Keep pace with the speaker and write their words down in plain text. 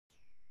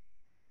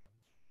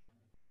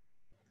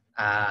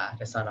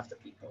The son of the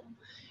people.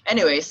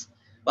 Anyways,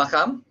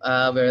 welcome.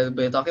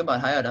 We're talking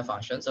about higher order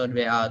functions. So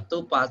there are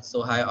two parts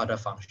to higher order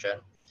function.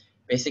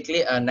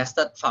 Basically, a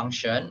nested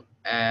function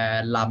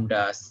and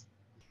lambdas.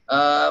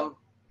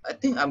 I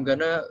think I'm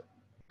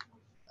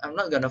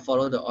not gonna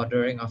follow the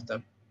ordering of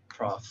the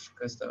prof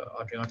because the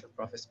ordering of the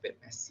prof is a bit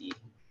messy.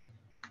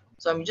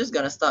 So I'm just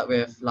gonna start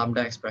with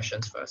lambda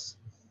expressions first.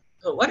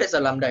 So what is a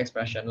lambda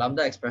expression?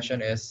 Lambda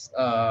expression is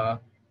a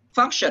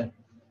function.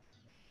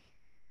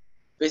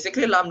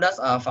 Basically, lambdas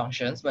are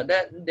functions, but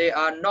then they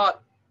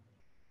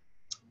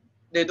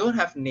don't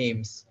have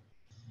names.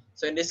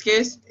 So in this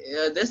case,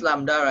 this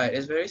lambda, right,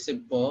 is very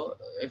simple.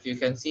 If you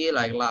can see,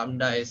 like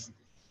lambda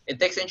it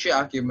takes in 3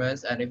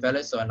 arguments and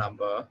evaluates to a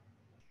number.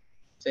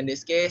 So in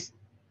this case,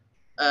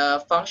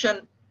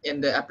 function in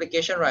the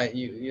application, right,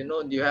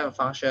 you have a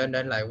function,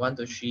 then like 1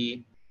 to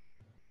 3,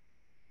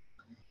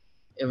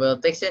 it will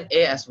take in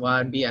A as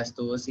 1, B as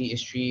 2, C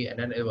is 3, and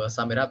then it will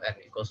sum it up and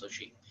equals to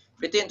 3.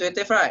 Pretty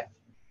intuitive, right?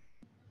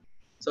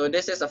 So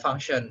this is a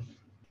function.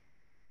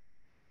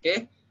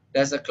 Okay,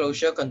 there's a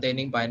closure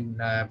containing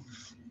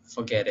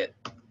forget it.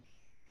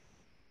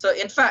 So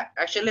in fact,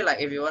 actually,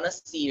 like if you want to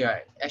see,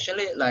 right,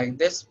 actually like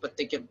these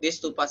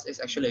two parts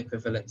is actually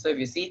equivalent. So if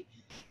you see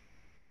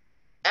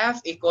f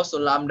equals to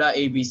lambda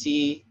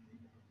abc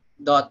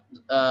dot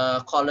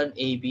colon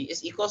ab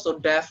is equals to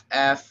def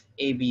f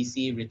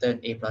abc return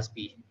a plus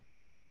b.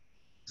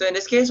 So in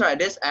this case, right,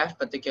 this f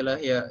particular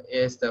here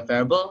is the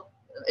variable.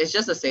 It's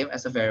just the same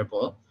as a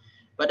variable,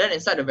 but then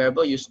inside the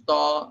variable you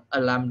store a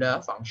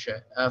lambda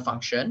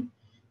function,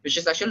 which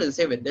is actually the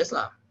same with this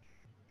lah.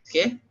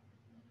 Okay.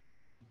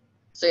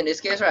 So in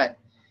this case, right,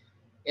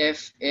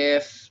 if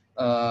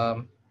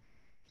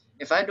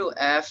I do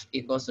f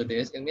equals to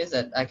this, it means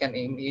that I can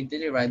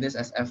immediately write this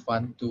as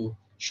f1, 2,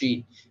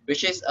 3,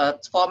 which is a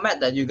format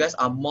that you guys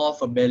are more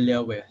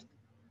familiar with.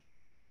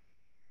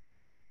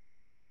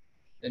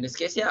 In this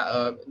case,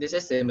 yeah, this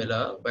is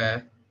similar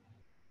where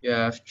you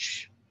have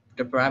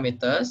the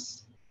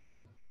parameters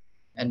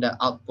and the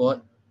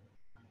output.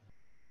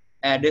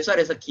 And this one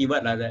is a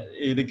keyword that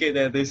indicate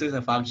that this is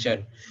a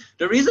function.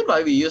 The reason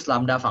why we use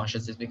lambda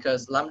functions is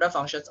because lambda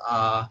functions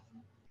are,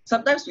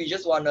 sometimes we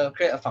just want to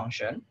create a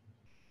function.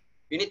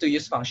 We need to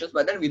use functions,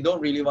 but then we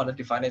don't really want to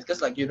define it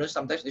because, like,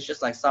 sometimes it's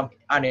just like some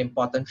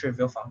unimportant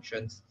trivial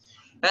functions.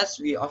 Hence,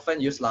 we often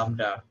use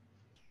lambda.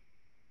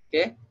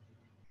 Okay.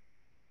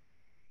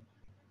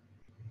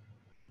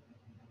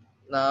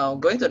 Now,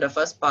 going to the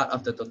first part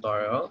of the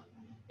tutorial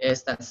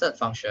is nested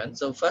function.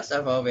 So first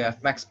of all, we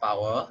have max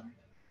power.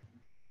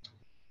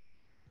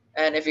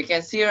 And if you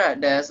can see, right,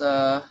 there's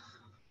a,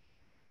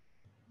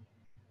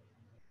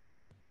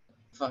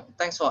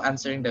 thanks for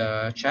answering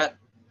the chat.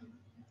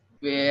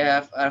 We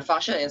have a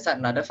function inside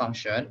another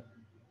function.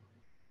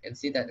 You can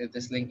see that it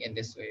is linked in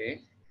this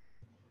way.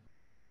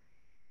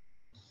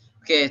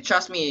 Okay,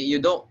 trust me,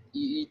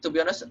 to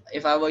be honest,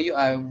 if I were you,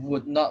 I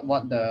would not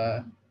want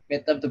the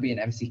midterm to be an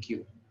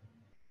MCQ.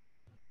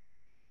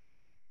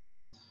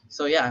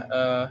 So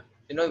yeah,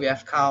 we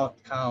have count.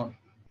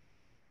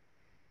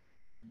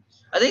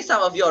 I think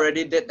some of you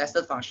already did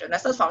nested function.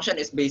 Nested function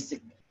is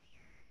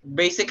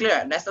basically,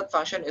 right, nested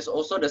function is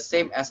also the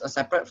same as a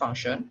separate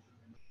function.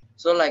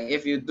 So like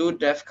if you do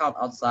def count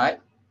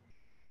outside,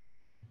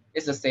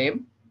 it's the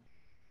same.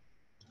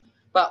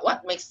 But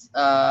what makes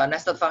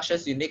nested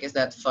functions unique is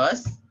that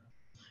first,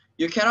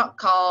 you cannot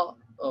call,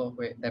 oh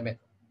wait, damn it.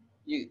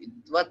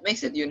 What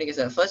makes it unique is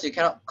that first, you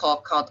cannot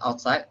call count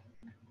outside.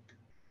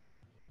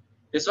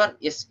 This one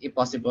is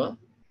impossible.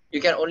 You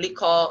can only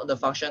call the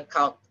function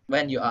count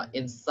when you are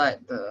inside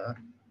the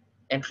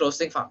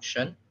enclosing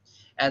function.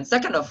 And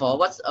second of all,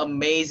 what's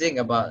amazing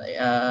about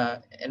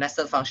a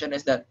nested function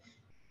is that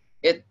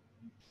it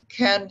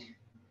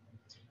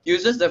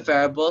uses the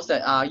variables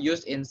that are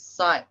used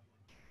inside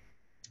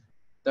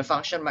the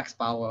function max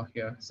power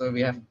here. So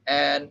we have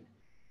n,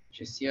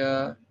 which is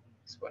here,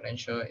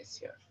 exponential is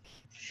here.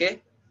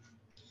 Okay.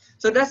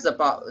 So that's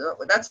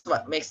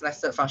what makes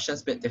nested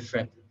functions a bit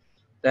different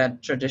than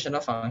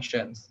traditional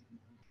functions.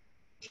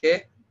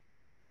 Okay.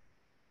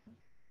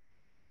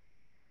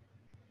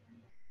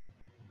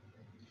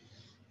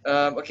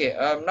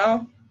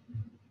 Now,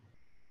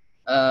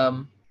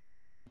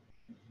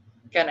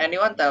 can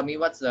anyone tell me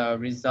what's the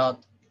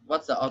result?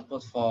 What's the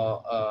output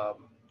for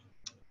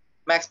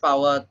max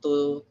power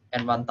 2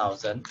 and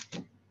 1000?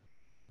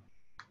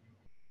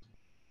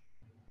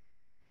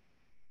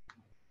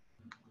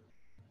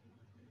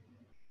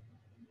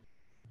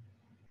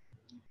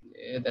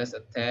 There's a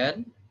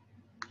 10.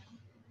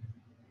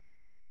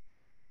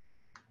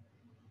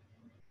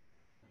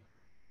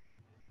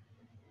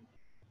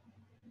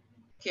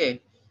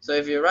 Okay, so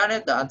if you run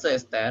it, the answer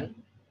is 10.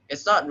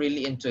 It's not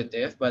really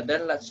intuitive, but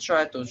then let's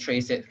try to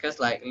trace it because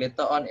like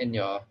later on in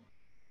your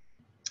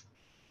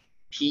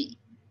P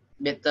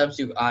midterms,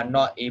 you are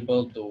not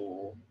able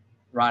to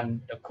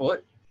run the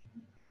code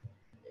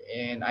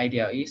in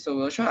IDLE. So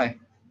we'll try,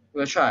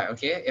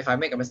 okay? If I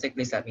make a mistake,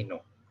 please let me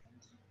know.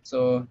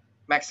 So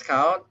max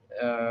count,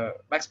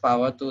 max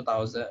power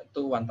 2000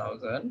 to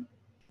 1000.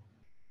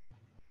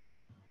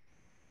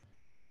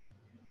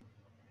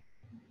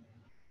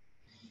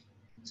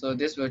 So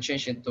this will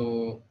change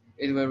into,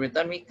 it will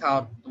return me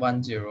count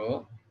 1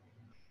 0.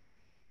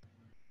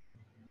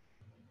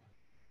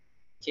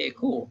 Okay,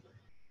 cool.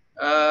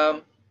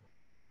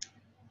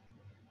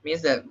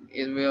 Means that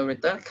it will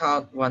return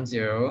count 1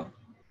 0.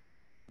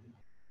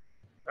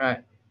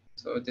 Right.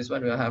 So this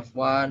one will have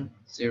 1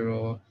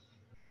 0.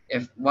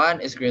 If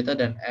 1 is greater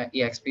than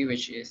exp,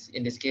 which is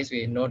in this case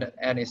we know that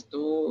n is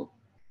 2,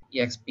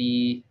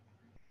 exp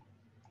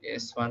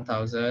is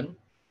 1000,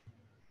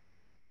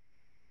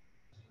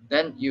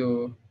 then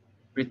you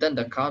return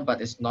the count,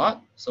 but it's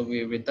not, so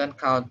we return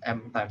count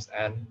m times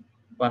n,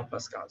 1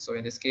 plus count. So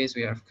in this case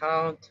we have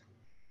count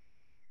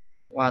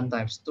 1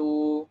 times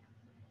 2,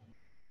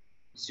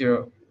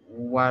 0,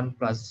 1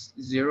 plus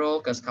 0,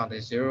 because count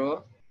is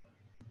 0.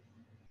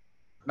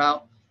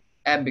 Now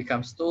m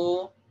becomes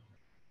 2,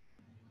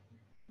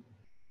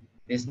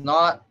 it's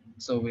not,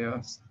 so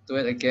we'll do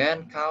it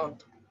again,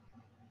 count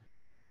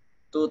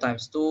 2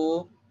 times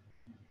 2,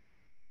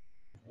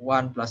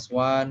 1 plus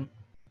 1,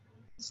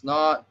 it's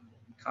not,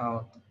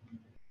 count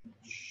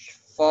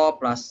 4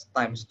 plus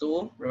times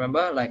 2.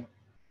 Remember, like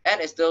n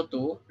is still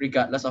 2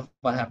 regardless of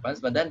what happens,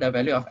 but then the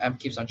value of m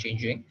keeps on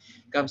changing,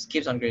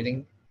 keeps on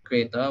getting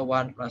greater,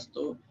 1 plus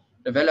 2.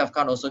 The value of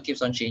count also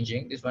keeps on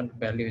changing. This one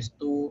value is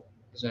 2,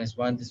 this one is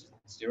 1, this is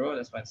 0,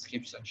 this one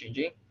keeps on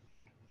changing.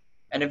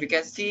 And if you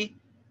can see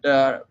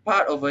the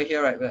part over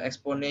here, right, will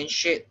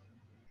exponentiate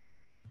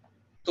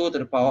 2 to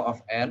the power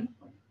of n.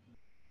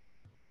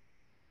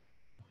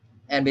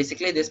 And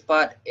basically this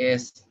part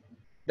is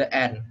the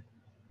n.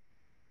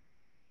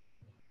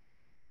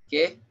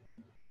 Okay,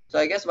 so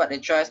I guess what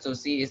it tries to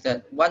see is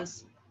that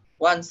once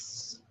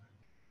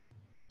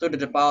 2 to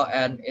the power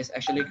n is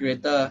actually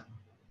greater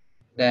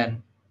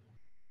than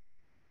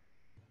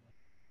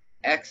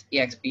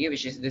exp,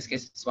 which is in this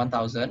case is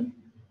 1000,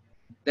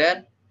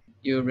 then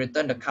you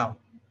return the count,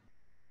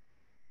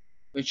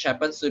 which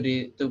happens to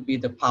be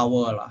the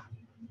power lah.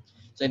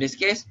 So in this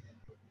case,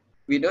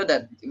 we know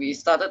that we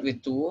started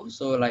with 2,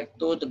 so like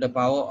 2 to the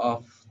power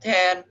of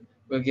 10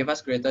 will give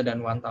us greater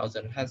than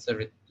 1000, hence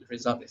the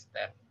result is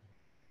 10.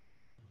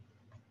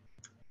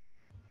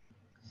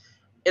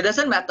 It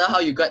doesn't matter how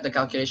you got the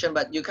calculation,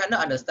 but you kind of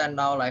understand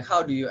now, like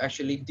how do you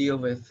actually deal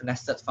with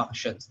nested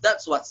functions.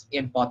 That's what's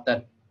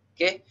important,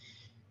 okay?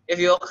 If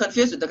you're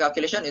confused with the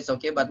calculation, it's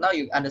okay, but now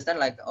you understand,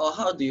 like, oh,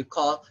 how do you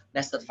call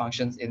nested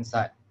functions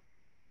inside?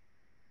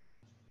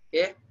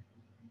 Okay,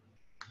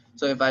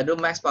 so if I do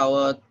max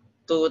power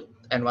 2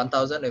 and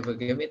 1000, it will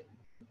give me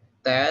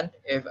 10.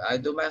 If I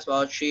do max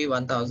power 3,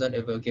 1000,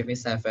 it will give me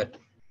 7.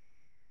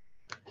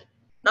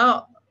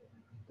 Now,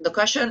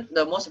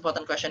 the most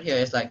important question here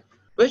is like,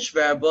 which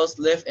variables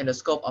live in the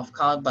scope of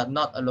count but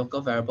not a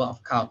local variable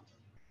of count?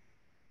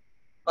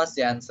 What's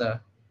the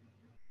answer?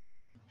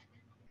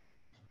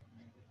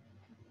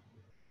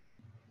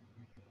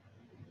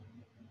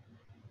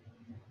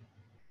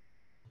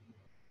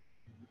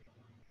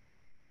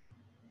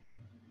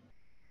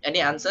 Any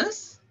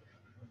answers?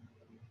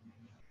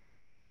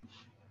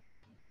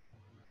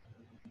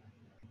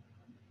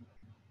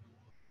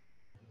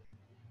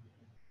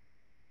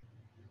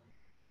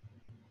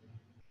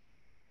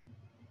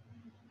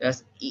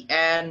 There's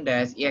en,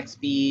 there's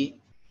exp.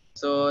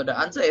 So the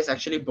answer is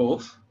actually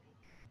both.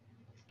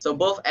 So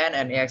both n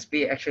and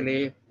exp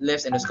actually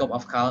lives in the scope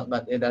of count,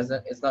 but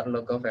it's not a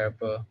local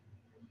variable.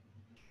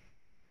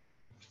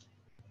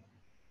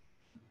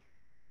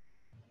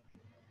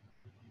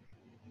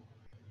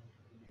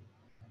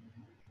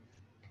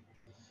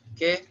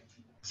 Okay,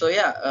 so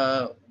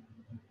yeah,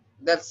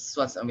 that's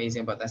what's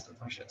amazing about nested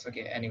functions.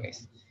 Okay,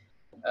 anyways,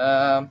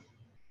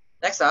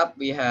 next up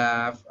we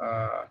have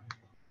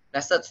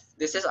nested.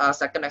 This is our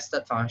second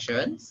nested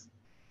functions,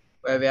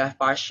 where we have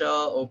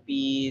partial, OP,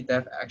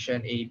 def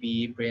action,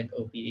 AB, print,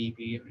 OP,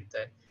 AB,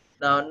 return.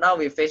 Now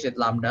we face with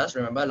lambdas.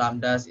 Remember,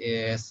 lambdas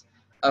is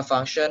a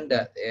function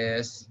that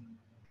is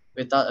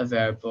without a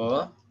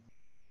variable.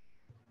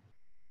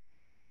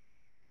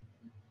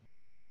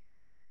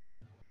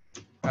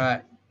 All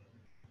right.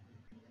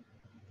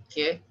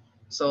 Okay.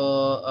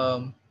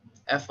 So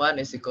f1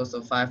 is equals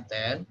to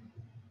 510.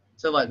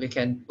 So what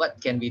can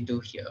we do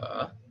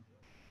here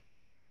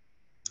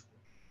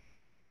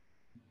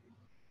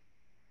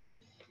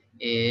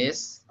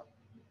is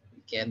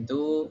we can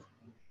do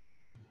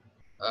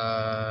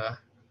can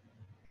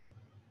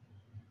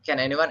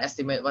anyone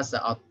estimate what's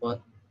the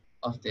output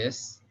of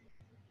this?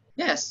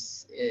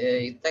 Yes,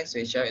 thanks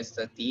Rachel, it's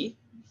 30.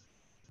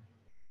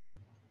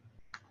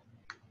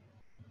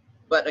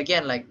 But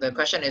again, like the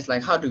question is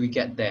like, how do we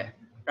get there,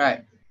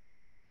 right?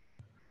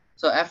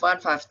 So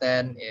f1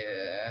 510,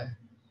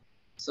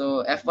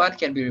 so f1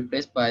 can be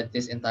replaced by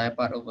this entire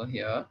part over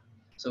here.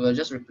 So we'll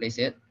just replace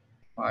it,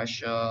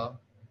 partial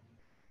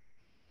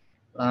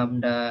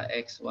lambda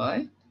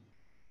xy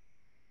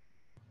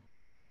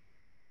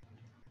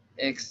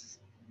x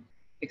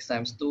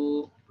times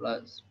 2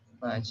 plus,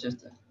 it's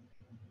just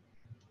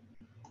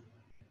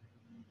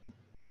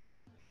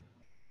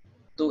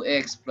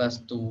 2x plus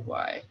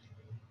 2y,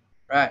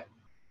 right?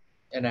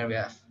 And then we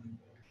have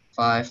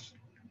 5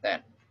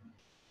 10.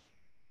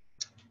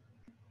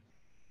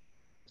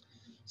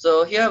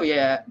 So here we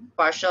have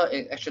partial,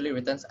 it actually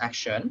returns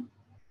action.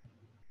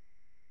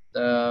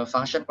 The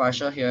function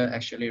partial here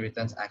actually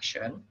returns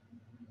action.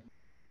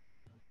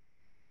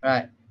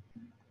 Right,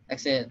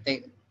 takes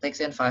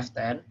in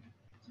 510.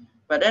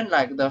 But then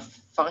like the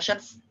function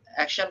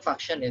action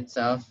function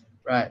itself,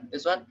 right,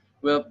 this one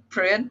will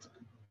print,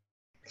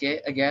 okay,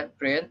 again,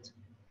 print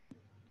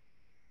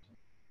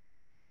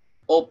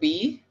OP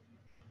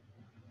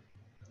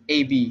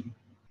AB.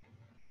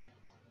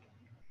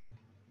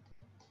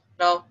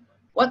 Now,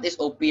 what is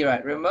OP,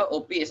 right? Remember,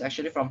 OP is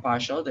actually from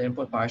partial, the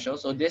input partial.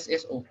 So this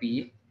is OP.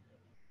 In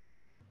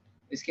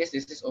this case,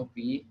 this is OP.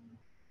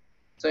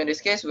 So in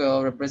this case,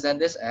 we'll represent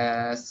this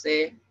as,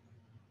 say,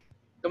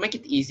 to make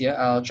it easier,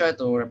 I'll try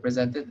to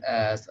represent it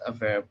as a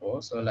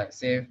variable. So like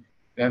say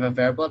we have a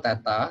variable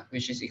theta,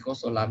 which is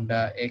equals to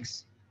lambda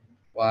x,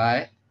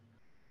 y,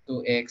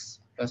 2x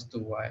plus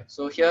 2y.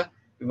 So here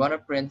we want to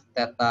print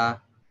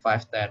theta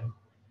 510.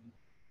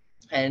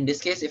 And in this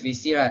case, if we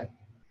see, right,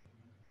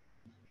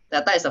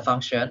 theta is a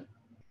function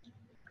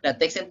that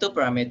takes in two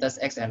parameters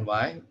x and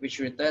y, which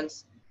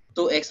returns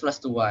 2x plus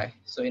 2y.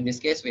 So in this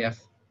case, we have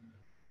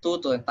 2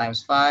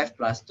 times 5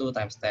 plus 2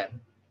 times 10,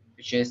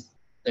 which is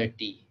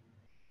 30.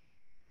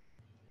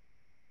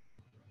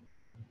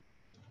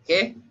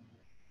 Okay?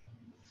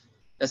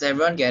 Does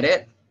everyone get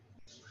it?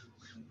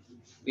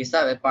 We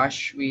start with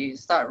we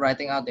start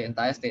writing out the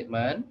entire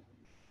statement,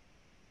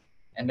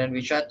 and then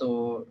we try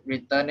to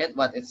return it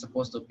what it's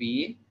supposed to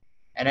be.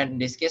 And then in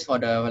this case, for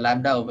the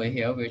lambda over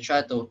here, we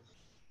try to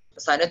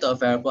assign it to a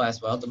variable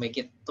as well to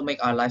make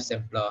our life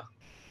simpler.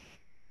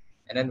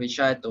 And then we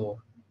try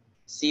to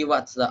see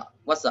what's the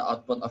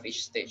output of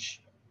each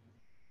stage.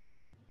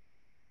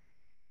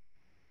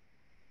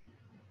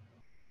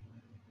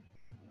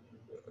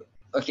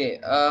 Okay.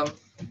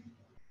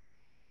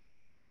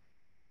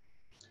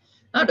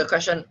 Now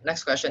the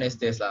next question is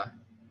this lah.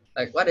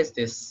 Like, what is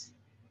this?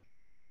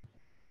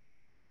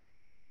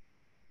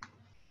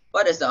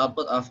 What is the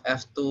output of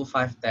F2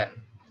 510?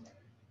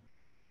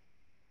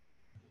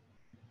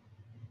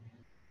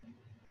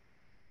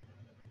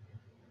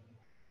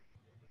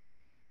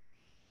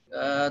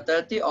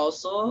 30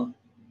 also.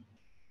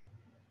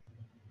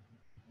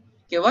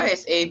 Okay, why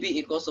is AB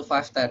equals to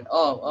 510?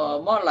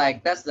 Oh, more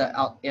like that's the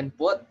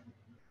input.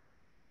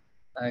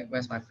 Like,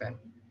 where's my pen?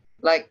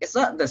 Like, it's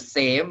not the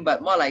same,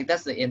 but more like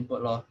that's the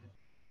input law.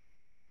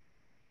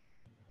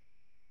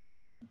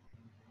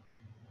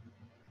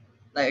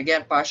 Like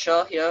again,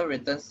 partial here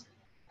returns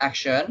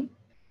action.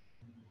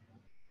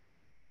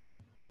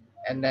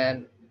 And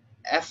then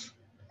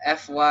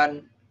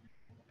F1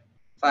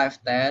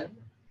 510,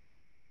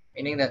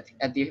 meaning that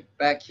at the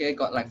back here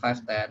got like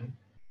 510.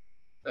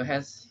 So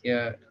hence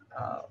here,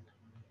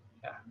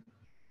 yeah,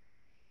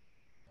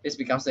 this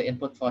becomes the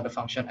input for the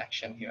function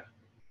action here.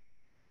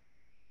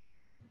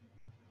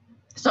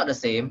 It's not the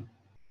same,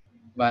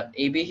 but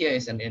AB here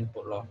is an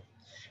input law.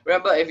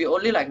 Remember, if you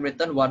only like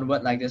return one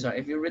word like this, right?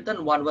 If you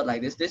return one word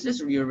like this is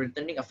you're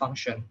returning a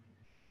function.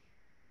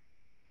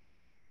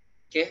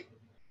 Okay,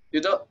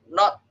 you don't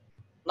not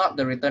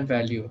the return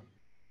value.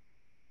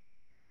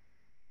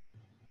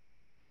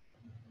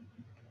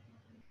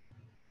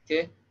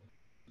 Okay,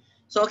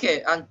 so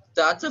okay, and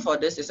the answer for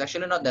this is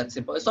actually not that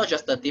simple. It's not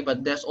just 30,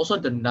 but there's also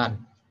the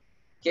none.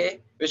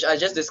 Okay, which I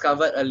just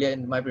discovered earlier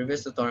in my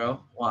previous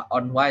tutorial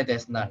on why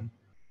there's none.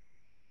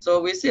 So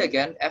we see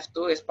again,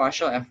 F2 is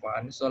partial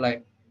F1. So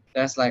like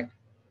there's like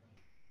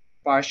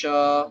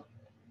partial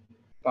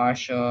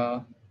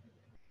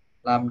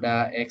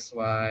lambda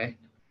xy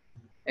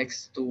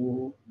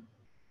x2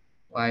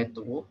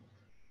 y2.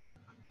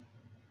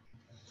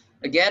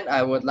 Again,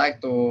 I would like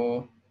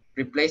to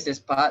replace this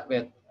part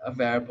with a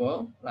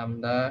variable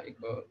lambda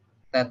equal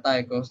theta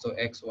equals to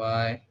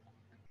xy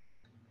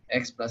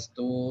x plus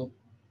 2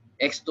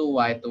 x2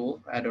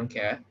 y2. I don't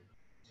care.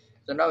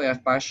 So now we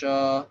have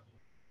partial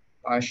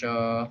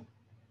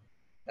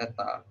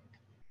theta.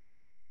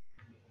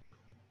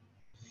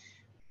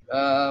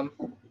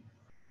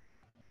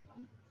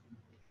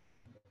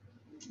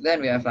 Then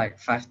we have like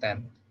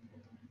 510.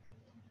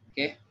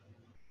 Okay.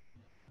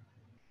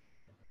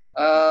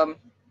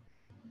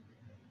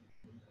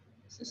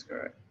 Is this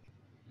correct?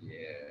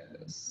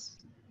 Yes.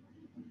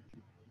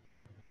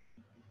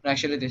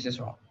 Actually, this is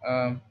wrong.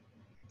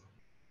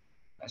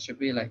 That should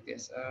be like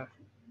this.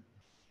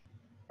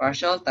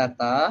 Partial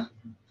theta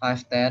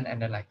 510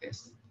 and then like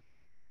this.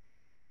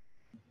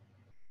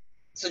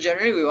 So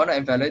generally, we want to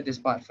evaluate this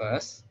part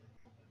first.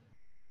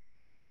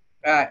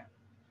 Right.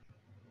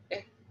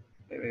 Wait.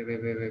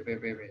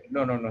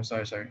 No.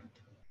 Sorry.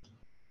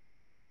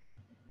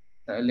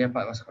 The earlier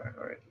part was correct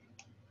already.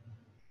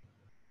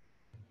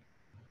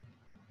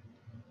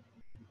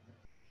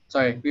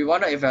 Sorry, we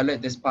want to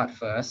evaluate this part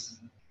first.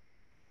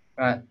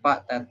 Right,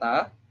 part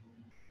theta,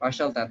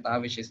 partial theta,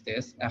 which is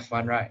this,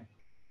 F1, right?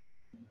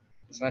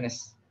 This one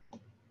is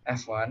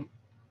F1.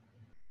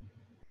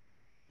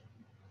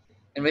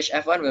 In which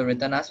F1 will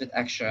return us with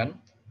action.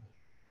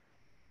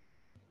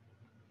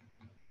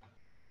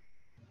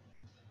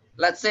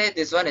 Let's say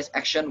this one is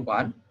action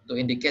 1 to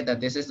indicate that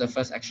this is the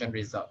first action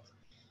result.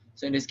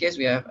 So in this case,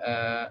 we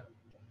have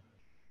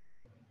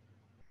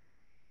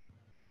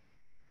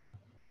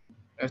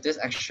this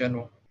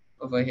action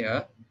over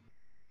here.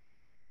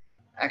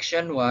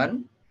 Action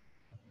 1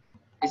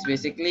 is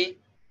basically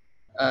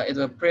it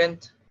will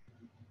print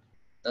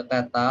the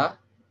theta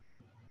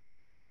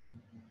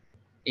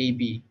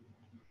AB.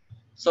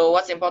 So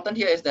what's important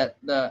here is that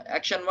the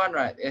action 1,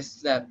 right,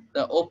 is that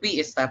the OP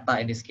is theta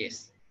in this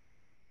case.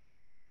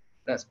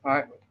 That's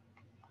part.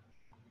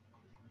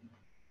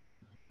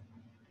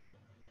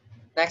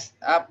 Next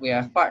up, we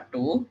have part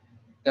 2,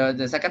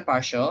 the second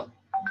partial,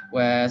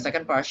 where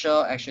second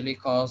partial actually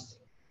calls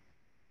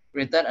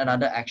return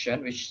another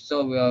action, which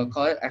so we'll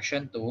call it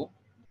action 2,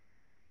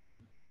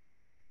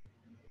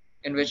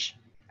 in which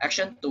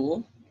action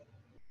 2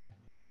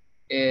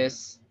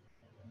 is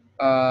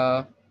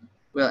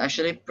will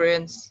actually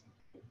print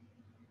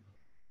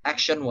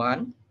action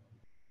 1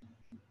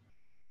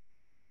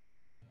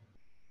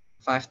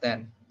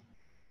 510.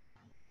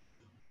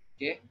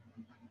 Okay,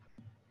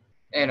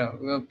 no,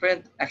 we'll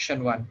print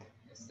action 1.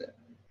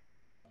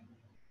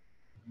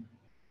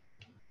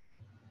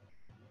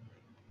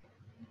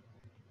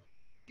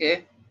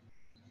 Okay,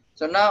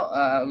 so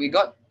now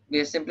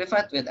we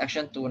simplified with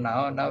action 2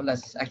 now. Now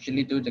let's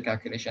actually do the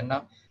calculation.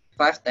 Now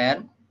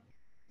 510,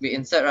 we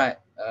insert, right,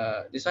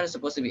 this one is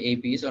supposed to be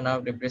AB, so now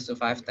replace to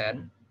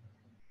 510.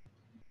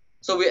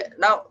 So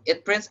now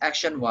it prints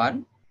action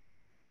 1.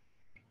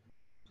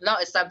 Now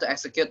it's time to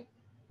execute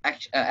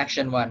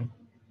action 1.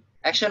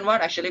 Action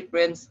 1 actually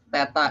prints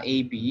theta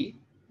AB.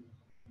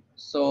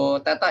 So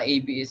theta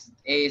AB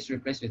is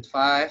replaced with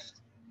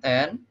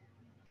 510,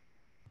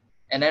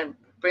 and then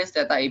prints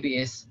theta AB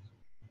is,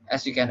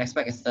 as you can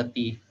expect, is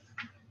 30.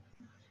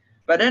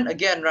 But then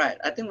again, right,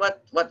 I think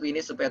what we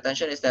need to pay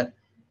attention is that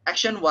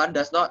action 1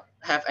 does not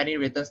have any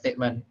return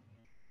statement.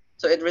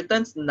 So it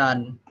returns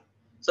none.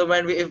 So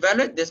when we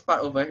evaluate this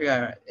part over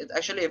here, it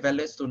actually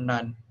evaluates to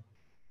none.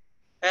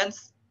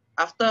 Hence,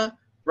 after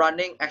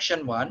running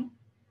action 1,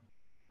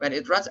 when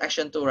it runs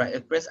action 2, right,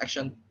 it prints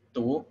action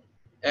 2,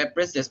 it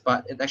prints this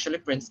part, it actually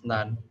prints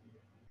none.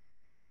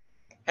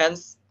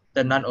 Hence,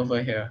 the none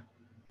over here.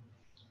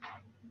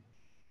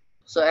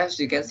 So as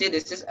you can see,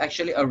 this is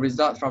actually a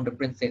result from the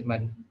print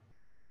statement.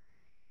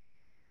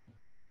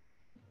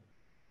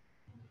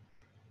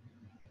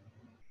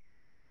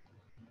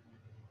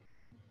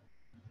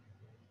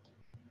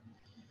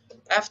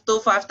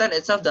 F2510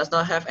 itself does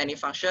not have any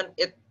function.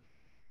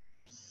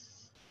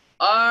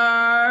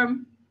 I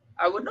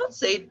would not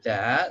say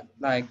that.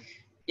 Like,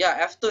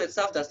 yeah, F2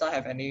 itself does not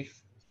have any.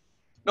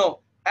 No,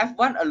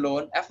 F1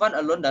 alone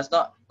does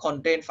not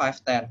contain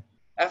 510.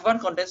 F1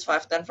 contains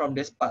 510 from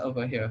this part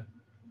over here.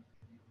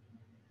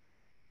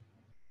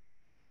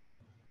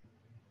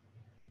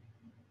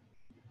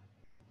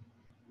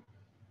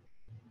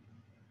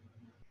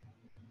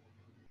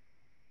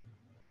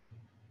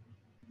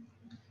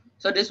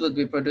 So this would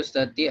be produce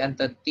 30 and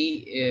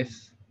 30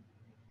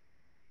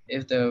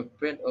 if the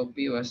print OP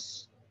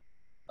was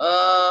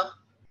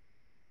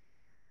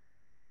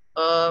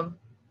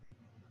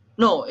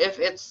no, if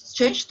it's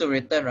changed to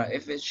return, right?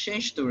 If it's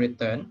changed to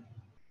return,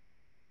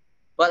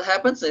 what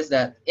happens is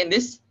that in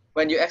this,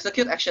 when you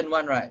execute action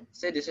 1, right?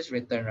 Say this is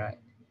return, right?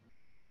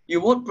 You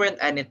won't print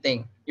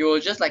anything. You will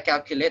just like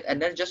calculate and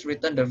then just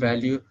return the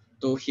value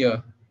to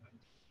here.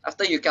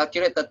 After you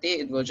calculate 30,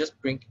 it will just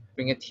bring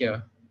it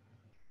here.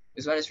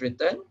 This one is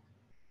return.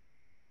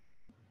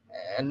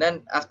 And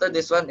then after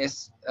this one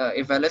is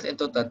evaluated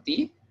into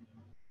 30.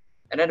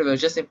 And then it will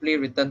just simply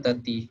return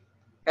 30.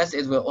 Hence,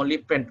 it will only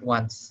print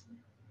once.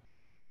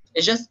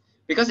 It's just,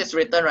 because it's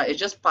return, right? It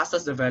just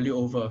passes the value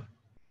over.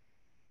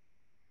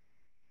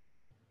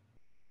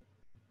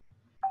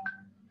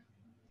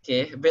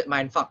 Okay, a bit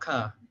mindfuck,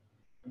 huh?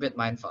 A bit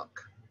mindfuck.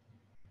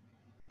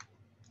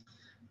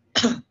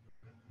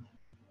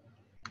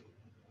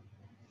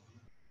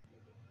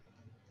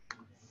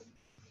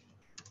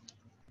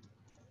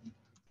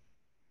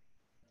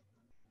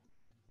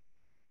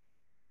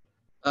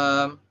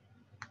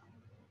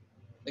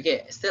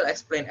 Okay, still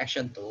explain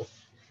action 2.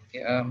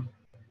 Okay,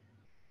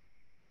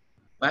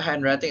 my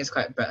handwriting is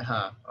quite bad,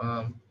 huh?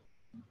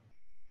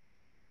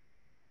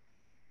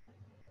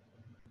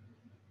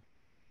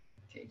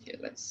 Okay,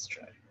 let's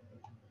try.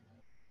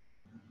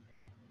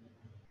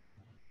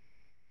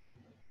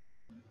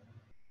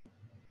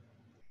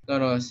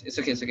 No, it's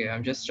okay.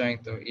 I'm just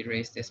trying to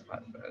erase this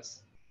part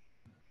first.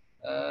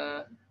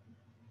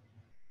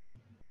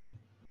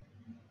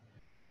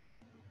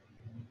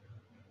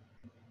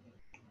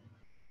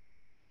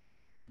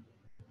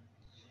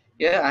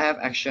 Yeah, I have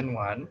action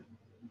 1,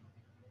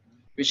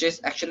 which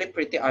is actually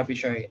pretty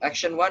arbitrary.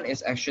 Action 1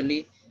 is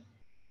actually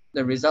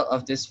the result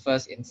of this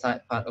first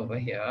inside part over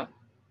here,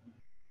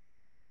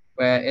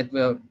 where it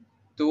will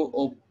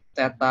do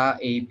theta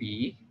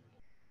AB.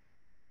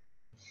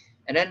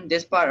 And then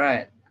this part,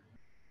 right?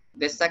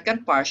 The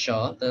second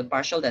partial, the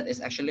partial that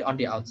is actually on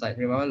the outside,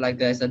 remember, like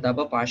there's a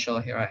double partial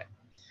here, right?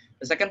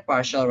 The second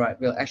partial,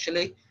 right, will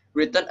actually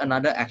return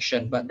another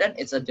action, but then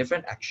it's a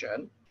different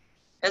action.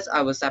 Hence,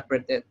 I will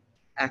separate it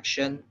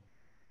action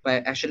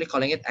by actually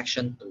calling it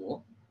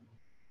action2.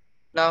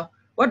 Now,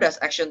 what does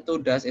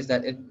action2 does is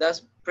that it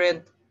does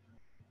print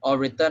or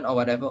return or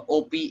whatever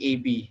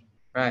OPAB,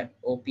 right?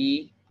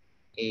 OPAB.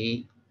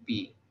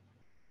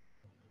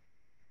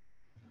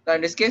 Now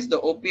in this case, the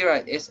OP,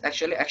 right, is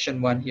actually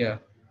action1 here.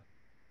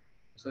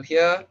 So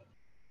here,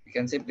 you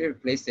can simply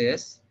replace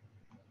this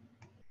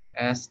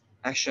as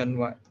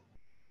action1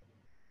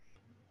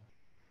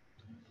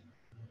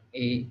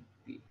 A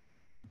B.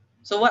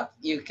 So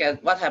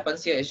what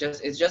happens here is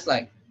just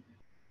like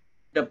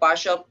the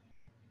partial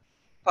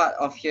part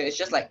of here is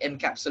just like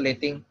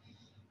encapsulating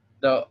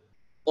the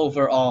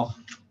overall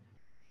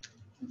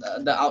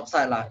the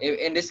outside lah.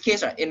 In this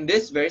case, right, in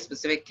this very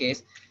specific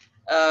case,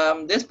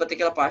 this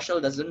particular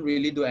partial doesn't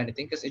really do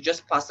anything because it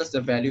just passes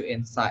the value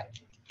inside.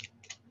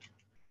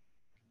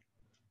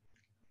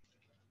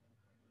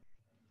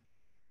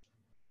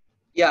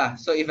 Yeah,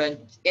 so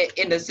even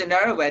in the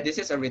scenario where this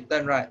is a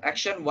return, right,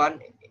 action1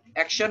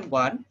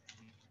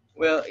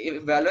 will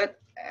evaluate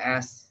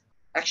as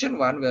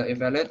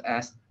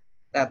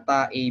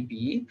theta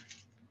AB,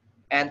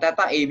 and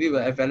theta AB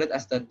will evaluate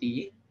as the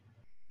T.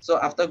 So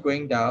after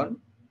going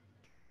down,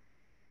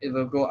 it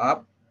will go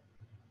up.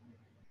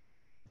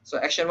 So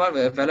action1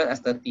 will evaluate as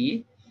the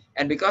T,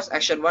 and because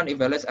action1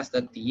 evaluates as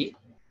the T,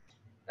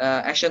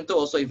 action2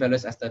 also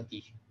evaluates as the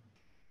T.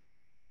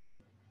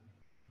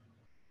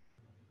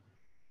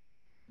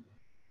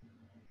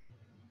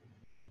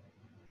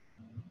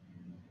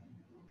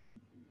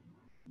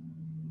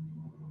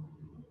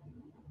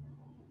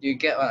 Do you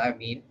get what I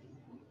mean?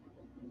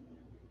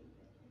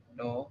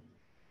 No?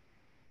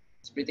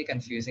 It's pretty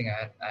confusing,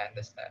 I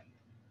understand.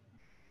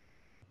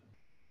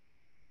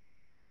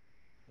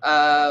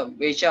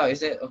 Rachel,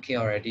 is it okay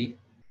already?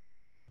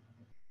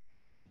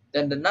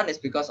 Then the none is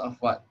because of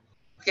what?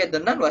 Okay, the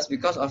none was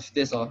because of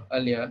this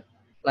earlier.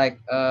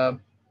 Like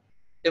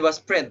it was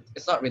print,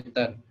 it's not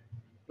return.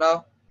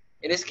 Now,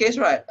 in this case,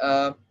 right,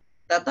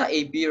 data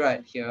AB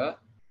right here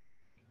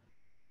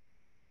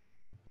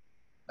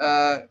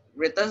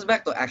returns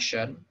back to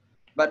action.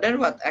 But then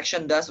what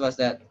action does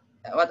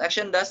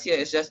here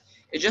is it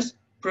just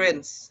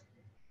prints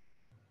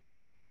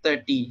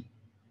 30.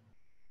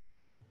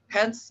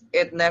 Hence,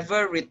 it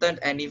never returned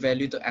any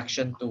value to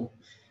action2.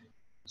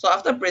 So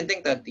after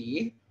printing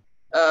 30,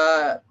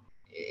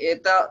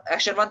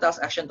 action1 tells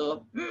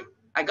action2,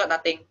 I got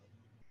nothing.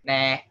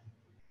 Nah.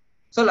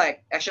 So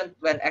like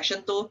when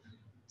action2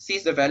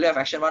 sees the value of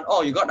action1,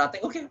 oh, you got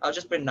nothing? Okay, I'll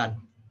just print none.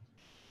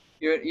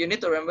 You need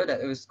to remember that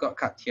it was got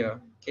cut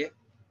here. Okay.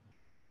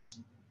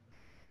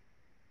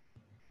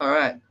 All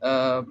right.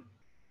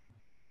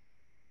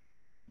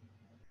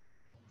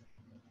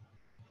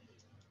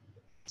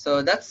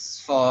 So that's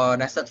for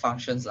nested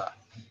functions lah.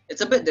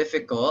 It's a bit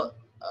difficult,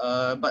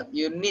 but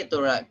you need to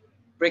like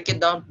break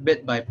it down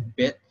bit by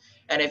bit.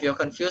 And if you're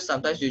confused,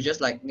 sometimes you just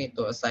like need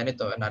to assign it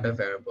to another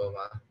variable.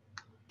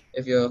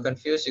 If you're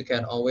confused, you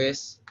can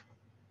always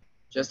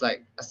just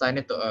like assign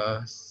it to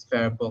a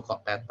variable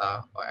called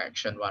theta or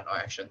action1 or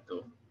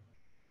action2.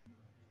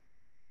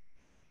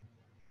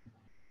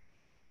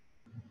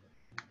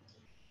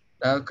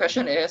 The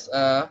question is,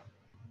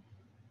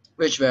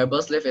 which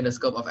variables live in the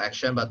scope of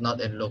action but not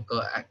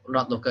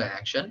local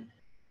action?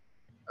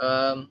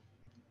 I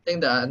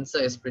think the answer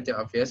is pretty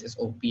obvious. It's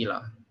OP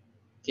lah.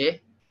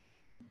 Okay.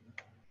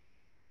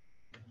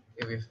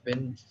 We've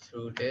been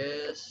through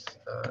this.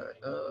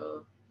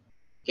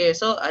 Okay,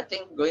 so I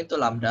think going to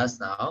lambdas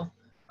now.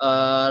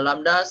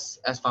 Lambdas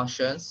as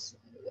functions,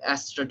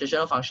 as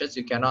traditional functions,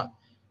 you cannot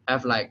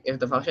have like, if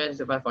the function is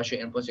defined for 3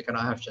 inputs, you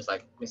cannot have just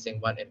like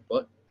missing one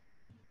input.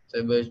 So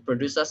it will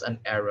produce us an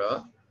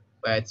error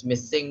where it's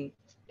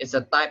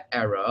a type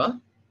error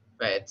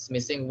where it's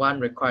missing one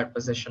required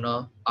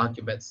positional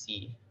argument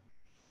C.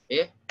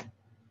 Okay.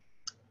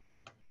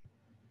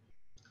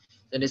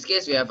 So in this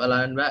case, we have a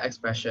lambda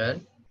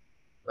expression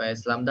where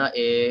it's lambda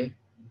A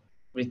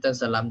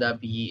returns a lambda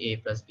B A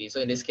plus B. So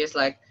in this case,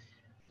 like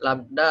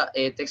lambda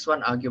A takes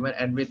one argument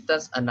and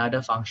returns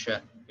another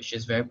function, which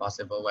is very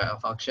possible where a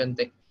function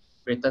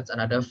returns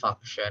another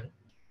function.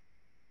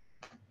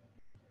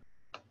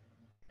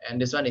 And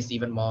this one is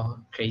even more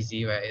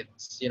crazy where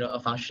it's, a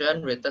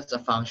function returns a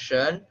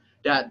function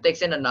that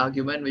takes in an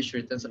argument which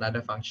returns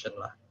another function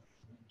lah.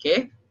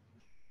 Okay?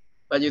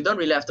 But you don't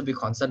really have to be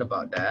concerned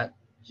about that.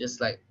 Just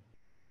like,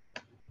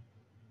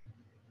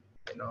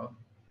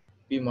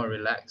 be more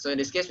relaxed. So in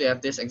this case, we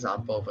have this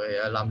example over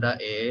here, lambda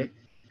A,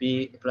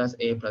 B plus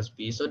A plus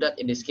B. So that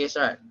in this case,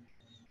 right,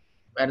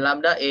 when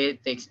lambda A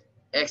takes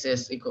X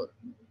is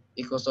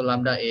equals to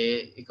lambda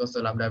A equals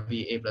to lambda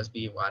B, A plus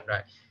B, 1,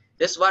 right?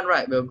 This one,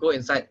 right, will go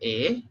inside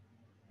A,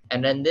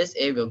 and then this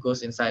A will go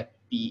inside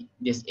B,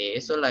 this A.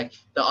 So like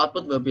the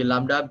output will be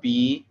lambda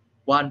B,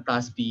 1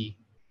 plus B.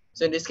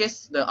 So in this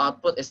case, the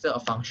output is still a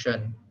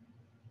function.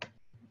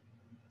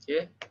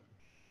 Okay.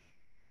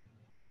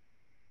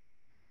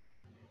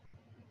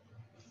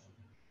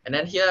 And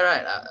then here,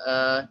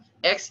 right,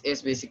 X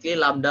is basically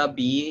lambda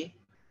B,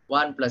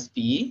 1 plus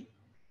B.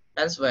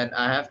 Hence, when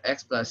I have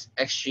X plus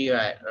X3,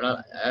 right,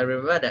 I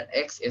remember that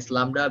X is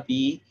lambda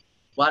B,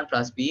 1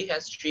 plus b,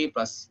 hence 3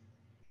 plus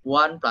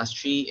 1 plus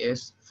 3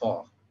 is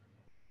 4.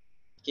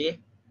 Okay.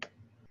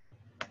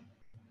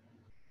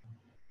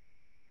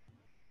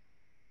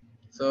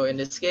 So in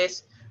this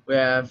case, we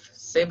have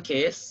same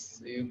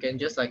case. You can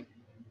just like,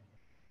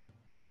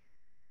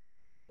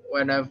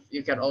 whenever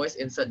you can always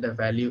insert the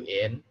value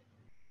in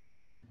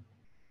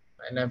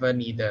whenever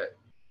needed.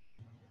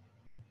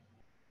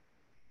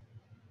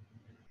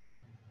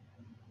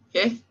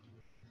 Okay.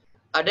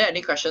 Are there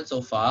any questions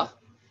so far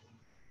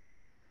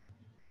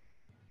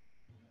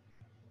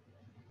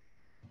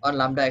on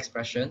lambda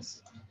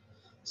expressions?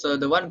 So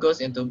the 1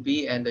 goes into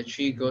B and the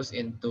 3 goes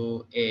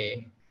into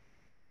A.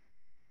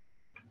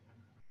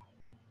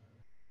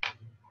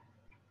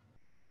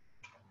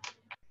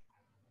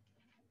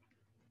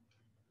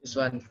 This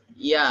one,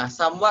 yeah,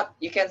 somewhat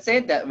you can say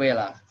it that way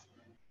lah.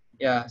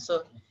 Yeah,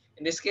 so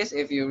in this case,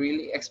 if you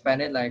really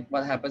expand it, like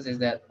what happens is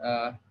that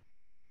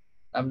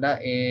lambda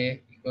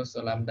A equals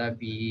to lambda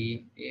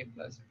B, A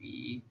plus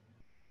B,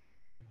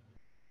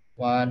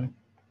 1,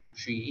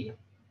 3.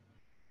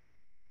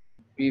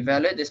 We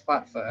evaluate this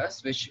part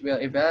first, which will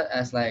evaluate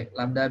as like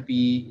lambda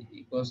B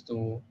equals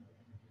to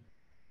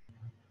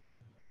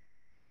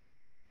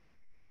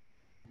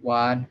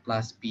 1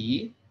 plus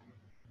B.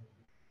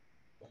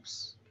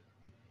 Oops.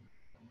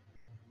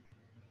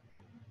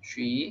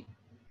 3.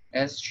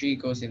 As 3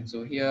 goes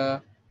into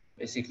here,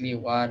 basically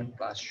 1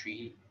 plus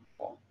 3,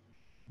 4.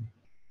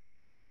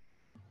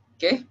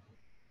 Okay?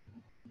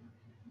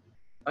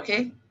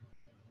 Okay?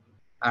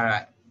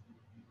 Alright.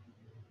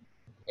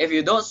 If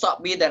you don't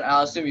stop me, then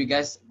I'll assume you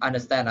guys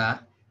understand,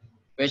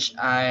 which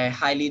I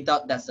highly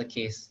doubt that's the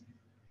case.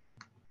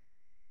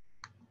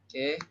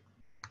 Okay?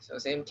 So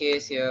same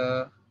case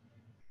here.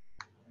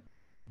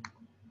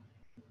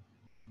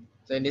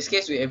 So in this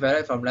case, we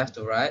evaluate from left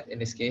to right. In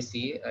this case,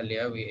 see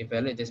earlier, we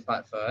evaluate this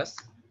part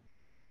first.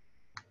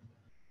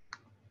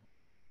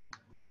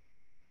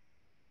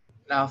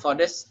 Now for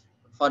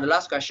the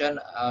last question,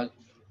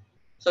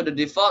 so the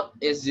default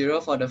is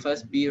 0 for the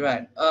first B,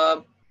 right?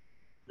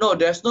 No,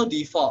 there's no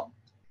default.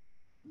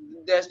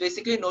 There's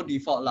basically no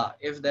default lah.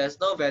 If there's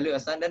no value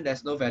assigned, then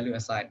there's no value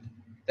assigned.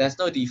 There's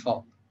no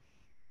default.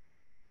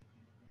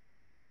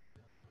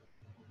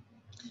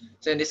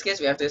 So in this case,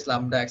 we have this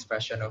lambda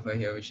expression over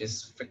here, which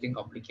is freaking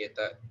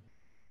complicated.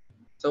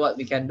 So what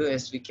we can do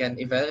is we can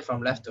evaluate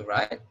from left to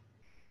right. In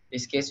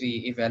this case,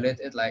 we evaluate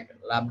it like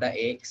lambda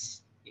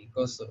x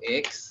equals to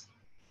x,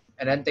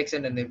 and then takes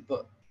in an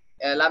input.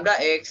 Lambda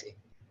x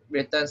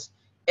returns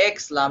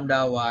x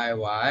lambda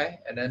y,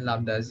 and then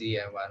lambda z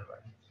and 1,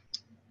 y.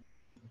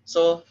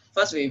 So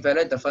first we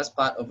evaluate the first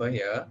part over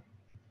here.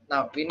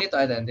 Now we need to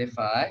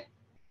identify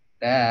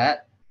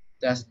that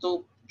there's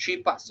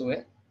three parts to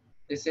it.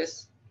 This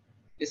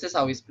is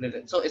how we split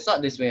it. So it's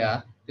not this way.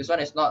 This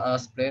one is not a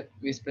split.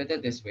 We split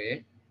it this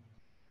way.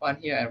 One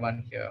here and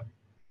one here.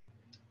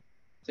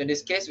 So in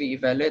this case, we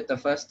evaluate the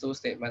first two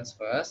statements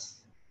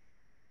first.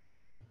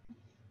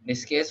 In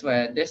this case,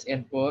 where this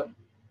input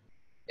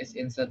is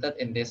inserted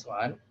in this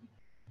one.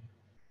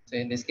 So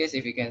in this case,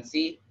 if you can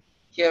see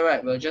here,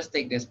 right, we'll just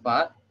take this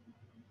part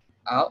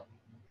out,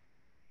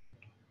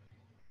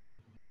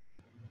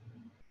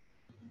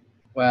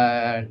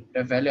 where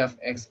the value of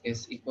x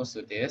is equals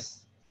to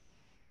this,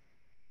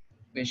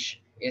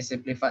 which is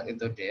simplified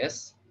into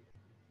this,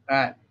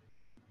 right?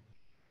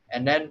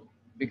 And then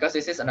because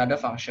this is another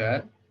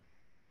function,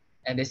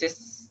 and this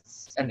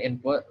is an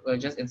input, we'll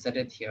just insert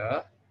it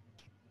here.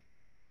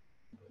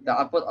 The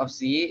output of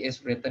z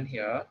is written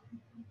here,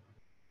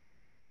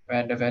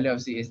 where the value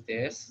of z is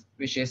this,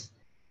 which is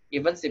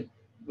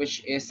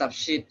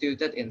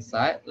substituted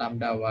inside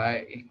lambda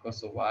y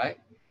equals to y.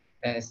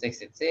 Then it takes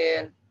it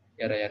in,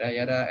 yada yada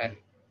yada, and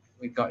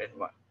we got it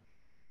 1.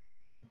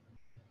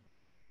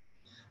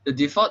 The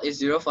default is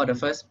 0 for the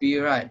first b,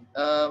 right?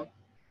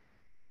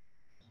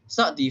 It's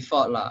not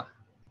default lah.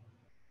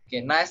 Okay,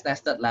 nice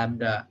nested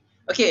lambda.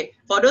 Okay,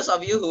 for those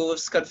of you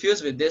who's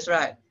confused with this,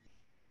 right?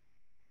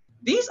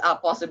 These are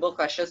possible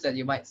questions that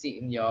you might see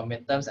in your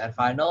midterms and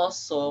finals,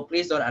 so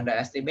please don't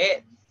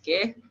underestimate,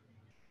 okay?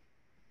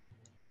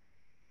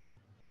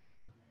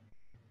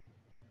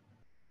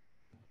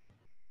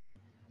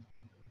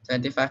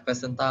 "25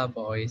 percentile,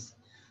 boys."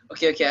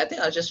 Okay, I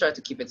think I'll just try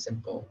to keep it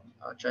simple.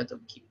 I'll try to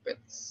keep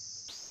it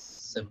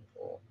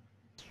simple.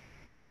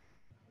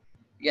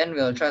 Again,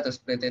 we'll try to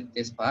split it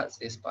these parts.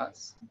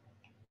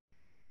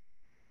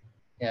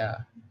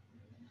 Yeah.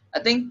 I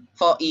think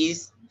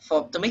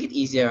to make it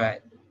easier,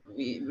 right?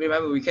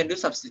 Remember, we can do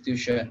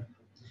substitution.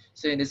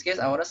 So in this case,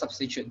 I want to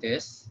substitute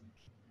this.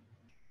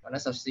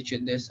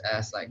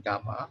 As like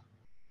gamma.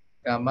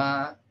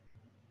 Gamma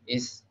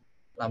is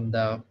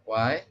lambda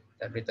y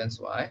that returns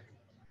y.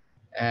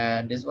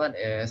 And this one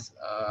is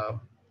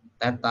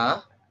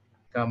theta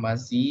gamma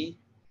z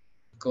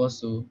equals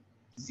to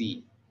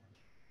z.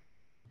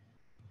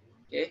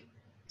 Okay.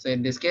 So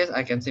in this case,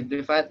 I can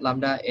simplify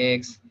lambda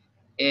x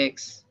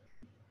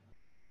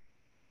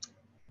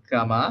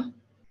gamma,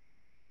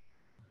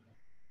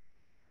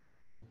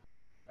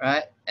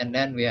 right? And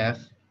then we have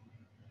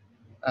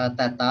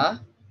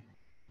theta,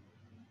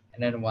 and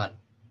and then 1.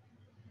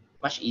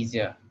 Much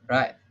easier,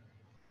 right?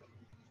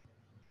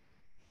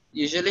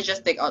 Usually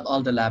just take out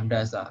all the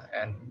lambdas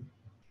and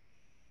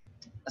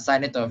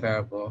assign it to a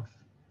variable.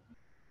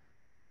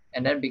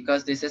 And then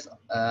because this is,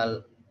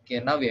 okay,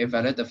 now we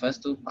evaluate the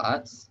first two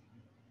parts,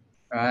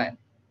 right?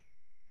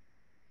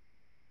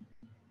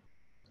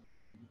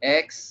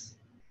 X,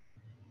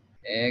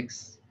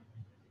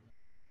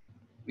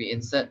 we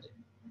insert,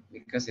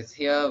 because it's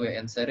here, we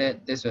insert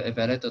it. This will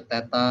evaluate to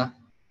theta,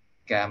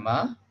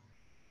 gamma,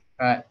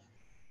 right?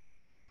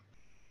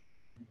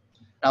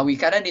 Now we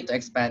kind of need to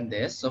expand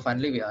this. So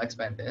finally we'll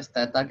expand this.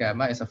 Theta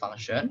gamma is a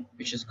function,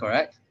 which is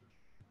correct.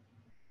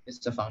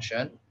 It's a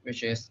function,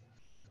 which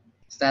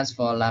stands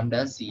for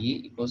lambda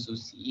z equals to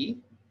z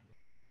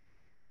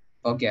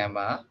for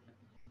gamma.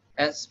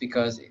 Hence,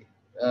 because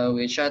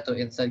we try to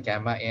insert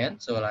gamma in,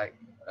 so like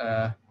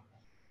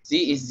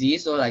z is z,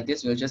 so like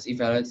this will just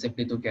evaluate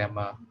simply to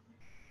gamma.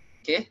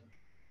 Okay,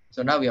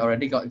 so now we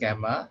already got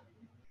gamma,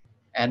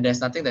 and there's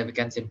nothing that we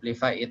can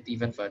simplify it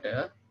even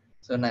further.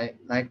 So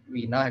like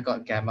we now have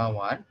got gamma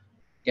 1.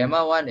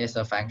 Gamma 1 is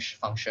a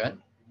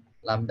function,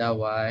 lambda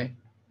y.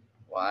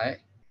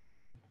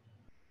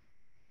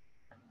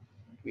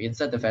 We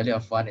insert the value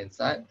of 1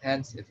 inside,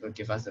 hence it will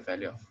give us the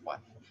value of 1.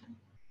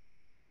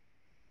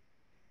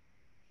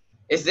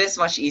 Is this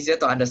much easier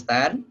to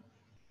understand?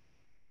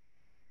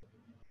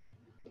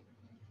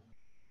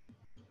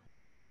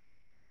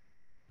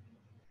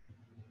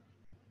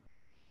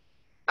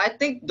 I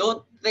think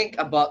don't think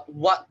about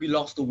what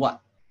belongs to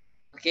what.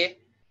 Okay.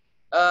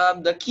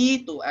 The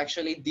key to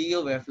actually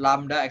deal with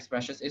lambda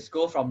expressions is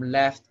go from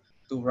left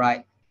to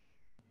right,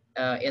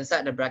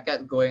 inside the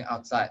bracket, going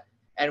outside.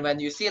 And when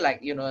you see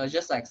like, you know,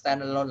 just like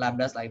standalone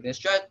lambdas like this,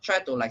 try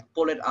to like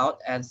pull it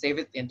out and save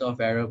it into a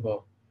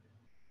variable.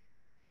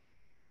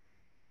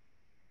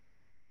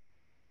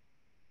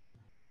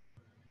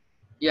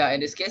 Yeah,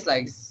 in this case,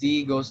 like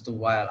z goes to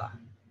y lah.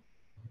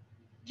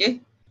 Okay,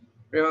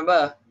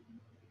 remember,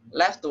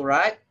 left to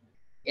right,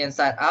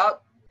 inside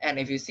out, and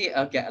if you see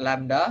a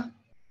lambda,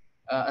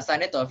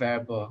 assign it to a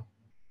variable.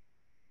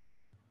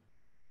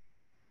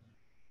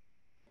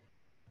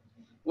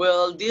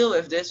 We'll deal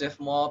with this with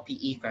more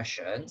PE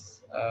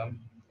questions.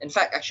 In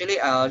fact,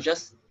 actually, I'll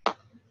just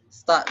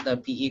start the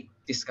PE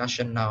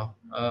discussion now.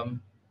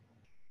 In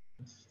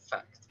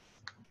fact,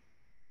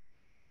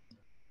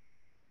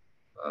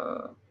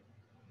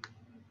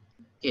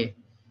 okay,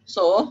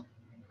 so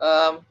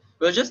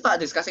we'll just start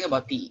discussing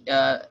about PE.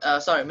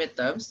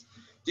 Midterms.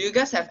 Do you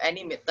guys have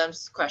any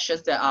midterms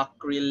questions that are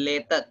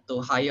related to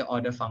higher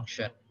order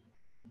function?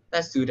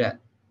 Let's do that.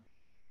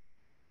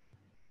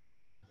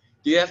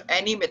 Do you have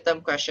any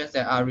midterm questions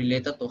that are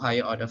related to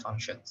higher order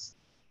functions?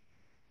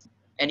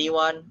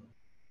 Anyone?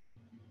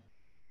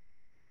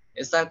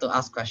 It's time to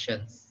ask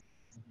questions.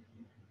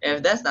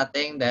 If there's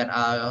nothing, then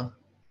I'll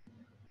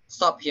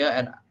stop here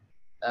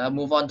and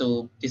move on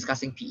to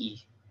discussing PE.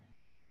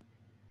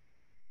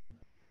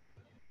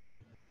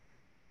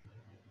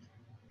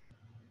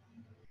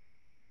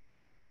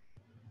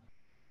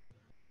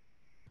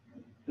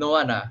 No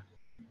one,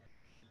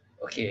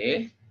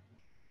 okay.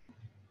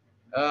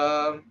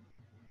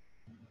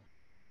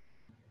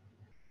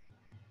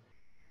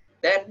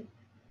 Then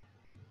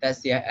that's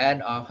the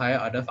end of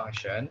higher order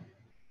function.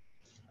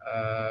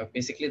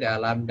 Basically, there are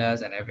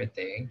lambdas and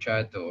everything.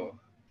 Try to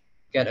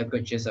get a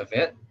good gist of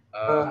it.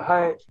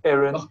 Hi,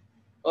 Aaron. Oh,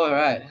 all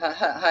right.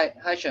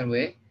 Hi, Shen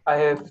Wei. I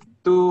have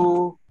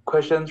two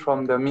questions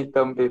from the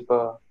midterm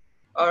paper.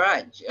 All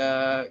right.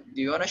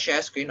 Do you want to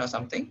share screen or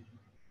something?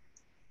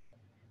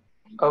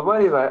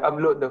 What if I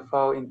upload the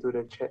file into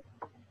the chat?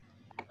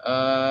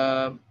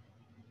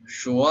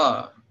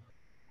 Sure.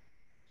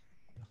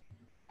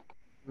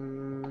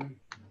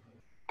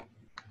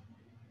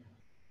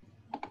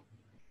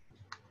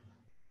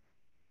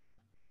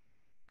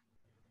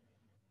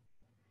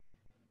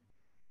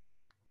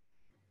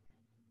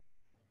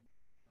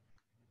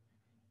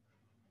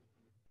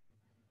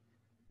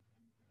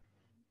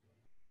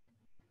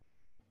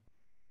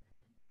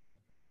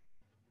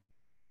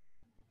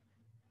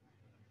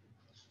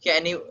 Okay,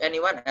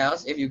 anyone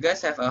else? If you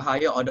guys have a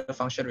higher order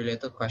function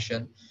related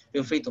question,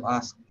 feel free to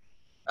ask.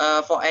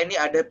 For any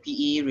other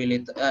PE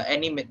related,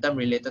 any midterm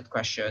related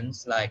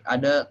questions, like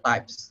other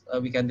types,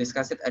 we can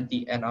discuss it at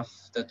the end of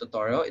the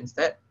tutorial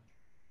instead.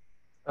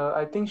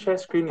 I think share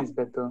screen is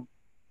better.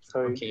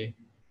 Sorry. Okay.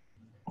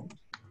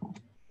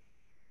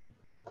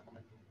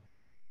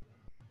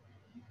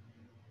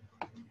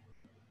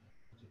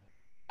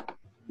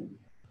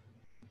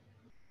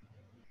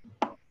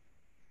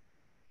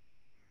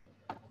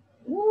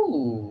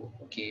 Ooh,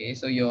 okay.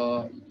 So you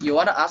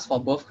want to ask for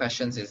both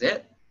questions, is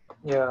it?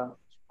 Yeah.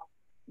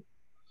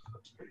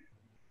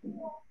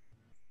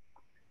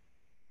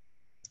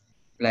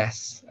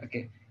 Bless.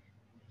 Okay.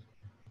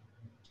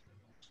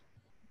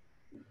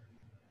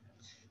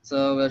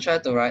 So we'll try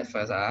to write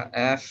first.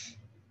 F.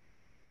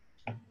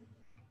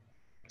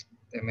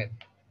 Damn it.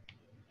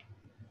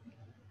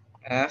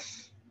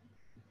 F5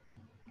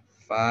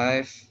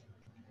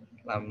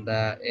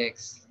 lambda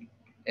x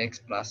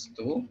plus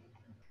 2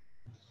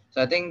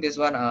 So I think this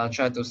one I'll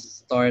try to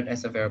store it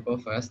as a variable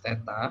first.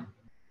 Theta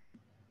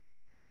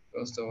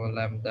goes to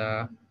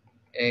lambda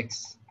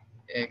x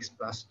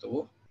plus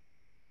 2.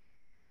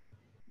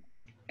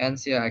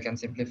 Hence here I can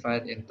simplify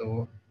it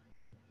into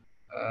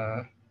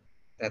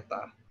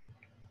theta.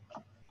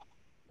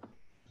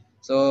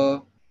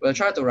 So we'll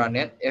try to run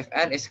it. If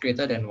n is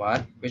greater than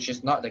 1, which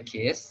is not the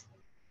case,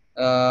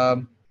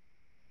 n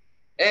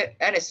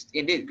is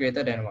indeed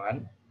greater than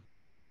 1.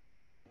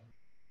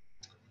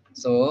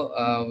 So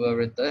we'll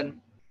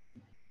return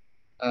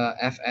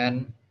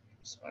fn,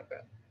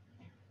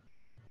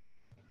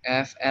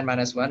 fn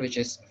minus 1, which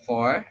is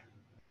 4.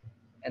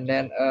 And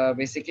then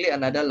basically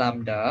another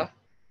lambda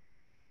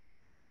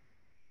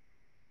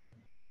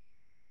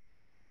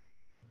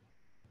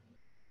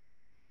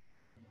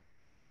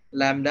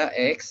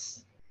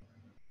x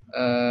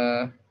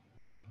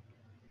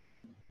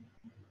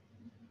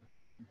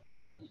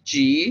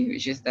g,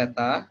 which is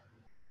theta,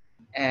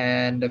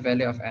 and the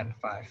value of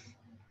n5,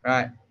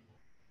 right?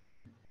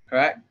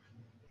 Correct?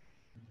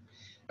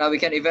 Now we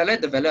can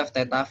evaluate the value of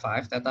theta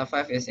 5. Theta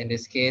 5 is in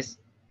this case,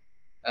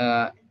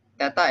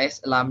 theta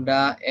is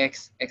lambda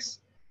x, it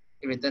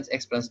returns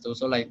x plus 2.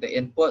 So like the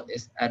input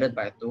is added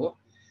by 2.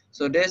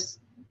 So this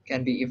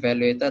can be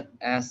evaluated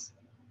as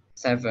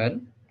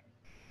 7,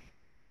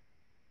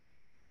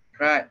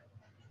 right?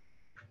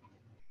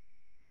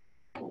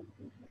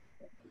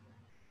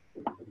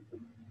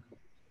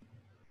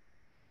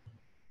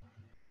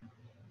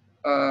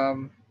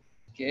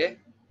 Okay,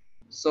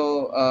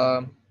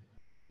 so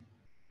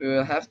we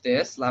will have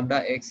this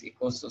lambda x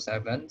equals to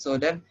 7. So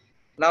then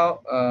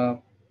now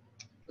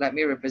let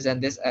me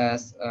represent this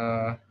as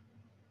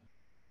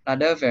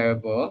another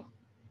variable,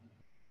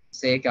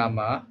 say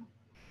gamma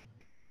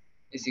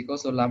is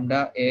equals to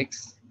lambda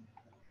x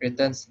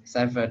returns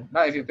 7.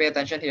 Now if you pay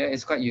attention here,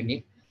 it's quite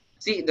unique.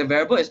 See, the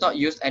variable is not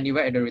used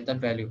anywhere in the return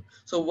value.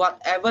 So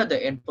whatever the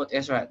input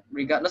is, right,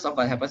 regardless of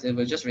what happens, it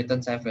will just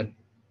return 7.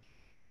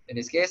 In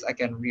this case, I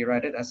can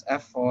rewrite it as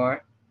f4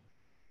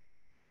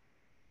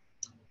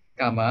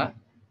 gamma.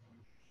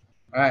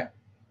 All right.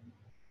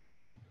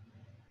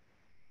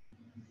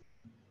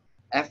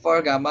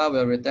 F4 gamma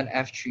will return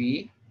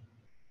F3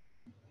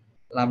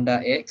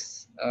 lambda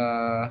x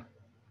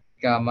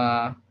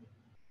gamma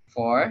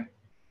 4,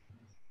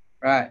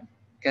 right?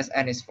 Because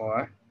n is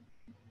 4.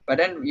 But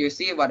then you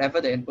see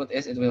whatever the input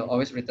is, it will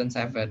always return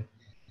 7.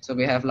 So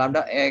we have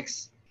lambda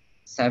x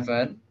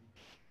 7,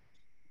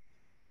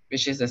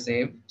 which is the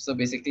same. So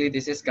basically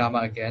this is gamma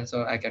again.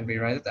 So I can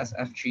rewrite it as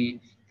F3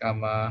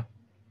 gamma,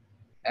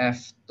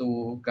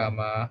 F2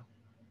 gamma,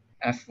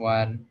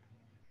 F1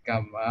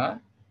 gamma.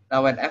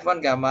 Now when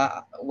F1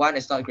 gamma 1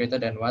 is not greater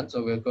than 1,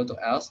 so we'll go to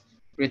else,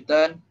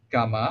 return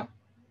gamma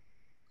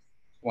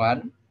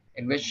 1,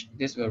 in which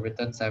this will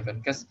return 7,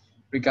 because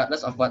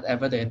regardless of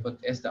whatever the input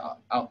is, the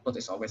output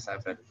is always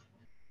 7.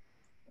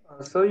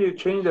 So you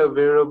change the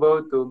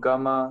variable to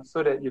gamma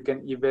so that you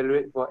can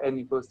evaluate for n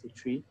equals to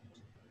 3.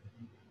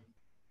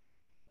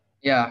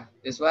 Yeah,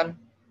 this one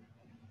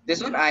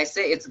I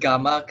say it's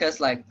gamma because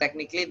like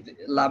technically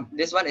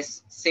this one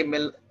is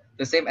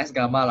the same as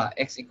gamma lah,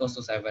 x equals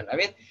to 7. I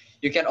mean,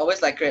 you can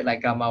always like create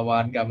like gamma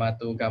 1, gamma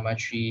 2, gamma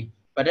 3,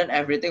 but then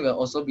everything will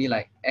also be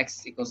like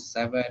x equals to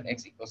 7,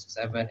 x equals to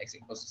 7, x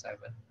equals to 7.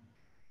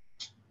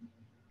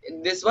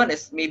 This one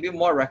is maybe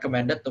more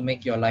recommended to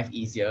make your life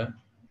easier,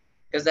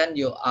 because then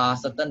you are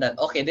certain that,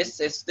 okay,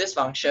 this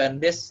function,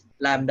 this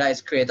lambda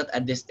is created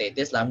at this state,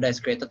 this lambda is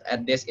created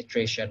at this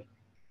iteration.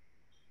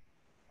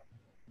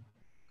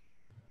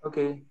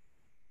 Okay,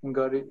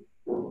 got it.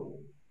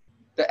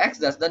 The x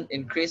doesn't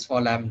increase for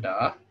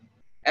lambda.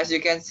 As you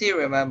can see,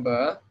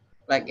 remember,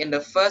 like in the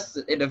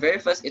very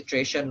first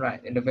iteration, right?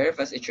 In the very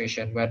first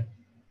iteration, when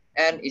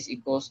n is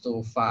equals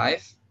to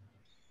 5,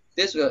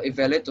 this will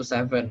evaluate to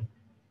 7.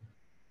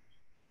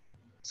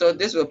 So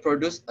this will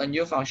produce a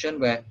new function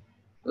where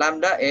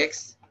lambda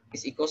x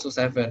is equals to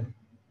 7.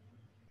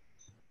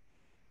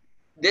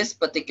 This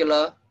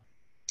particular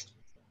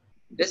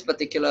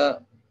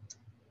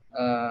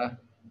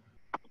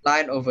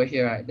line over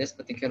here, right? This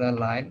particular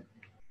line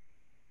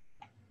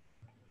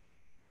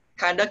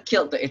kind of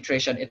killed the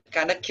iteration. It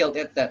kind of killed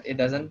it that it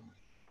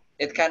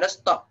kind of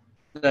stopped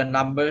the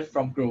number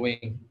from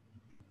growing.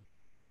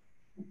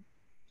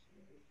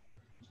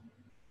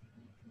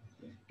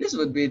 This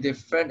would be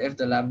different if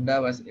the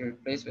lambda was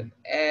replaced with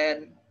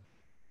n.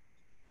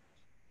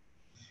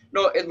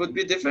 No, it would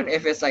be different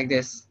if it's like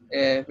this.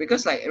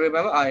 Because like,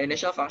 remember our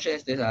initial function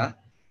is this,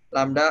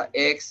 lambda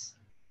x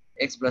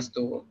plus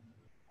 2.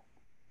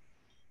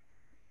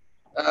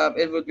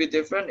 It would be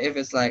different if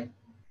it's like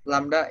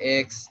lambda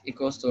x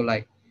equals to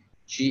like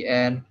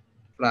gn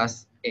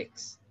plus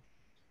x.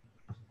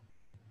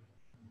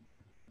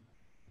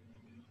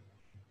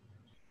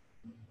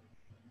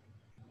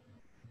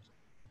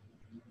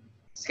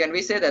 Can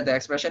we say that the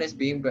expression is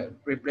being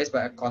replaced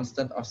by a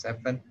constant of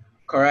 7?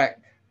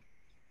 Correct.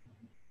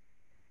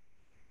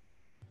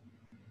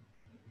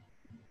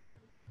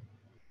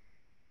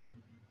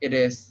 It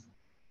is.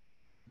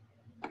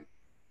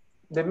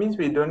 That means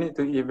we don't need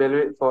to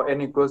evaluate for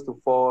n equals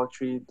to 4,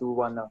 3, 2,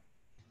 1 now.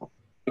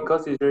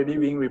 Because it's already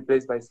being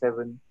replaced by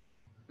 7.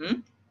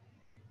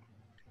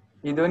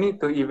 You don't need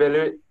to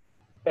evaluate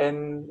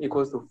n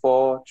equals to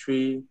 4,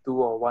 3, 2,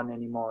 or 1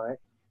 anymore, right?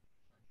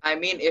 I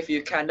mean, if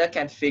you kinda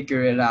can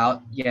figure it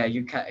out, yeah,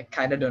 you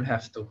kinda don't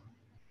have to.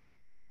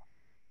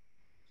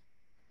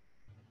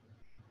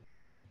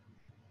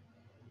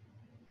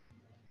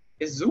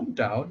 Is Zoom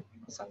down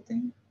or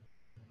something?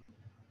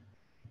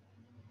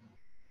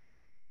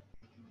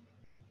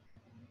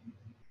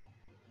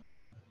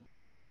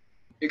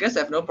 You guys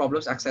have no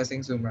problems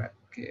accessing Zoom, right?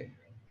 Okay,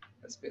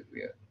 that's a bit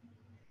weird.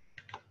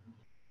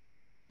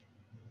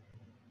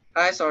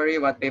 Hi, sorry,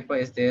 what paper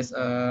is this?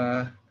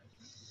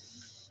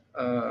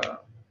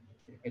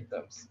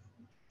 Midterms.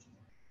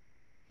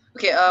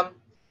 Okay,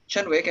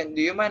 Chen Wei,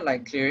 do you mind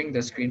like clearing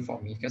the screen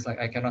for me? Because like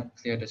I cannot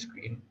clear the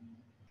screen.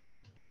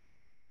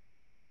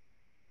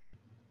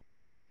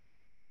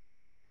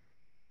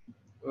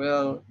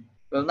 We'll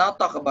now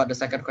talk about the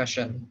second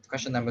question,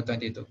 question number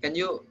 22. Can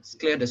you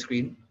clear the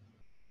screen?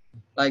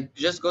 Like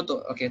just go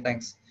to, okay,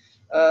 thanks.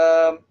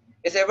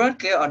 Is everyone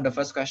clear on the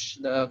first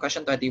question, the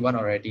question 21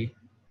 already?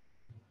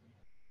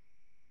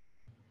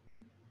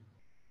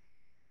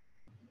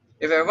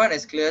 If everyone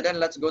is clear, then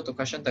let's go to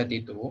question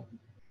 32.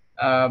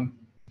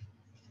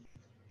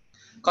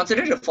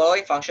 Consider the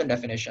following function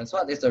definitions.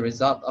 What is the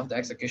result of the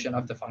execution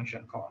of the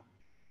function call?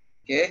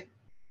 Okay.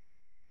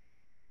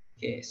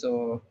 Okay,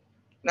 so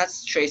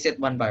let's trace it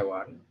one by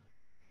one.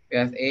 We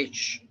have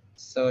H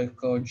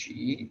circle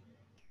G.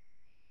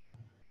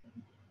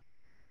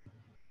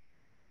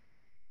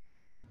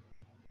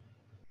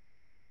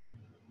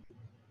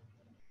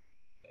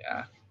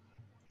 Yeah.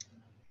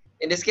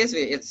 In this case,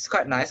 it's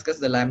quite nice because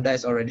the lambda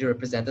is already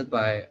represented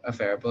by a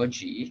variable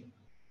G.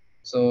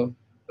 So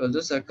we'll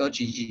do circle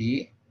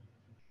GG,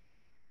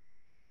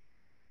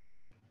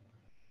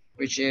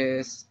 which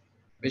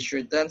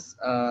returns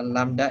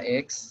lambda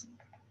x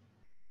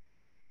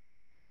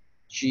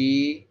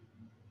G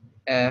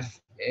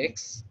f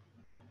x,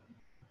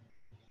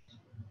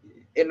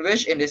 in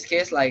which in this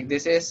case, like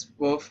this is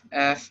both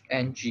f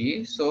and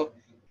g. So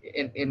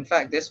in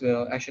fact, this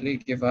will actually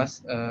give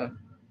us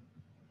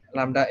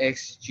lambda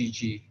x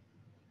gg.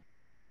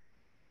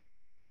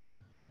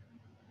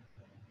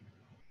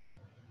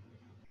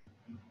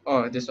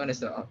 Oh, this one is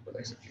the output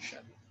execution.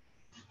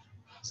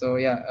 So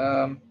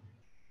yeah,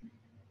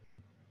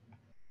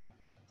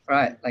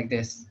 right, like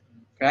this,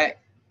 right?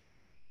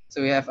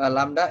 So we have a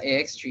lambda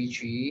x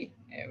 3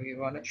 and we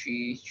want a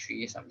 3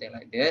 something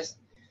like this.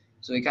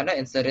 So we kind of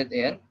insert it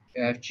in.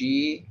 We have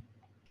g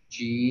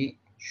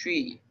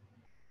 3,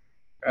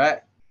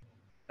 right?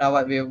 Now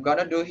what we're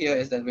gonna do here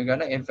is that we're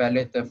gonna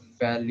invalidate the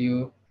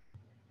value.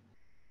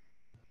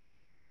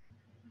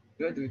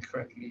 Do I do it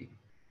correctly?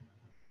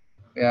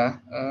 Yeah.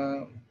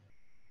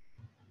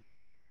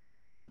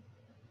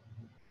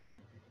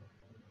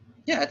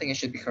 Yeah, I think it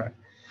should be correct.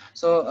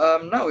 So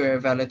now we're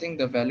evaluating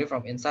the value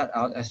from inside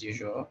out as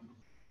usual.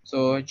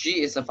 So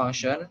G is a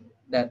function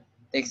that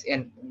takes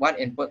in one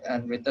input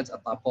and returns a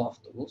tuple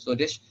of 2. So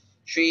this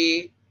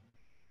 3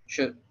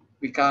 should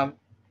become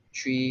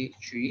 3.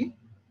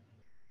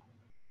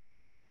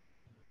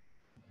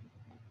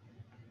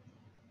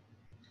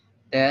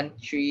 Then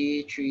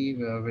 3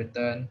 will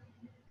return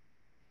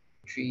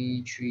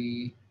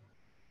 3.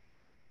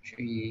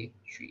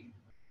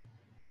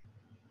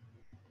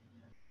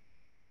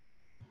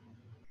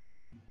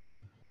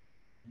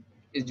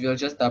 It will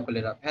just double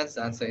it up. Hence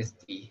the answer is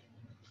D.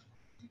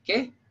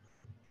 Okay.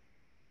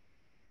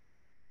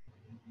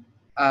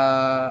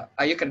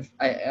 Are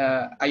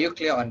you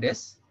clear on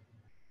this?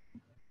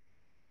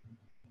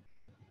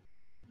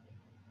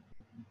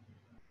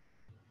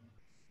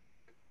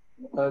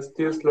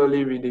 Still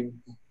slowly reading.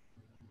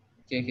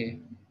 Okay.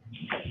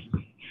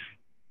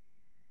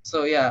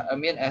 So yeah, I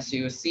mean, as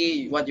you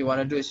see, what you want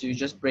to do is you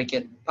just break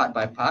it part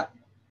by part.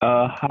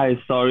 Hi,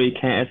 sorry,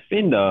 can you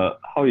explain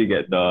how you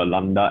get the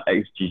lambda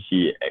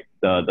xgg,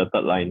 the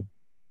third line?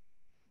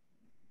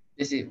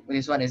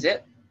 This one, is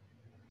it?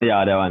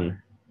 Yeah, that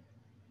one.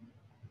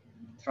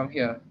 From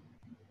here.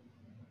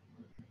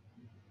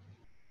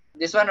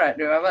 This one, right?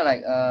 Remember,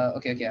 like,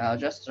 okay, I'll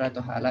just try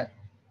to highlight.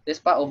 This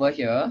part over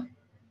here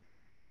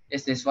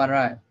is this one,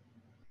 right?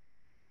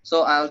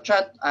 So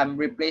I'm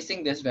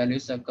replacing this value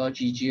circle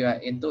GG,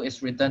 right, into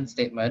its return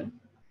statement,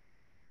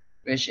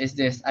 which is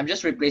this. I'm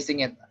just replacing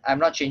it. I'm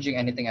not changing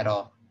anything at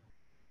all.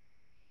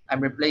 I'm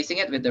replacing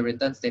it with the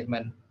return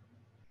statement.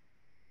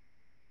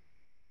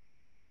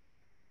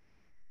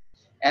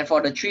 And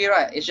for the 3,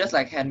 right, it's just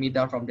like hand me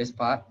down from this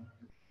part,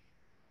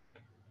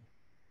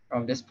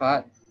 and this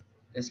part.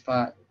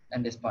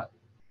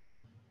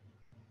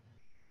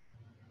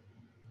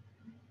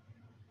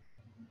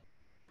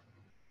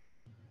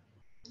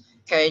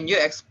 Can you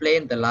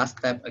explain the last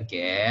step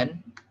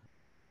again?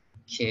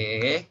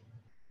 Okay,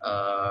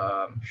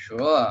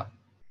 sure.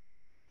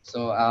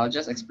 So I'll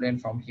just explain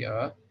from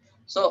here.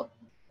 So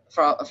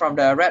from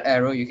the red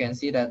arrow, you can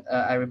see that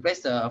I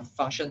replaced the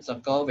function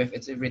circle with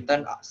its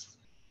return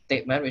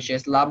statement, which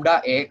is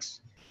lambda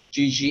x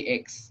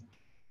ggx.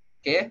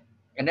 Okay,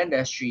 and then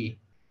there's 3.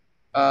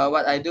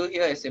 What I do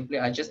here is simply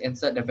I just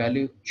insert the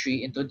value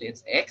 3 into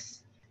its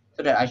x,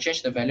 so that I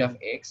change the value of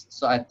x.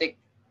 So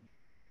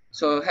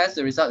hence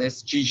the result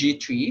is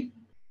gg3.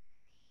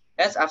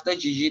 Hence after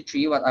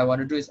gg3, what I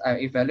want to do is I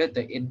evaluate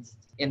the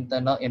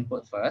internal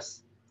input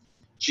first,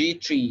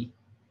 g3.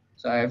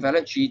 So I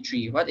evaluate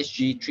g3. What is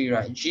g3,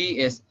 right? G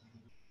is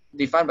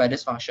defined by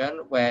this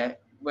function where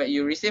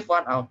you receive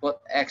one output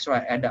x,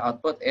 right, and the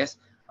output is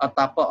a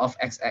tuple of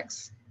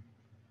xx.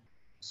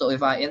 So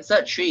if I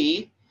insert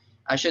 3,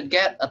 I should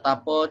get a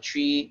tuple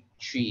 3,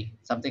 3,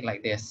 something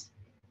like this.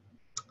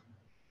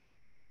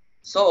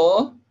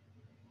 So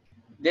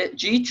the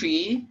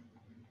G3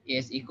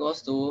 is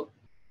equals to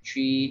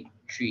 3,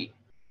 3.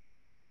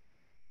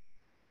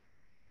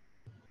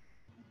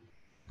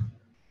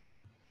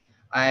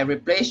 I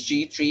replace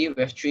G3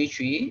 with 3,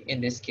 3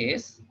 in this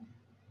case.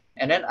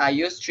 And then I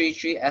use 3,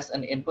 3 as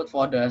an input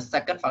for the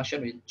second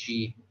function with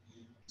G.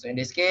 So in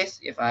this case,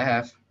 if I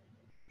have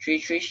 3,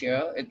 3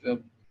 here, it will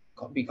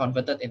be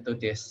converted into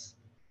this.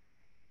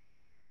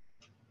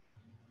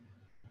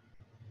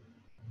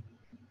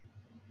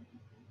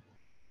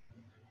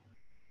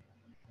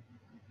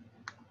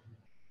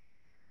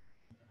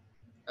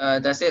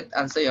 Does it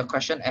answer your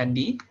question,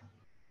 Andy?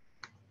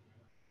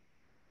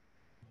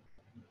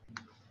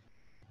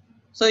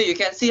 So you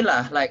can see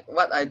lah, like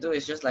what I do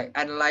is just like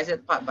analyze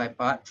it part by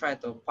part, try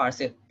to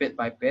parse it bit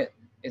by bit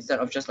instead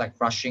of just like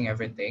rushing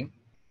everything.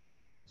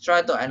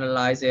 Try to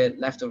analyze it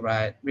left to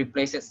right,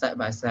 replace it step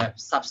by step,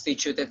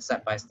 substitute it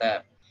step by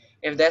step.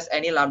 If there's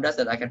any lambdas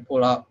that I can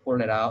pull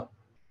it out.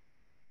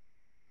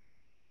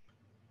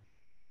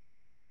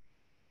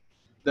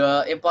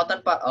 The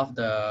important part of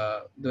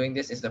doing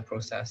this is the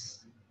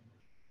process.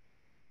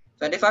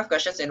 25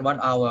 questions in 1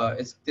 hour.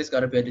 This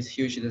gotta be this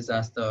huge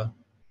disaster.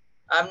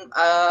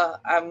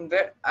 I'm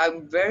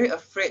very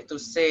afraid to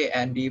say,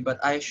 Andy,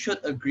 but I should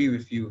agree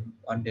with you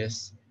on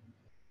this.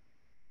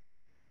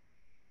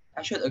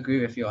 I should agree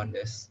with you on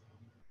this.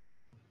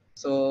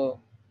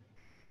 So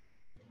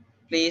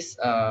please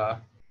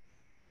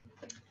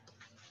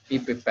be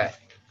prepared.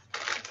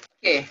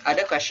 Okay,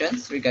 other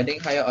questions regarding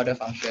higher order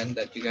function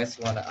that you guys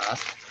want to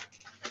ask?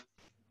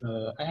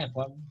 I have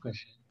one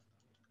question.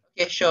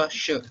 Okay, sure.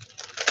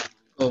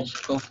 Go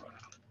for it.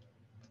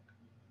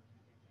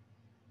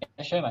 Can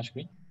I share my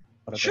screen?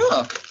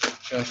 Sure.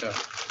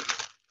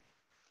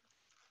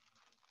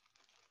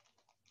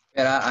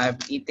 Yeah, I'm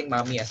eating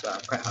mommy as well.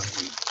 I'm quite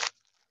hungry.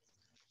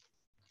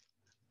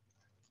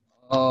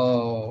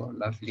 Oh,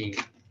 lovely.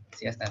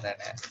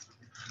 CS1010S.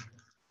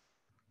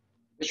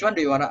 Which one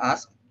do you want to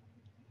ask?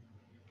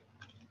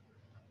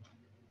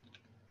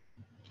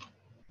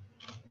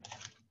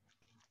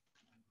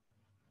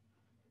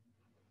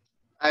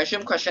 I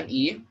assume question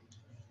E.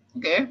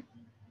 Okay.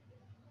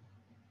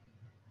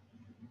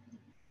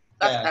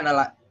 Let's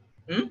analyze.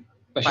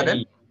 Question Pardon?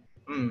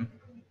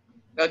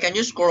 E. Can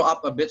you scroll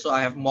up a bit so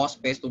I have more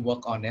space to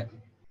work on it?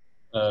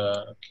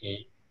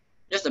 Okay.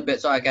 Just a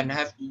bit so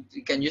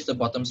you can use the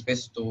bottom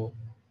space to.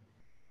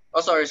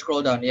 Oh, sorry,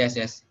 scroll down. Yes.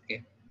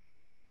 Okay.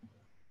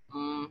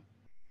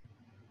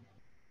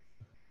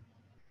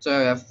 So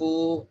I have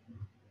full.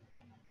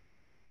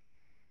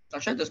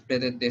 I'll try to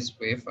split it this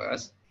way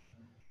first.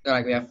 So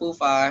like we have full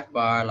 5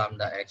 bar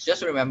lambda x.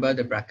 Just remember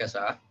the brackets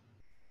are.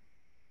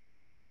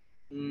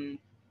 Now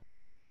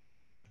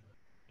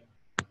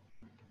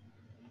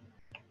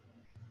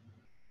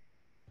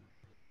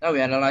we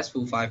analyze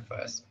full 5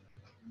 first.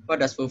 What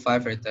does full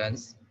 5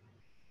 returns?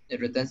 It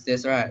returns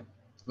this, right?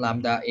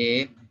 Lambda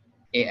a,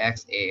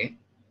 ax a.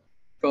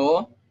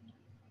 So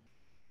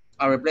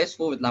I'll replace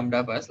full with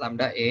lambda first.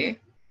 Lambda a,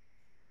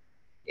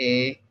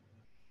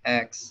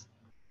 x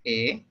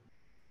a,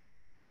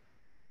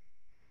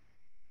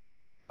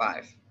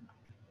 5.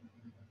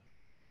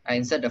 I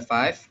insert the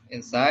 5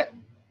 inside.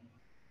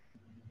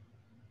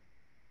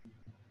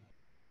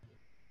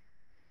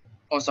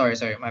 Oh, sorry,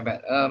 my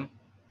bad.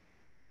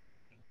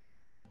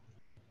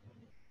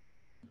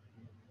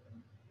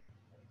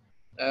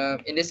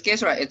 In this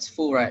case, right, it's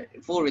full, right?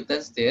 Full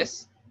returns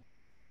this,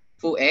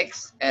 full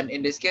x, and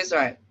in this case,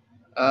 right,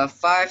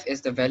 5 is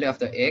the value of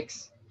the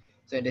x.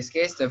 So in this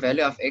case, the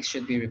value of x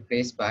should be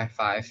replaced by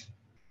 5.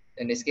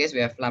 In this case, we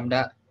have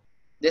lambda.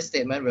 This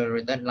statement will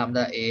return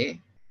lambda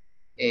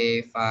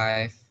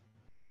a5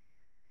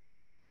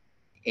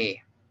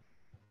 a.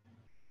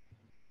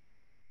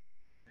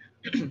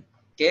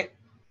 Okay.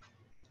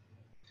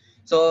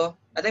 So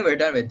I think we're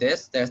done with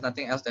this. There's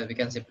nothing else that we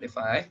can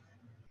simplify.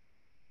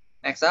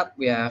 Next up,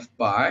 we have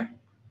bar.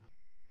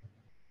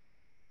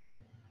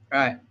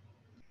 Right.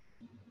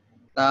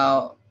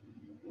 Now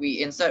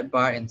we insert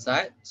bar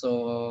inside.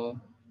 So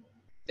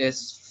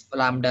this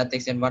lambda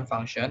takes in one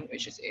function,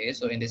 which is a.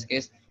 So in this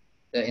case,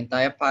 the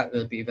entire part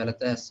will be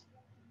evaluated as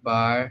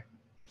bar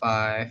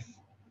 5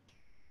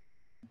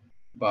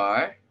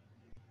 bar.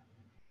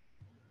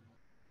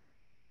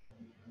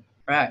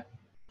 Right.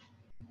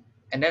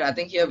 And then I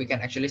think here we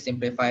can actually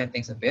simplify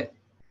things a bit.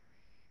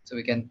 So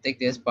we can take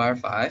this bar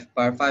 5.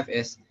 Bar 5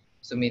 is,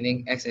 so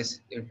meaning x is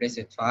replaced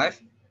with 5.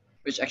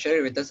 which actually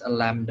returns a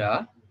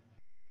lambda,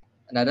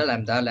 another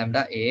lambda,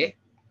 lambda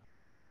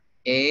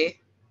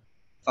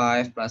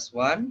A5 plus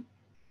 1,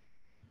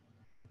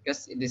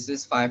 because this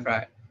is 5,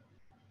 right?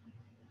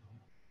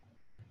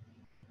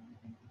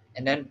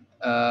 And then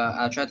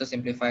I'll try to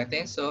simplify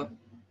things. So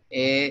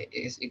A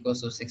is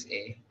equals to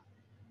 6A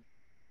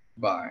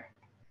bar.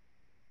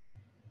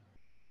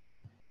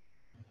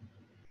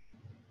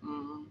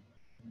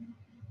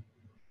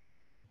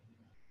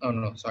 Oh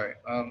no, sorry.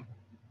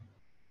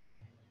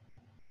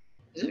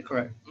 Is it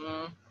correct?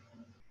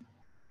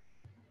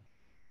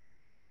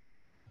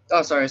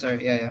 Oh,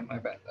 sorry. Yeah, my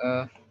bad.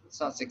 It's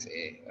not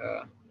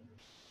 6A.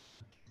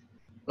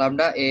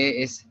 Lambda A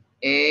is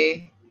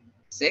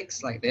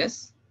A6 like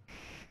this,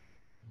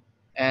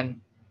 and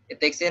it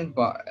takes in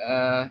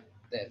bar.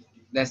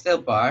 There's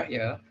still bar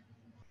here,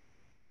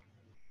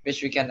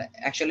 which we can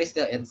actually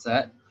still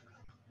insert.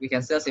 We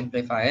can still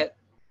simplify it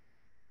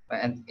by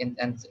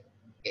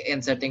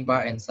inserting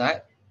bar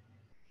inside,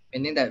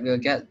 meaning that we'll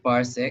get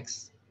bar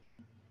 6.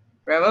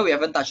 Remember, we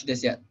haven't touched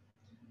this yet.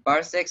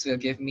 Bar 6 will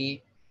give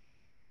me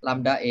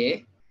lambda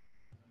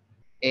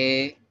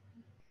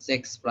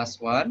A6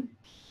 plus 1,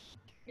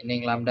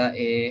 meaning lambda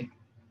A7.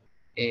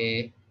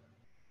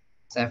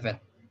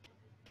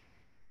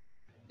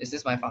 This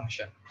is my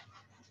function.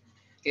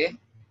 Okay.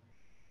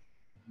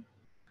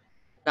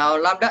 Now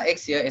lambda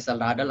x here is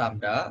another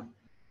lambda.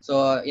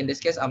 So in this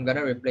case, I'm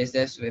gonna replace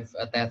this with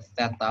a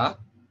theta.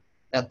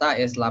 Theta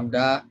is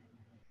lambda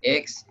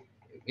x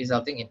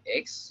resulting in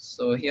x.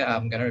 So here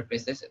I'm gonna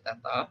replace this with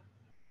theta.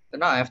 So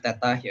now I have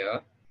theta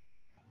here.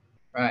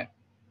 Right.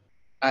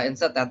 I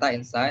insert theta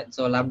inside.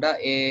 So lambda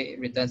a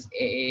returns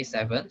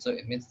AA7. So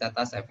it means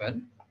theta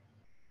 7.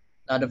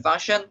 Now the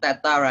function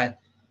theta, right,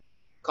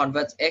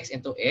 converts x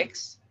into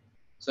x.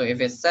 So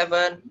if it's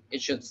 7,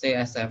 it should stay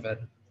as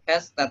 7.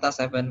 Hence, theta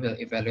 7 will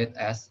evaluate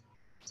as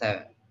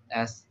 7.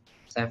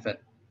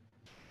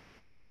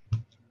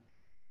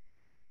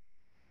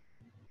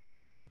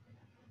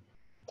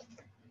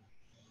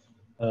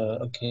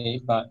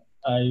 Okay, but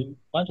I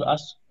want to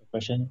ask a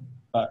question.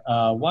 But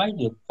why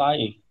the 5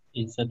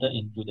 is inserted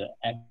into the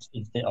X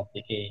instead of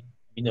the A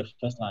in the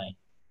first line?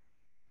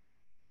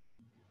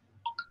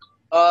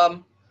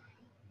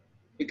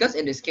 Because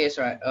in this case,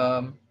 right,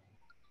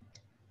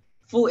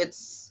 foo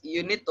itself,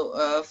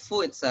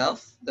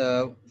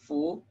 the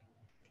foo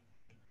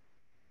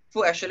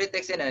actually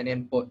takes in an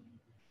input.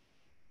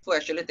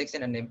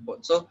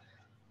 So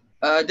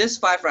this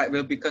 5, right,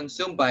 will be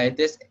consumed by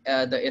this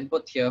the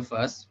input here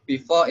first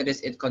before it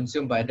is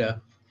consumed by the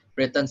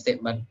return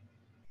statement.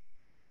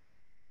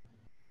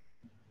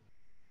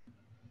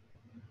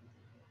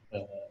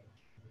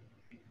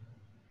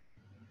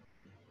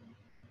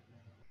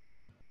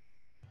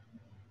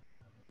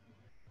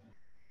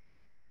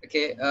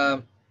 Okay,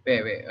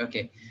 wait,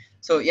 okay.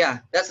 So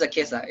yeah, that's the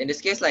case. In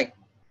this case, like,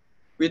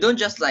 we don't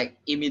just like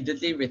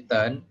immediately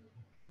return.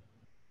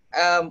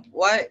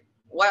 Why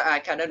I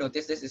kind of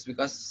notice this is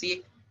because,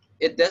 see,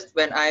 it does,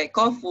 when I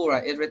call foo,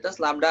 right, it returns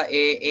lambda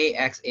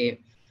ax a.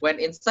 When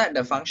inside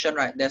the function,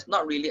 right, there's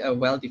not really a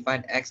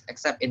well-defined x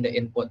except in the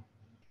input.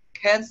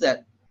 Hence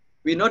that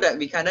we know that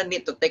we kind of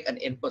need to take an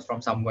input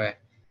from somewhere.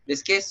 In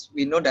this case,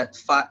 we know that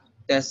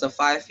there's a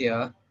 5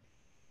 here,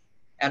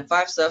 and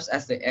 5 serves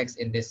as the x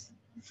in this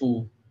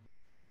foo.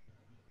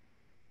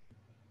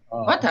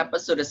 What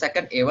happens to the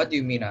second A? What do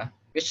you mean?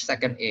 Which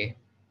second A?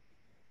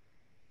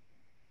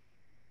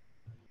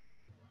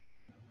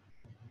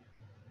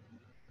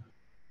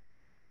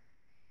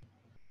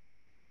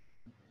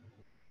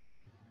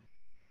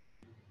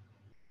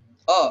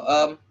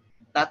 Oh,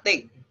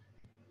 nothing.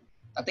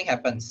 Nothing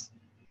happens.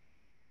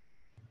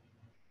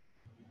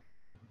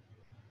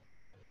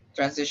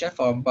 Transition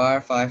from bar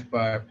 5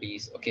 bar,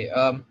 please. Okay.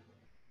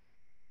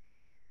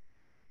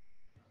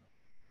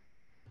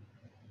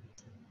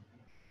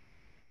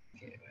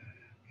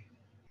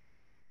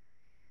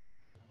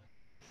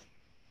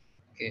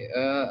 Okay.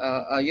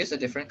 I'll use a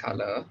different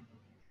color.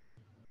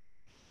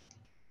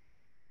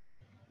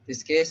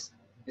 This case,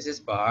 this is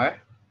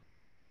bar.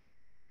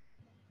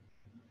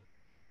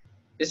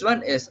 This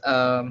one is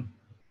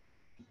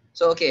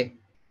So okay.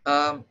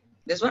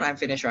 This one I'm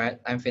finished, right?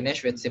 I'm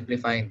finished with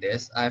simplifying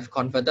this. I've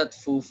converted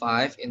foo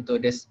 5 into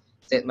this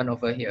statement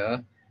over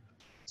here.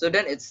 So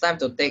then it's time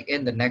to take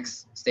in the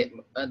next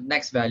statement,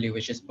 next value,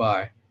 which is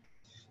bar.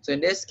 So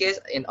in this case,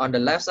 on the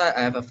left side,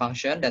 I have a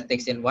function that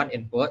takes in one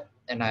input,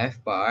 and I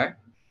have bar.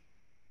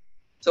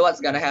 So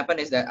what's gonna happen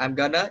is that I'm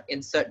gonna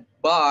insert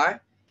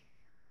bar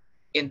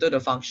into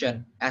the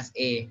function as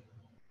a.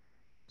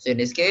 So in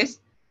this case,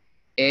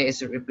 a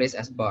is replaced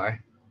as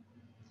bar.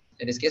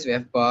 In this case, we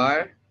have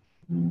bar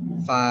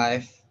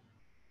 5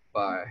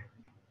 bar.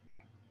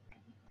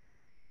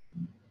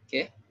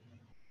 Okay.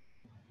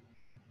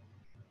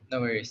 No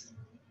worries.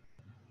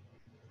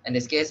 In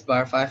this case,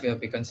 bar 5 will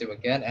be consumed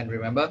again. And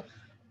remember,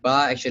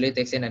 bar actually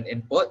takes in an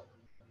input.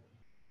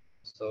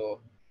 So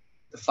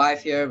the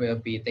 5 here will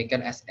be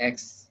taken as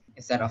x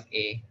instead of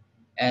a.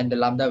 And the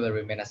lambda will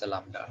remain as a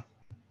lambda.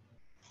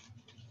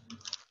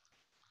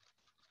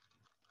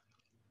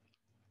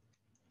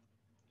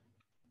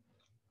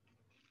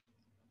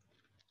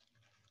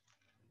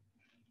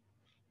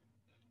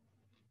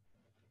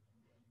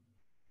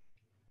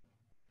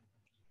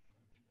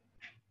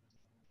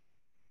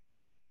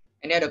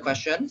 Any other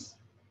questions?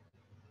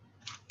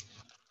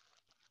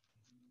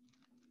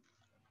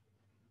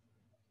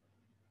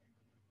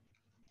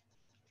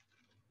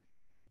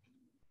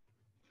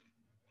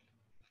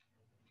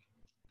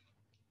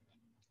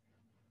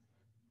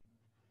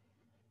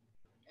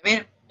 I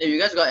mean, if you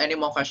guys got any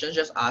more questions,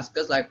 just ask.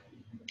 Because like,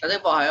 I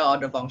think for higher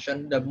order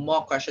function, the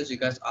more questions you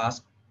guys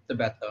ask, the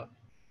better.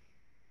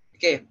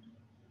 Okay.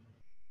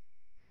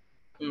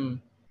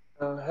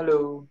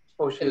 Hello.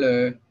 Oh shit,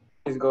 Hello.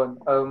 it's gone.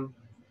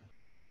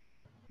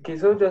 Okay,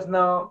 so just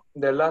now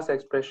the last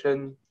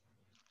expression,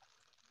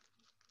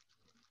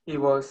 it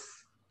was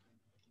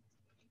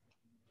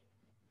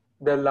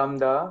the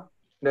lambda,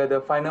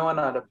 the final one,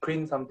 the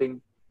print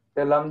something.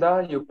 The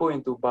lambda you put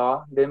into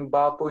bar, then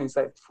bar put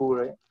inside full,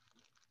 right?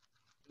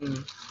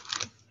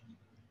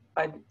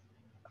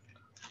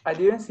 I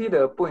didn't see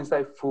the put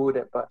inside full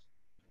that part.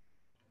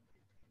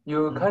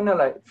 You kind of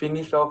like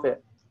finish off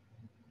it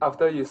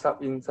after you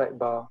sub inside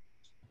bar.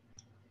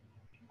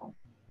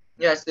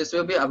 Yes, this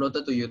will be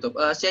uploaded to YouTube.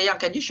 Xie Yang,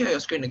 can you share your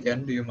screen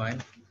again? Do you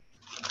mind?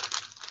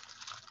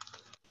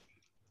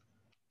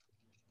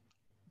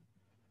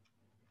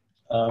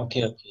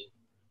 Okay.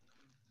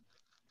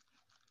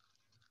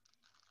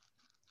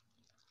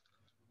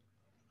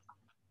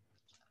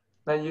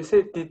 Like you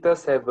said theta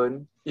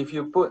 7, if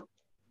you put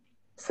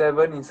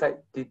 7 inside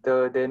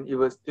theta, then it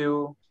will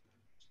still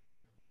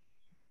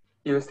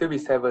be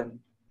 7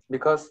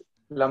 because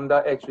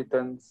lambda x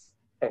returns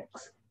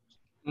x.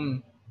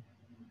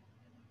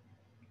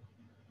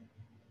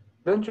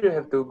 Don't you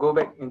have to go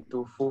back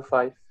into full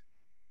 5?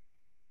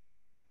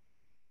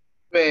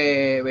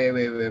 Wait. When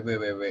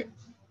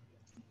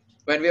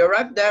we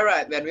arrived there,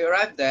 right? When we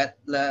arrived there,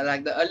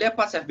 like the earlier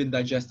parts have been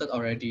digested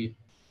already.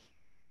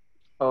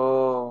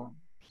 Oh.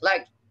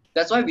 Like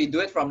that's why we do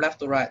it from left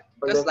to right.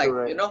 Because Left to like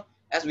right. you know,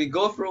 as we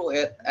go through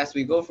it, as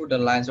we go through the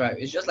lines, right?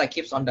 It just like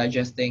keeps on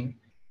digesting,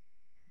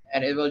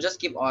 and it will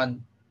just keep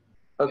on.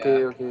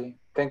 Okay, Yeah. okay.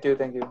 Thank you.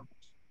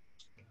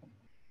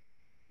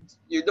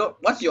 You don't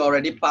once you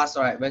already pass,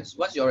 right? Once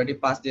you already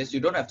pass this,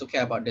 you don't have to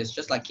care about this.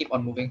 Just like keep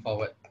on moving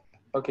forward.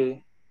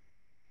 Okay.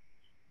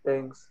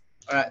 Thanks.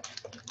 All right.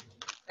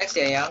 Thanks,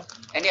 Yang.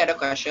 Any other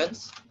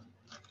questions?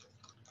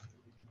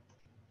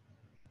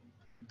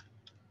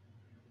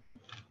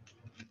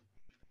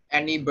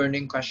 Any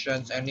burning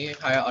questions? Any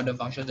higher order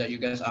functions that you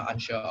guys are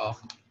unsure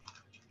of?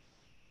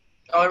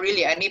 Or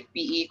really any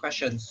PE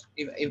questions?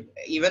 If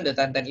even the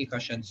 1010E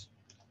questions,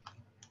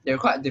 they're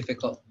quite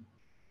difficult.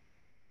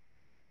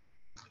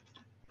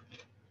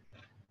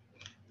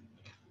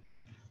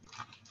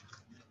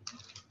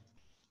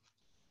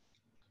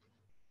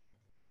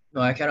 No,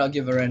 I cannot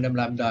give a random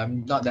lambda.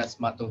 I'm not that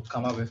smart to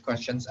come up with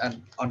questions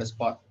and on the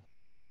spot.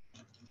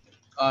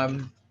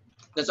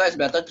 That's why it's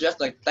better just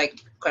like take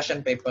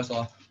question papers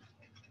or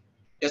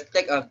just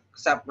take a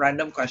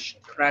random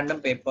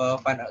paper,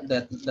 find out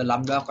the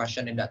lambda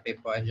question in that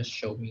paper and just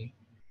show me.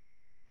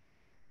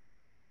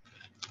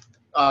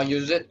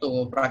 Use it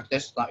to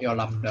practice your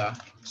lambda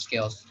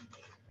skills.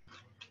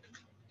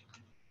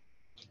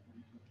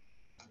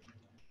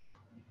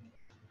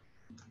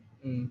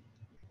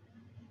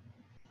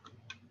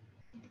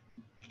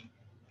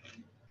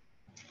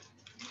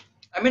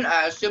 I mean,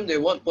 I assume they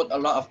won't put a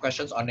lot of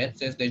questions on it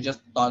since they just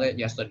taught it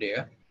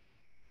yesterday.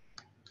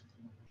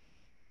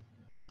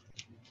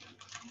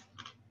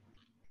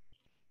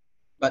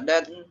 But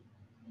then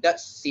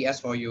that's CS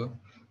for you.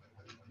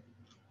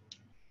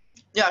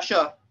 Yeah,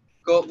 sure.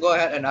 Go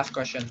ahead and ask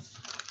questions.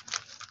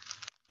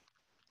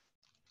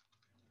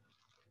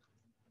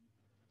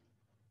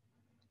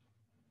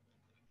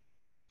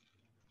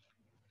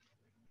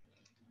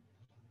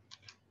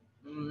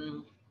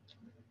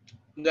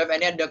 Do you have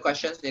any other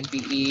questions in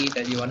PE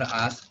that you want to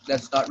ask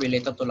that's not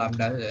related to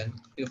lambda? Then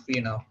feel free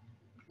now.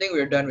 I think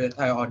we're done with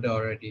higher order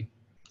already.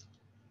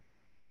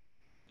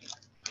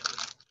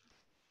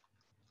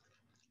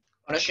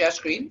 Want to share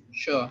screen?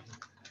 Sure.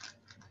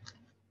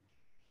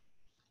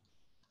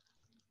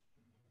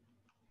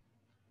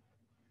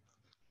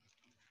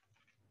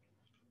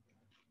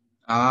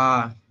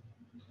 Got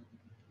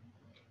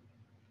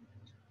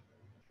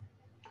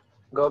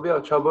a bit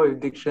of trouble with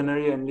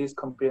dictionary and list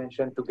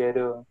comprehension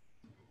together.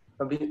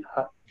 A bit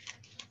hard.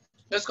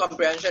 This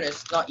comprehension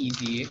is not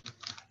easy. I'm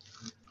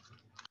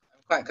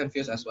quite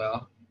confused as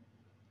well.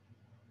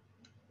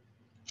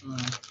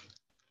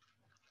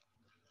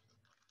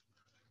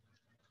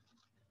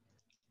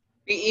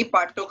 PE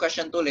part 2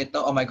 question 2 later.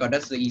 Oh my god,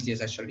 that's the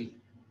easiest actually.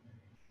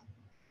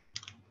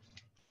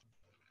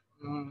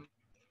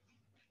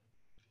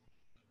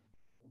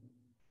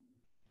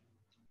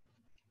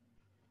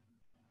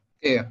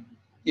 Okay.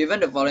 Given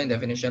the following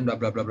definition, blah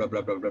blah blah blah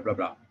blah blah blah blah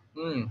blah.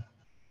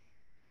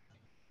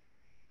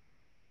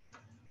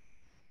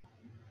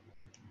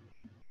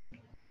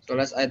 So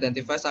let's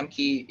identify some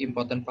key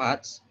important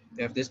parts.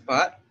 We have this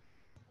part.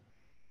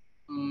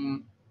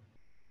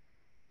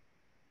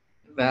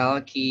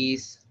 Val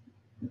keys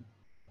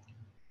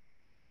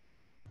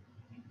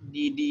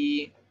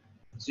DD02.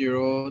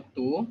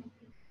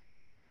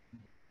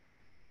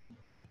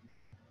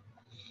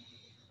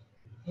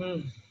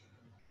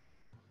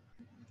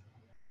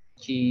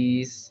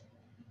 keys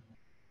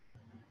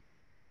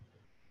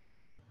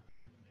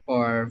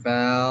for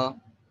val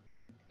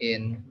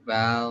in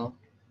val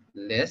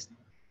list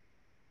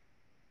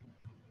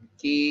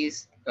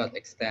keys dot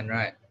extend,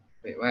 right?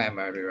 Wait, why am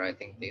I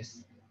rewriting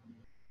this?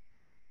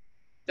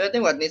 So I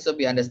think what needs to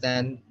be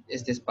understand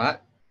is this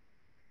part.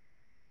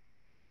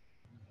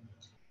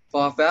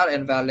 For val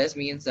and val list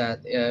means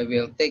that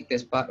we'll take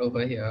this part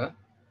over here,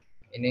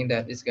 meaning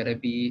that it's gonna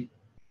be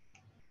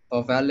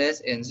for val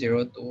list in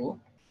 0, 2.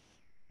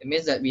 It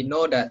means that we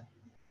know that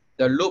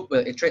the loop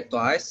will iterate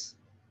twice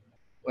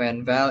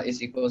when val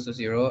is equals to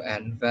 0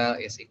 and val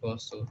is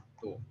equals to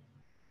 2.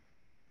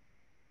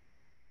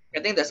 I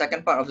think the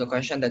second part of the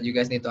question that you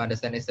guys need to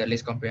understand is the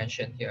list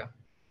comprehension here.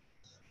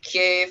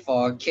 K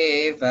for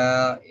K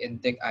val in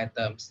tick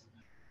items.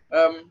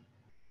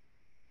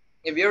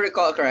 If you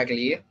recall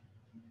correctly,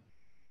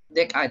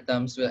 tick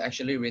items will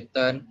actually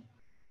return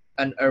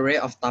an array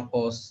of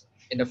tuples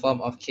in the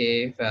form of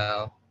K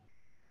val,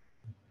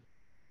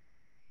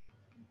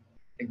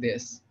 like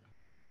this.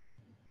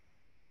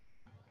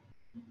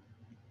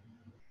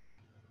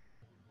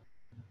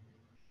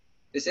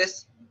 This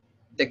is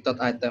tick dot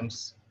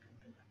items.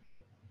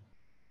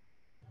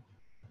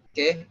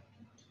 Okay,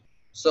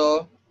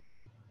 so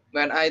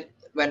when I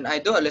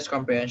do a list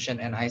comprehension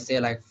and I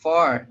say like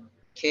for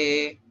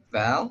K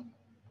val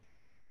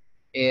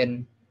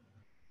in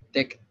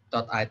tick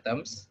dot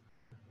items,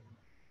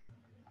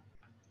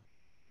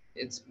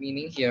 it's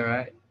meaning here,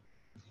 right?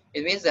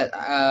 It means that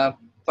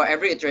for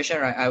every iteration,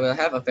 right, I will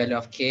have a value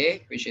of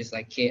K, which is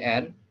like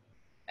Kn,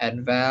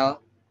 and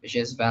val, which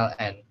is val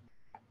n.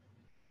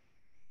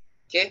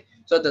 Okay,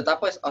 so the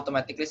tuple is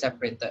automatically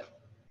separated.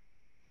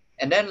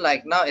 And then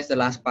like now is the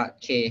last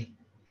part, K.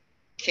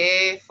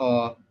 K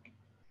for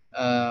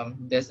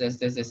this.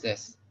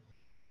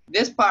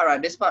 This part,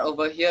 right, this part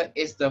over here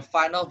is the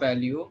final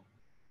value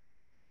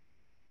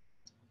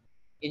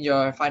in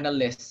your final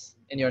list,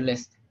 in your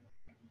list.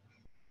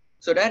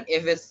 So then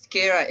if it's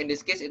K, right, in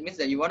this case, it means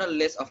that you want a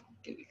list of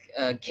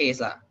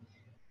Ks lah.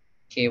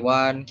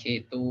 K1,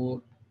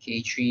 K2,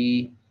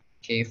 K3,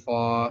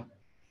 K4,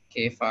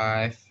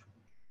 K5,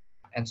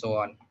 and so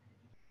on.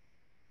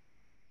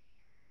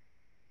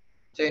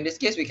 So in this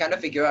case, we kind of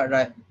figure out,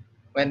 right,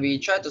 when we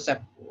try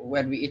to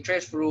when we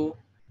iterate through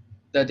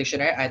the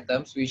dictionary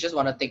items, we just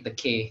want to take the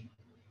K.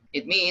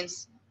 It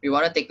means we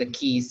want to take the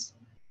keys.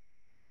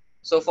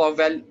 So for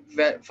val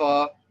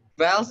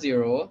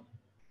 0,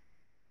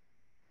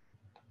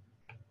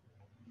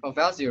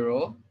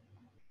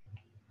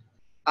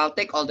 I'll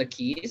take all the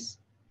keys.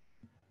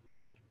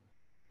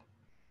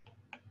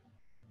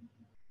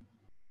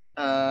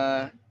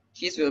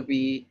 Keys will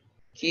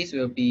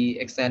be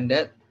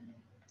extended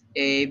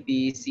A,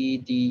 B, C,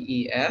 D,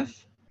 E,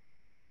 F.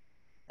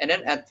 And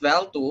then at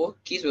val 2,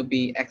 keys will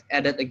be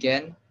added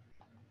again.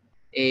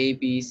 A,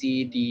 B,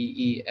 C, D,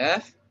 E,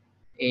 F.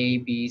 A,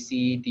 B,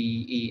 C,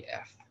 D, E,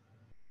 F.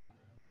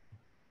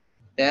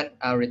 Then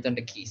I'll return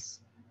the keys.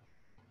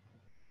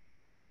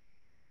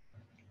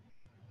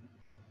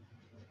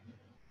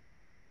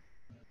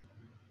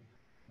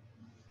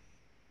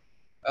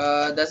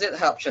 Does it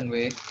help,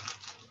 Shenwei?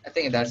 I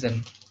think it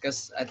doesn't,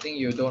 because I think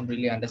you don't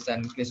really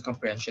understand list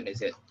comprehension,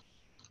 is it?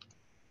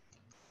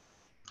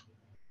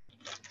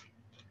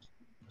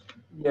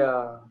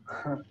 Yeah.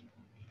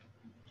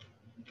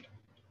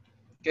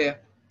 Okay,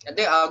 I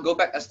think I'll go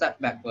back a step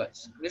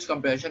backwards. List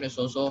comprehension is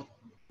also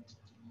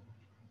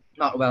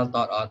not well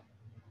thought out.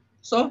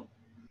 So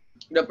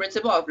the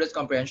principle of list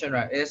comprehension,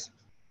 right, is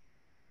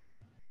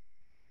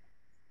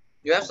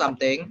you have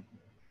something,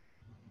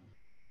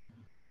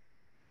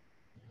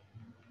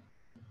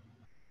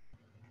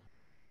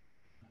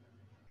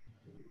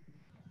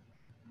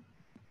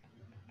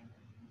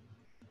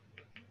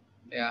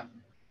 yeah.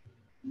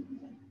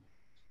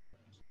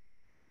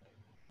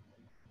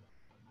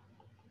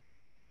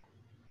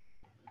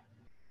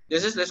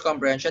 This is list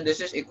comprehension.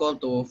 This is equal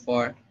to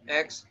for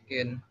x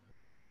in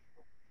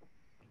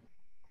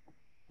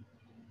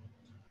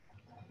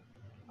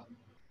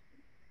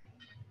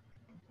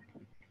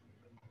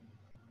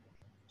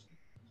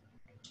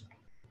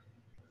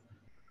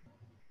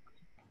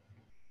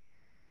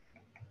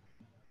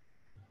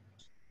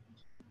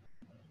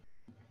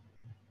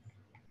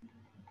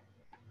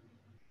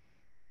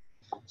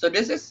so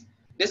this is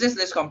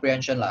list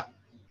comprehension lah.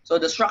 So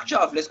the structure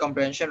of list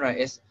comprehension, right,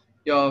 is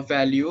your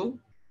value,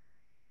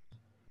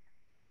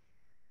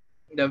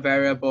 the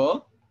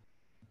variable,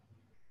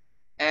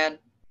 and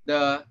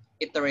the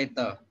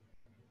iterator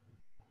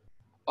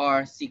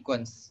or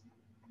sequence.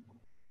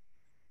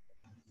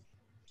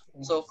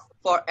 So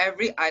for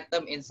every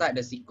item inside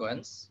the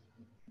sequence,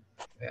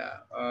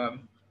 yeah,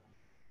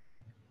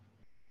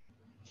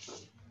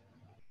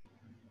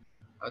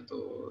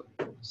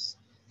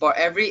 for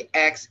every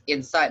x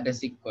inside the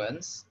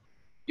sequence,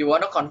 you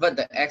want to convert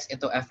the x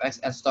into fx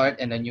and store it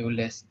in a new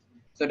list.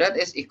 So that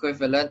is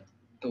equivalent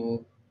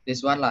to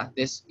this one lah,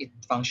 this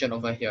function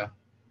over here.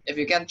 If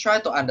you can try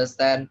to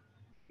understand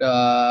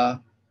the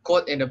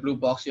code in the blue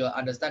box, you'll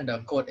understand the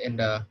code in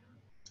the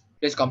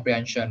list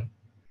comprehension.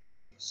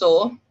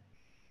 So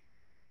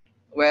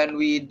when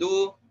we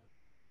do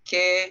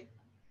K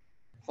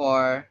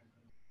for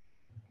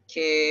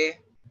K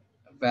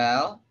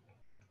val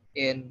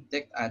in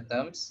ticked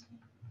items,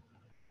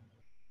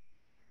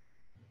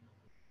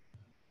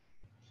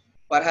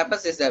 what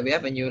happens is that we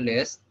have a new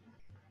list,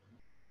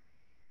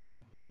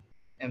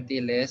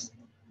 empty list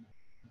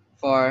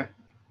for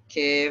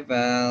K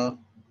val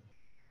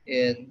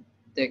in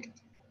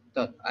ticked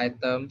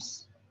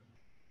items,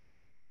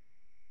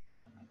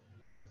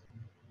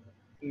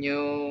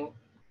 new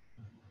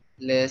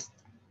list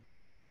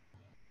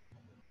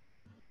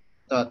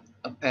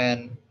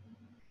append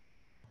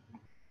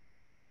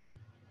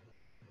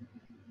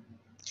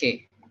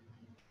K.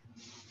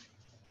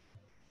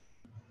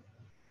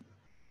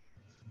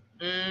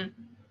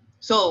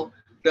 So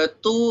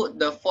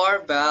the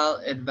for val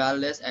in val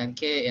list and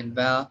K in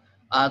val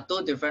are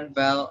two different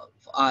val.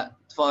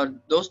 For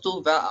those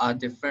two val are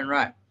different,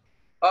 right?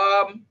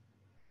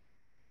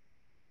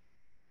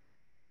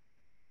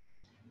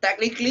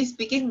 Technically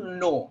speaking,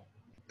 no.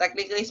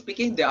 Technically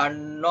speaking, they are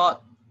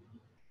not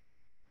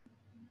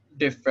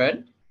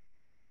different.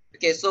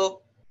 Okay,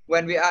 so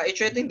when we are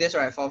iterating this,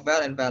 right, for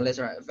val and val list,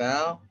 right,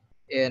 val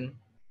in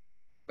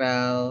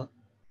val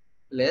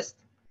list,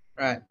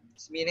 right,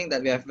 it's meaning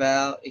that we have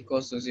val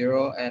equals to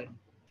 0 and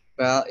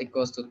val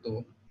equals to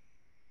 2.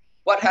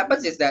 What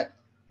happens is that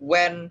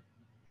when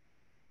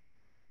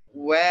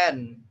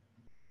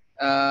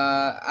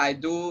I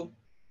do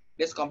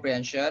this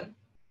comprehension,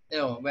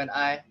 when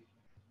I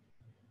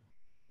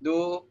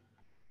do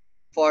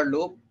for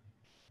loop,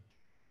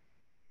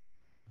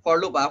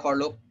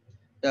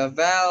 the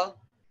val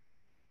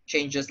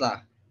changes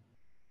lah.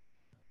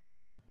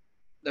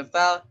 The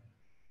val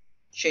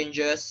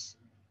changes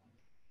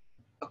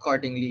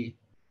accordingly.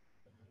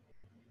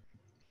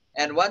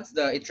 And once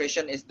the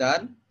iteration is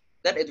done,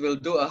 then it will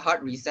do a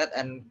hard reset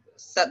and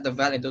set the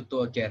val into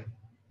 2 again.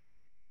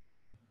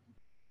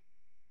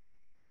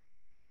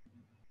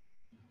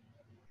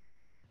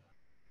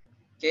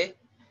 Okay,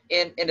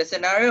 in the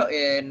scenario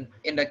in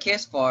the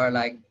case for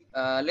like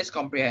list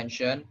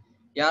comprehension,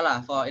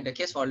 in the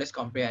case for list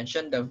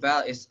comprehension, the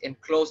val is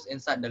enclosed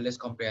inside the list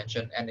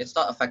comprehension and it's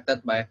not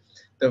affected by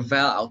the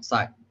val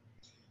outside.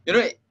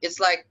 It's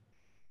like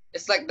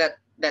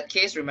that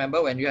case,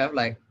 remember, when you have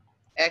like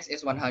x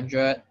is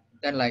 100,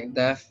 then like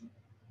def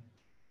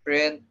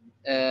print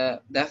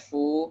def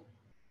foo,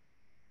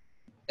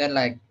 then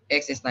like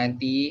x is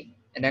 90,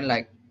 and then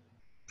like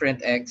print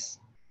x.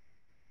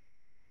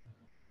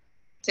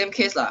 Same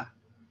case lah.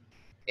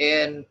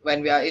 And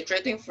when we are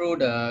iterating through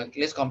the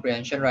list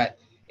comprehension, right,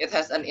 it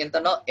has an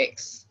internal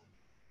x.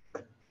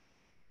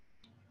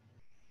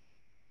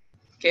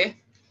 Okay.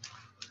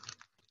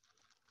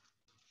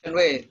 And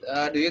wait,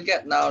 do you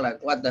get now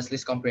like what does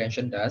list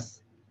comprehension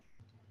does?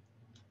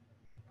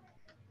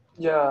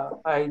 Yeah,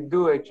 I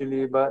do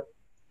actually, but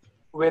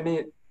when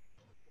it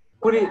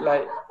put it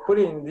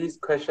in this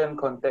question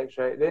context,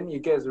 right, then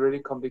it gets really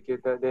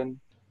complicated. Then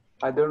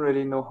I don't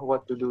really know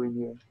what to do in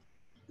here.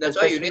 That's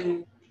why you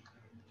need.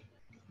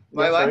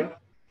 Yeah, sorry.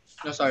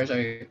 No,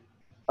 sorry.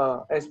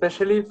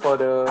 Especially for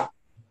the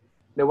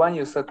one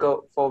you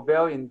circled for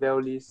val in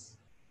val list.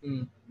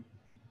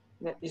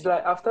 It's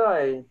like after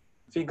I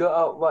figure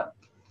out what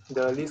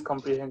the list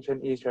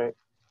comprehension is, right,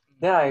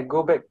 then I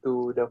go back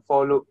to the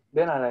for loop.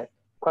 Then I like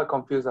quite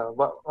confused.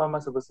 What am I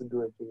supposed to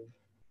do actually?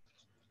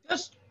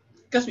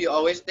 Because we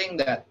always think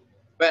that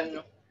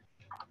when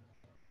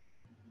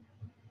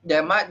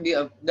there might be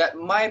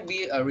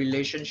a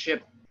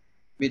relationship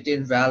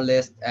between val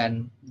list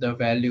and the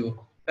value.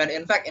 When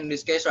in fact in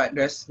this case, right,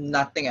 there's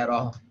nothing at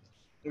all.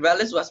 Val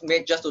list was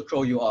made just to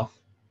throw you off.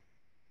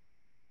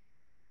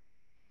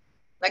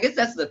 I guess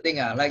that's the thing.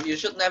 Like you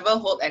should never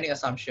hold any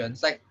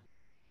assumptions. Like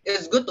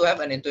it's good to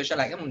have an intuition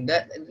like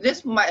that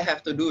this might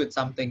have to do with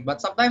something, but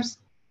sometimes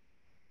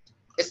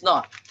it's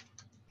not.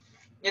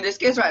 In this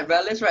case, right,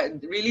 val list, right,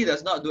 really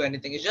does not do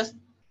anything. It's just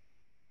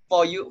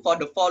for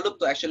the for loop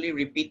to actually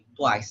repeat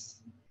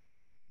twice.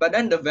 But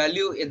then the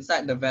value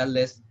inside the val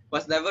list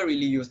was never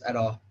really used at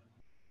all.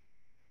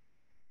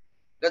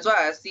 That's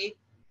why I see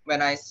when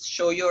I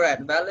show you,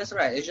 right, val list,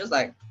 right, it's just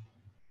like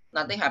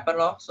nothing happened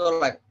lor. So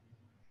like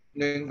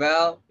doing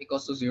val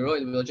equals to 0,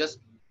 it will just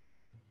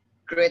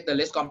create the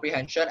list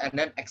comprehension and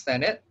then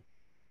extend it.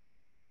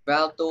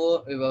 Val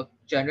 2, it will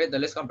generate the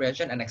list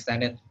comprehension and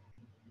extend it.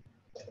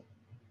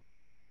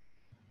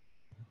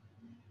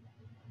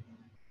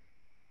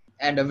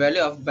 And the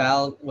value of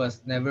val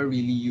was never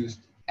really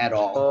used at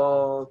all.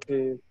 Oh,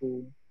 okay.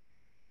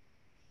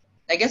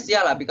 I guess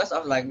because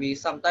of like we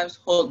sometimes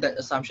hold that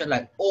assumption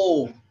like,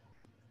 oh,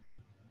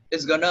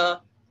 it's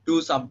gonna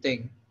do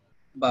something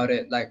about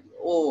it. Like,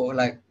 oh,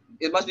 like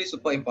it must be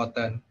super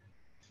important.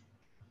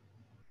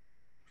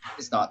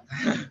 It's not.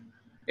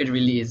 It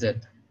really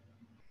isn't.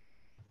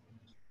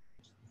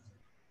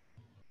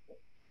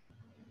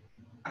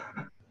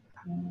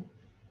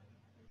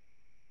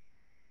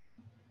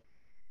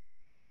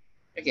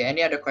 Okay,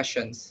 any other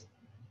questions?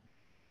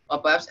 Or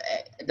perhaps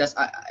does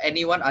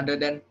anyone other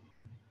than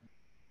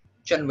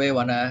Chen Wei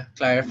wanna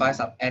clarify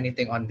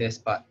anything on this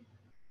part?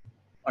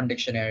 on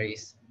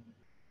dictionaries.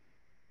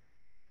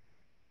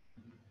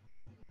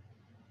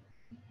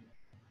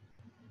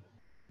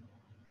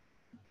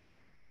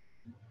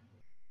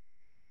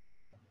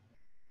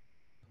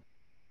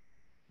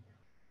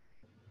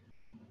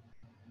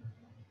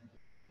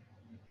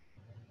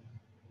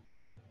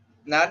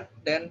 None?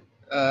 Then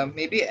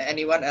maybe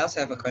anyone else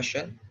have a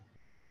question?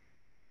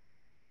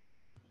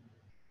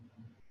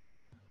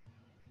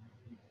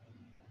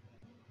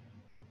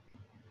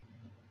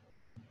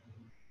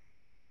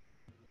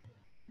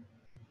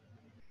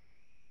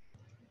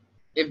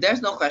 If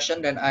there's no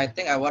question, then I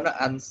think I want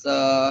to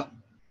answer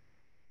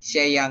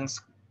Xie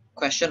Yang's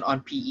question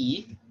on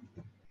PE.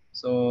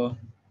 So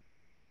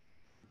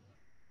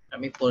let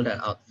me pull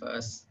that out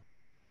first.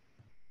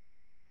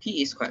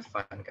 PE is quite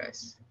fun,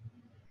 guys.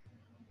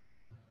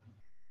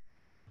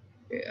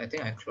 Okay, I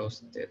think I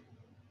closed it.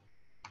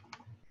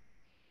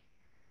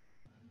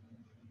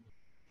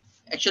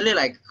 Actually,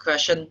 like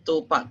question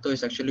 2, part 2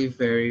 is actually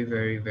very,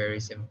 very, very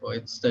simple.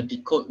 It's the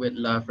decode with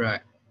love, right?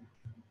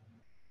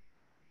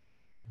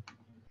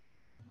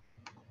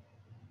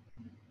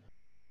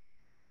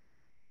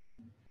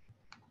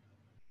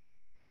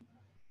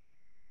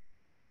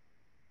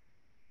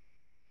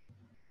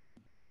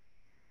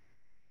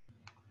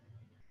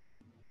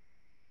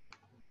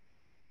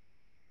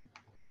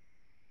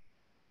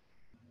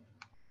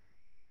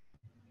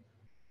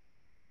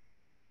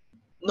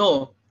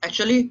 No,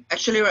 actually,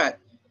 right.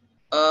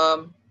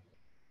 All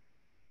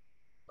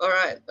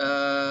right.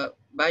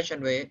 Bye,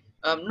 Chanwei.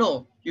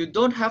 No, you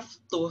don't have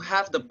to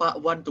have the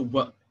part 1 to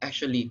work.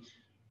 Actually,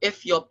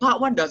 if your part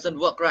 1 doesn't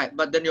work, right,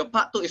 but then your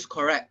part 2 is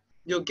correct,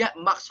 you get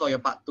marks for your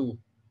part 2.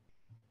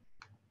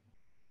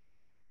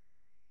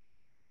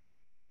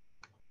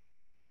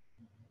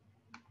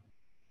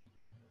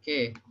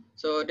 Okay,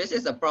 so this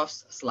is the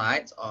prof's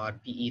slides on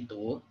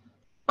PE2,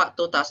 part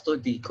 2 task 2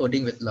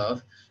 decoding with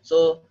love.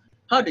 So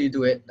how do you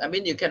do it? I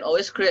mean, you can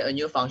always create a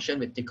new function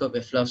with decode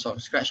with love from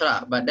scratch,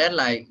 but then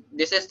like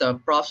this is the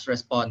prof's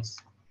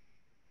response.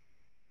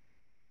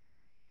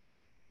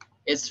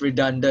 It's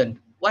redundant.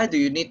 Why do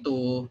you need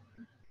to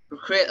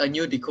create a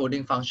new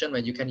decoding function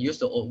when you can use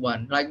the old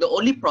one? Like the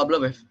only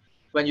problem with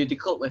when you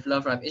decode with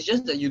love, right, it's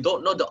just that you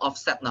don't know the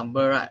offset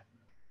number, right?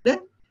 Then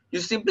you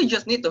simply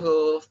just need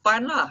to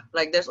find lah.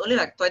 Like there's only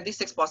like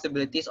 26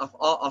 possibilities of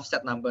all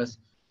offset numbers.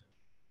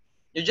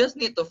 You just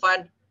need to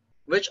find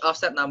which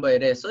offset number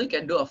it is. So you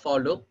can do a for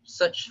loop,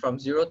 search from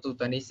 0 to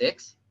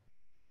 26.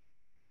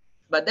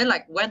 But then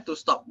like when to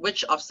stop,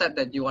 which offset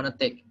that you want to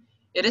take.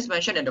 It is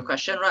mentioned in the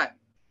question, right?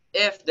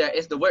 If there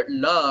is the word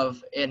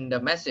love in the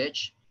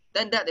message,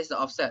 then that is the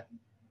offset.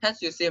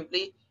 Hence you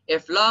simply,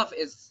 if love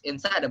is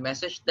inside the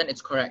message, then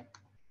it's correct.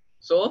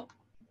 So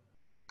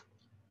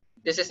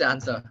this is the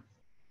answer.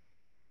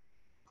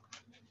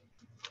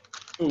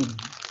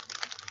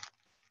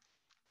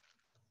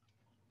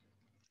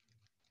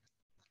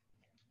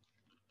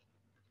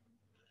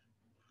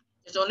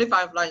 It's only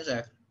 5 lines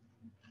there.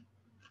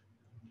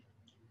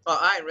 For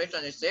I in range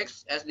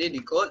 26, SD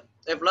decode.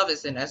 If love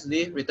is in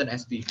SD, return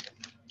SD.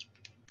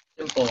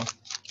 Simple.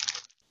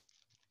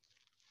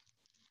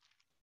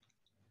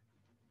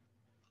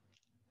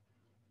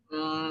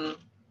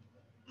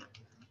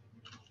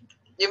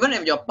 Even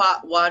if your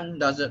part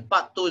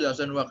 2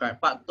 doesn't work,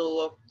 right? Part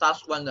 2,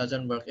 task 1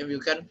 doesn't work. If you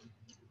can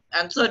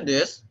answer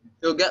this,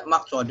 you'll get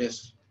marks for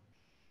this.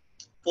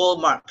 Full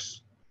marks.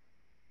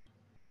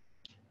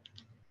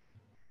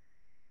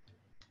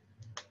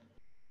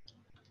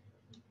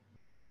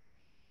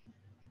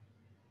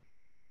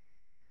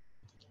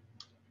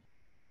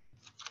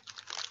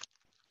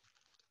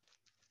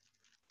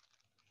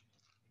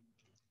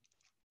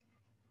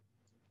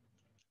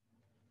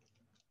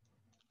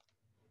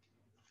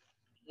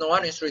 No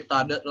one is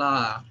retarded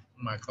lah.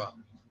 Oh my god.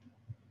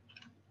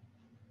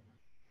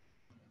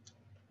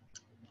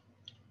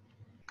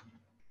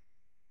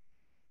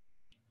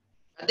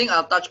 I think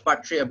I'll touch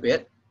part 3 a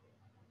bit.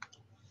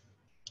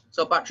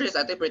 So part 3 is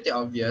I think pretty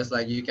obvious.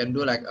 Like you can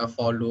do like a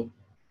for loop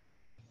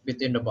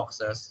between the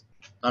boxes,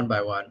 one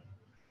by one.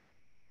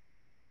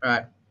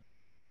 Right.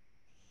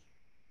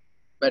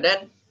 But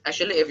then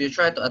actually if you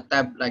try to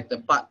attempt like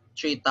the part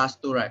 3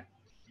 task 2, right,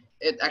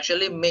 it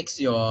actually makes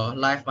your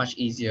life much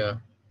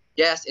easier.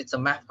 Yes, it's a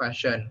math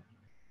question.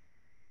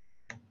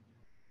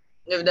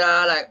 If there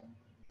are like,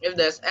 if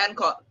there's 10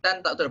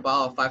 to the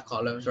power of 5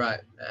 columns,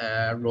 right,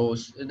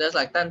 rows, there's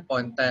like 10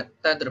 to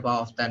the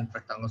power of 10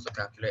 rectangles to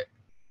calculate.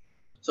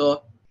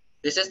 So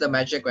this is the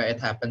magic where it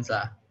happens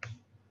lah.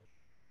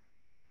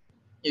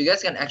 You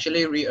guys can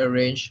actually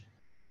rearrange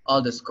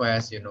all the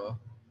squares, you know.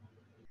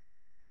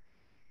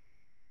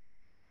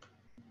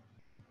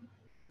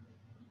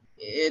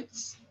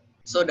 It's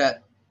so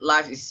that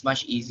life is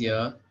much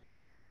easier.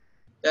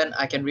 Then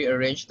I can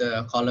rearrange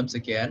the columns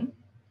again.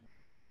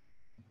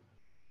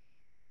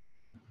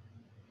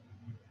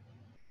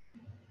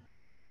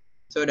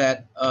 So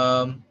that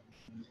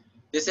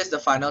this is the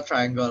final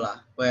triangle lah,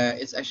 where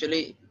it's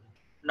actually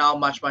now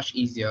much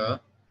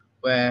easier,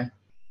 where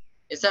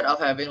instead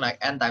of having like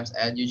n times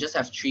n, you just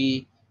have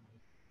 3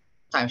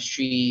 times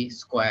 3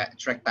 square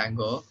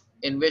rectangle.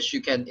 in which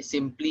you can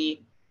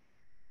simply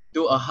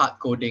do a hard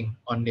coding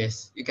on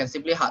this. You can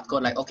simply hard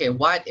code like, okay,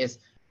 what is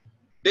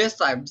this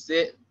times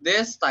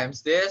this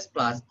times this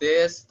plus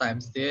this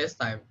times this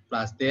time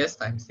plus this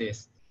times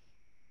this.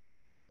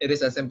 It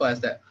is as simple as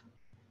that.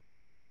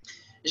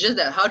 It's just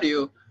that how do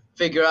you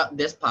figure out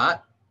this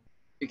part?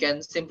 You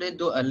can simply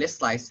do a list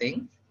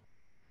slicing.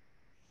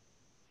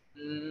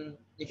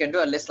 You can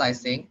do a list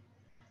slicing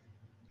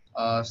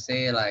of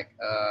say like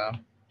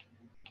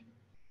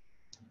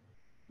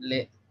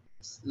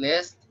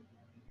list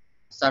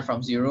start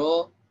from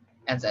 0,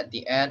 ends at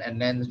the end,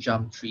 and then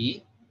jump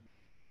 3.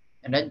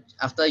 And then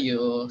after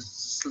you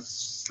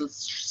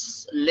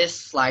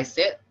list slice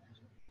it,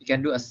 you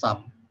can do a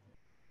sum.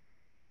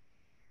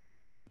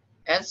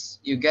 Hence,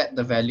 you get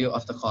the value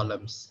of the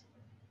columns.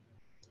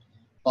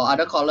 For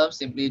other columns,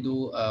 simply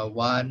do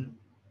 1,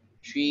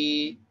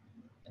 3,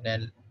 and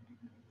then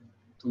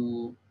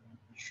 2,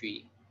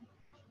 3.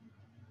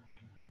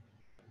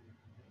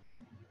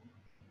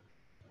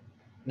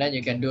 And then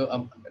you can do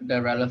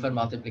the relevant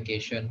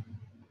multiplication.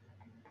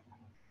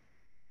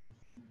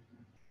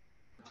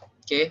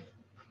 Okay,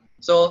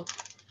 so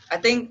I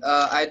think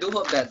I do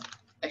hope that,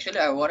 actually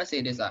I want to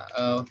say this,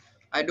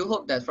 I do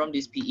hope that from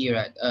this PE,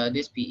 right,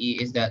 this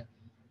PE is that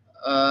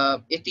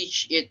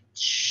it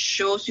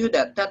shows you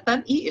that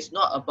 1010E is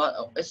not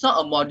about, it's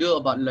not a module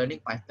about learning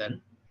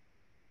Python.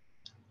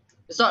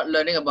 It's not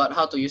learning about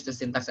how to use the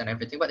syntax and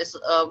everything, but it's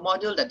a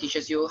module that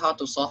teaches you how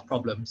to solve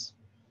problems.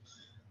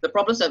 The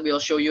problems that we'll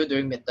show you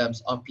during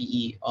midterms or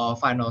PE or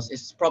finals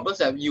is problems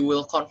that you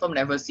will confirm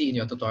never see in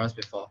your tutorials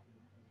before.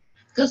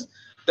 Because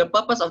the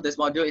purpose of this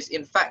module is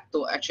in fact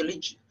to actually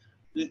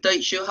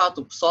teach you how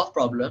to solve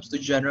problems, to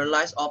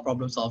generalize all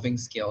problem solving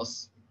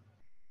skills.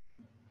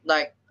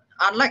 Like,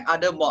 unlike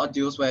other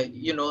modules where,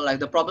 you know, like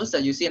the problems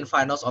that you see in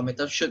finals or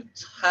midterms should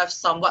have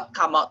somewhat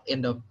come out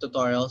in the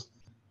tutorials,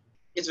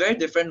 it's very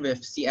different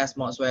with CS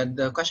mods where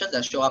the questions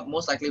that show up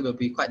most likely will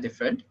be quite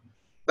different.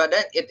 But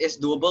then it is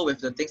doable with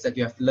the things that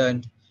you have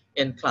learned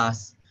in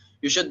class.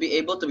 You should be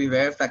able to be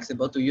very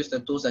flexible to use the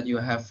tools that you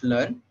have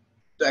learned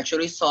to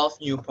actually solve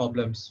new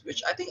problems,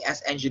 which I think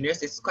as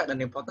engineers is quite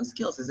an important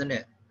skill, isn't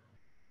it?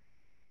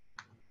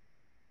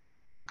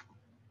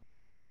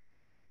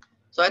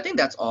 So I think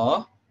that's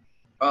all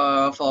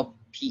for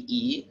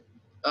PE.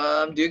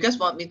 Do you guys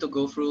want me to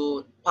go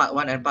through part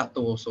 1 and part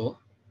 2 also?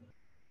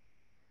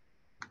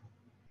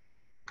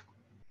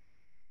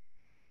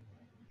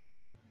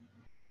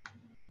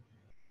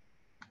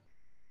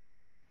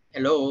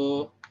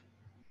 Hello?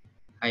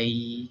 Hi.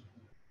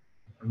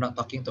 I'm not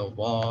talking to a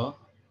wall.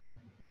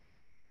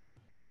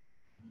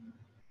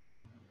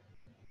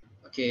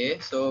 Okay,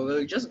 so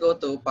we'll just go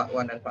to part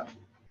 1 and part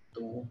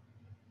 2.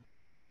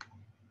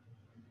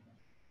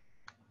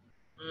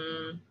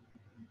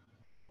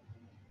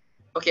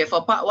 Okay,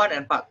 for part 1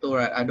 and part 2,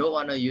 right, I don't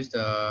want to use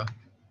the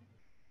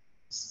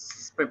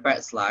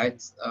prepared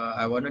slides.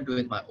 I want to do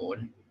it my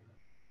own.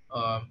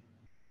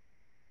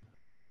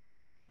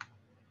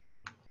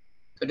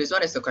 So this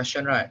one is the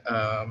question, right?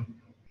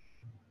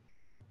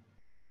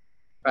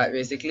 Right,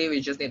 basically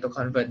we just need to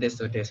convert this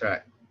to this,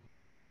 right?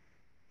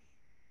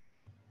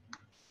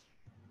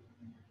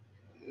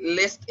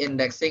 List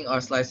indexing or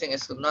slicing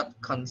is not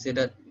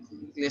considered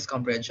list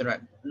comprehension,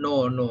 right?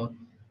 No.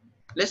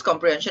 List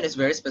comprehension is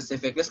very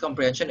specific. List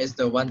comprehension is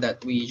the one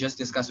that we just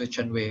discussed with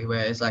Chen Wei,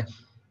 where it's like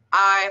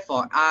I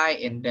for I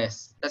in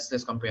this. That's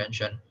list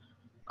comprehension.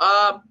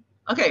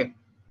 Okay.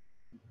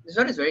 This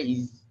one is very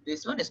easy.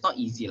 This one is not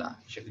easy lah.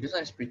 This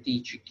one is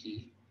pretty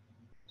tricky.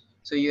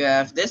 So you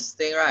have this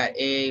thing, right?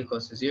 A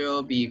equals to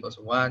 0, B equals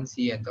to 1,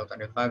 C until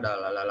 25, la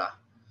la la la.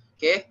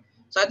 Okay.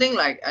 So I think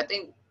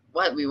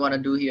what we want to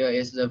do here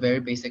is the very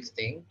basic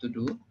thing to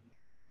do.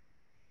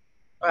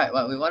 All right,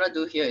 what we want to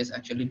do here is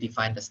actually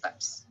define the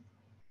steps.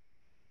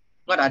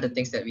 What are the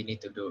things that we need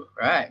to do,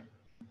 right?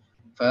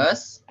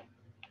 First,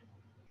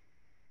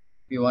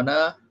 we want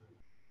to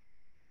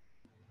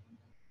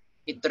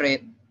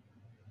iterate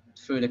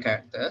through the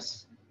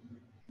characters.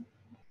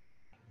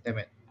 Damn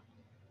it.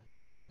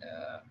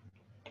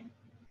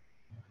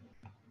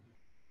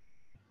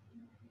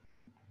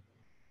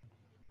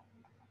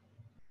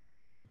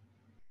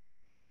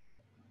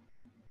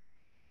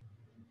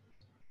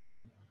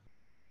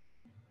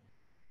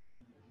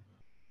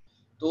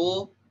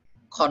 To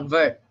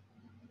convert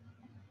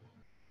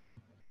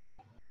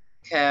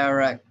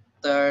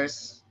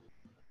characters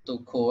to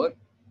code.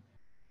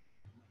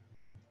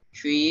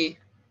 3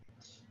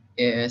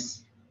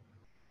 is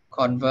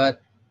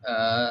convert,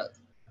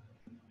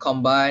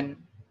 combine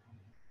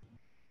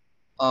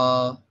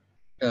all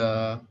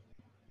the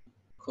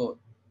code.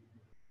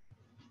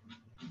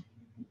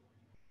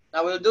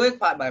 Now we'll do it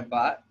part by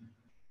part.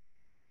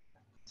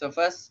 So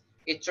first,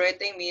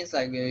 iterating means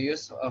like we'll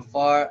use a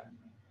for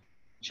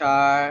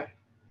char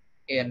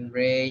in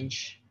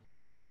range.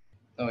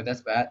 No,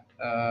 that's bad.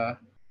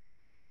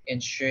 In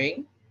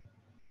string.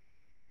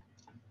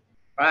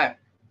 Right.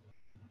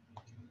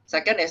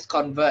 Second is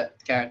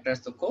convert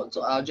characters to code.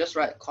 So I'll just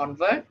write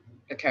convert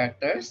the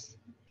characters.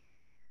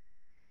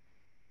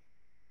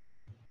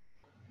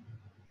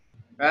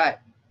 right?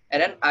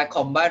 And then I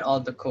combine all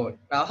the code.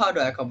 Now, how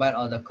do I combine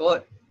all the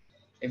code?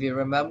 If you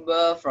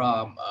remember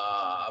from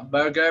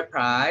burger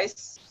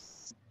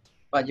price,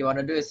 what you want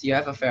to do is you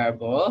have a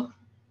variable,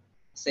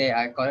 say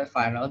I call it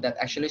final, that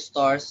actually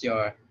stores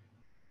your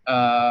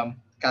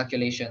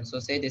calculation. So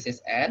say this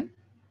is n,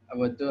 I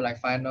would do like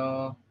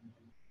final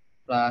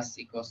plus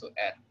equals to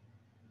n,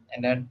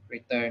 and then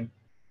return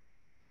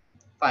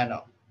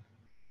final.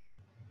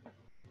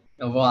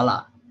 And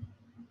voila,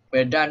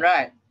 we're done,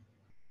 right?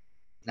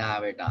 Nah,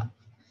 we're done.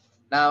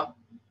 Now,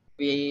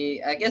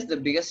 I guess the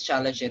biggest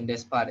challenge in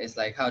this part is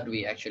like, how do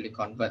we actually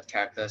convert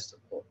characters to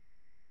code?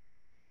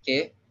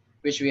 Okay,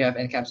 which we have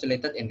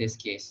encapsulated in this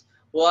case.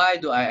 Why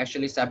do I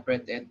actually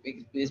separate it?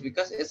 It's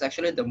because it's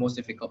actually the most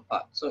difficult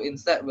part. So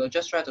instead, we'll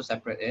just try to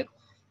separate it.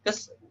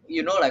 Because,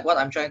 you know, like what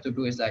I'm trying to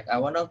do is like, I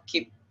want to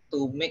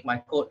make my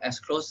code as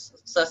close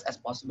as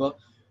possible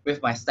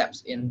with my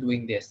steps in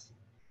doing this.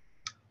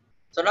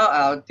 So now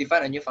I'll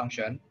define a new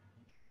function,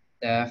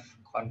 def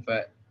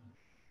convert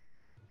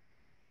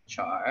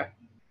char.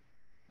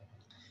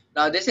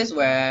 Now this is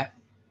where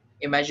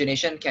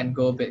imagination can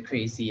go a bit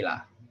crazy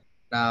lah.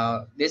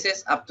 Now this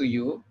is up to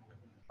you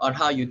on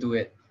how you do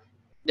it.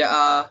 There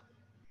are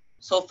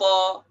so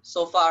far,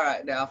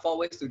 right? There are 4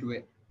 ways to do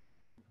it.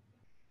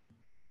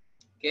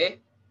 Okay,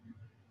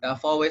 there are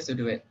 4 ways to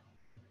do it.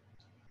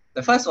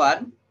 The first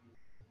one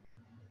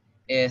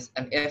is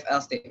an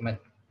if-else statement.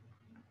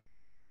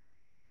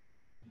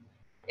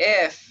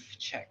 If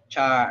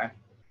char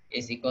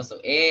is equals to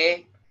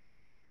a,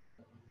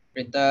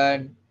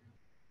 return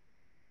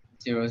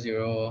 0,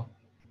 0.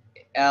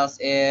 Else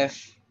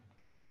if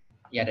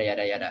yada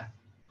yada yada.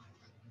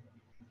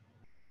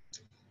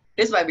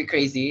 This might be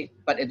crazy,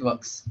 but it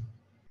works.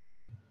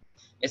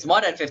 It's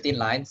more than 15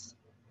 lines,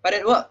 but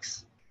it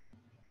works.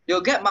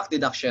 You'll get mark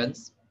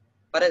deductions,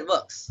 but it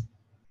works.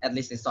 At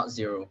least it's not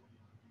 0.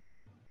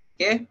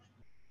 Okay?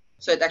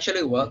 So it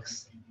actually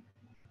works,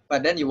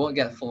 but then you won't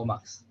get full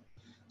marks.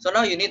 So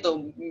now you need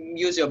to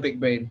use your big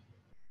brain.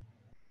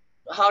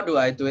 How do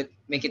I do it?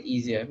 Make it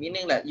easier.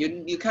 Meaning that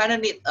you kind of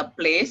need a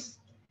place,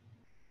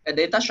 a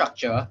data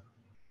structure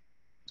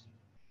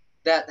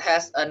that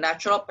has a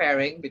natural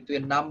pairing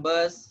between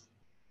numbers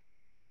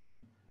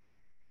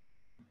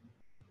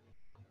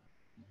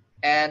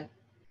and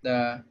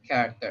the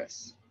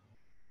characters.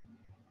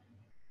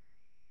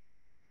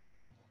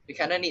 You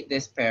kind of need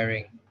this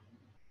pairing.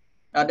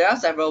 Now there are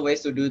several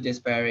ways to do this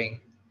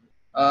pairing.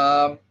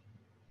 Does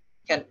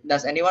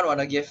anyone want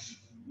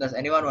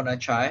to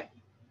try?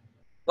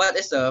 What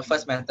is the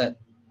first method?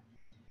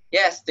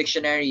 Yes,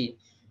 dictionary.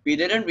 We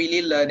didn't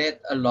really learn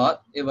it a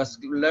lot. It was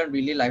learned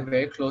really like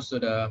very close to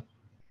the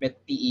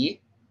mid-PE,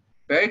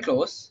 very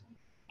close.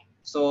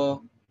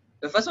 So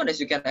the first one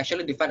is you can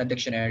actually define a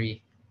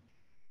dictionary.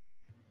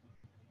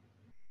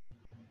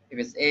 If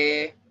it's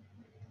A,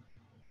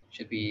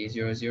 should be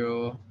 0,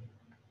 0.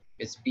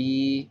 If it's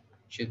B,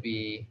 should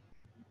be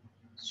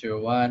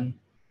 0, 1,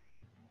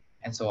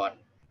 and so on.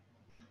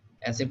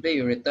 And simply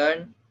you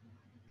return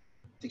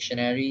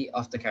dictionary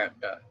of the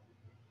character.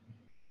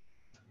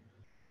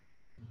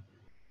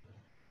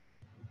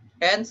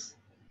 Hence,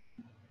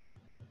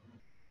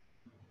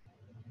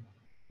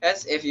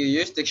 if you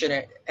use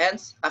dictionary,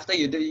 after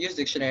you use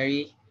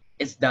dictionary,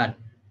 it's done.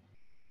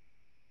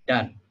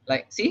 Done.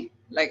 Like, see?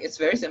 Like, it's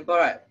very simple,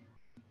 right?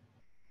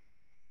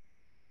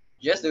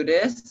 Just do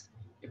this,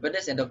 you put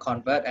this into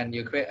convert, and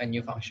you create a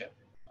new function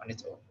on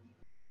its own.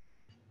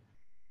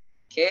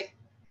 Okay?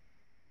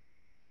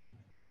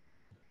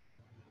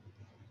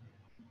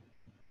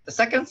 The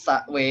second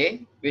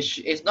way, which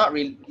is not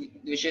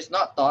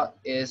taught,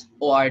 is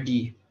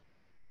ORD.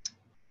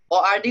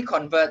 ORD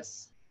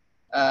converts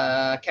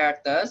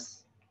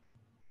characters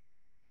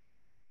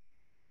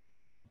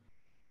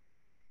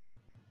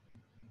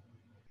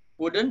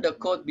wouldn't the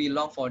code be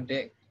long for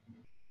dict?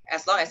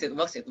 As long as it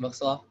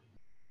works lor.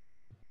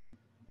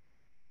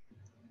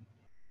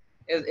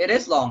 It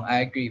is long,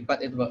 I agree,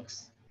 but it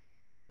works.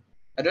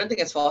 I don't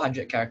think it's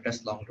 400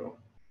 characters long though.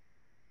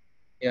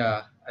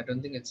 Yeah, I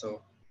don't think it's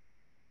so.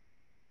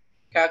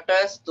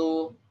 Characters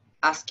to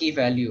ASCII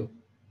value.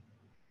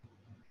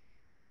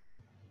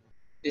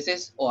 This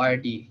is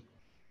ORD.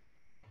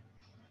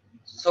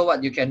 So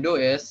what you can do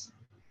is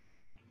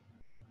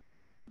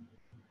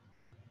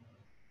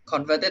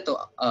convert it to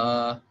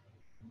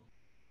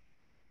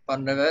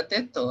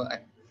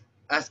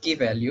ASCII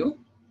value.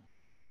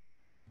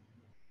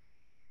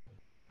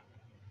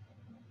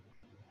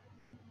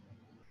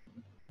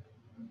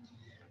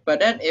 But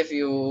then if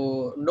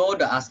you know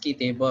the ASCII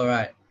table,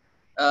 right?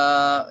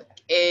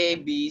 A,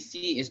 B,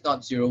 C is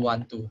not 0,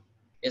 1, 2.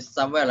 It's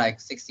somewhere like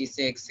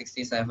 66,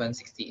 67,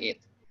 68.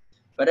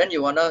 But then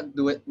you want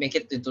to make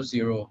it into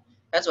 0.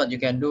 That's what you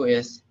can do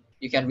is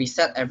you can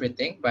reset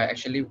everything by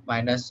actually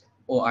minus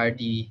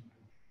ORD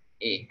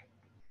A.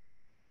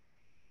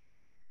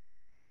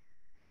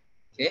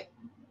 Okay.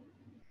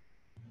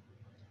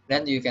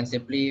 Then you can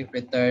simply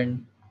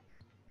return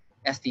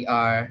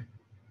str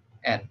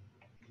n.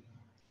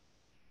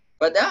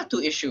 But there are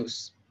 2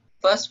 issues.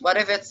 First, what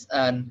if it's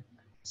an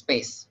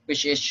space, which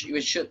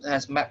should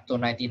has mapped to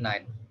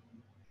 99.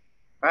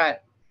 Right?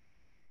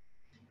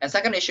 And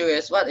second issue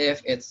is, what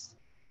if it's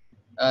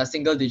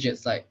single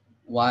digits like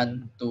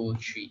 1, 2,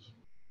 3?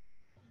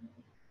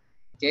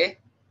 Okay.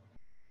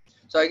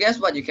 So I guess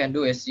what you can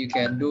do is you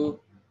can do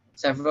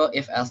several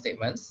if-else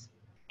statements.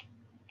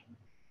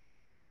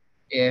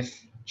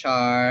 If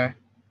char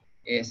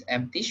is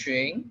empty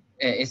string,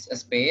 is a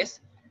space,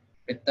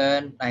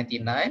 return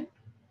 99.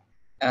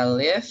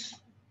 If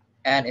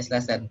n is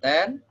less than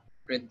 10,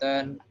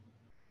 return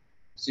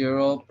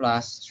 0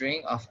 plus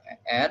string of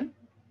n.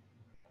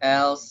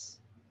 Else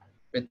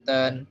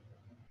return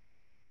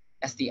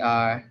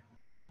str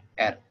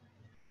n.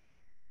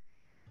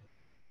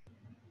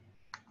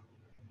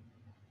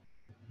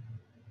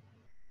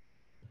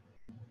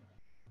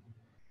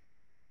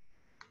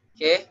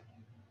 Okay.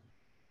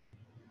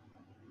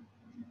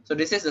 So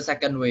this is the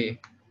second way.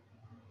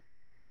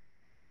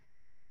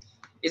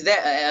 Is there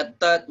a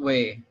third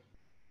way?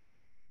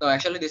 No,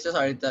 actually this is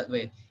already third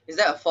way. Is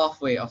there a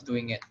fourth way of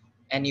doing it?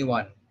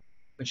 Anyone?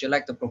 Would you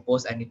like to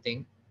propose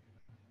anything?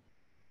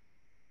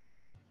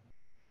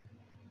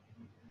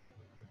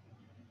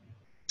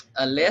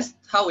 A list?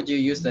 How would you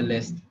use the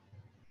list?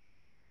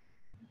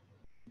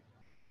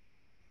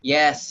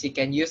 Yes, you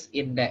can use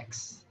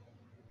index.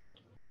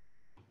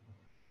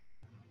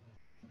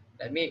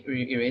 Let me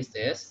erase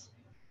this.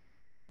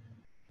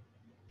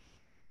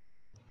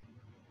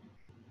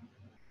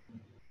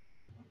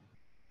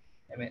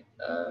 Damn it.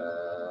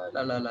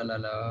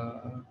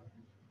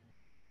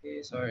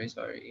 Okay, sorry.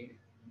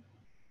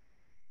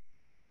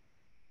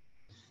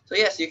 So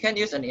yes, you can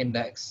use an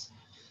index.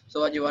 So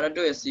what you want to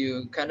do is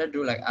you kind of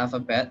do like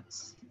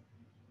alphabets,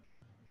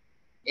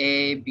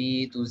 A,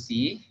 B to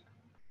Z,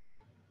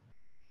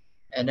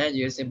 and then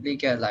you simply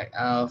get like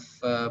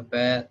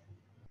alphabet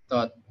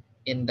dot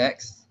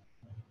index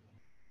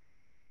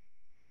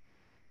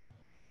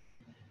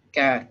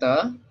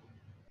character.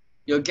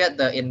 You'll get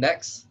the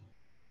index.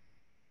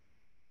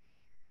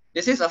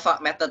 This is a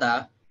fuck method.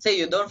 Say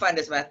you don't find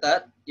this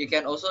method, you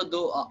can also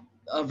do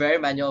a very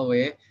manual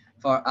way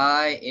for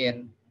I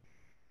in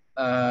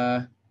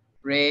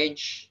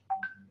range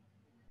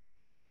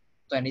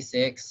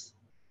 26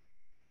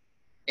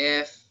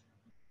 if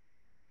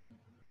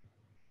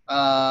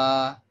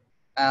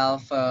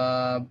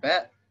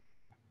alphabet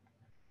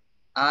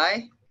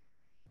I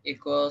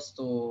equals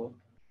to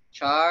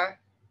char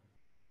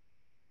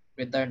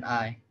return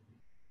I.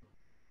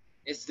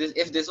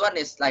 If this one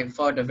is like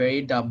for the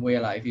very dumb way,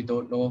 like if you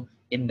don't know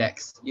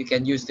index, you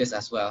can use this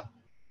as well.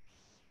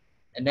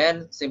 And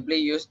then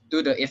simply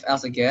do the if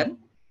else again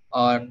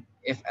on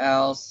if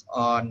else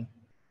on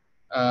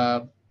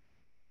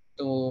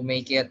to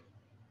make it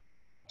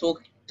two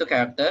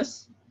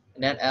characters,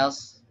 and then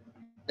else,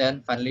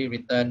 then finally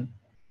return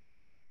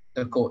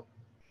the code.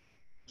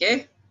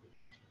 Okay.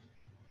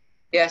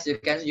 Yes, you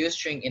can use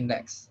string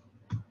index.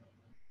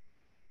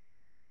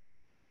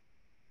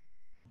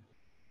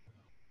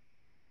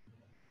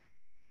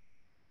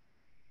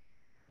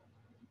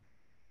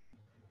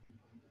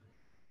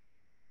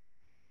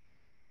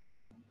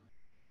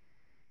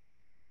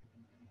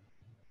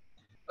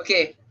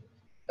 Okay,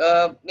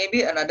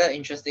 maybe another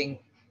interesting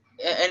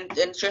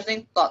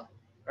thought,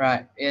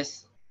 right,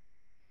 is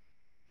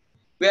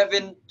we have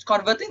been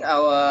converting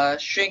our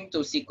string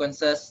to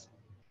sequences,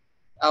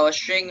 our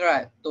string,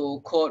 right,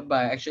 to code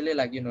by actually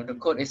like, the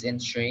code is in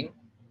string,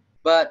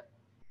 but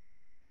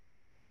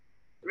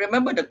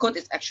remember the code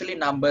is actually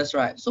numbers,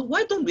 right? So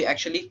why don't we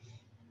actually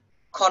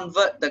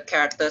convert the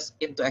characters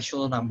into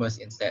actual numbers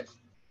instead?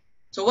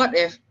 So what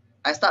if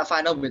I start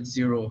final with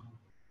 0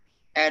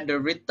 and the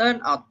return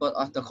output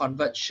of the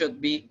convert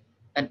should be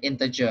an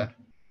integer?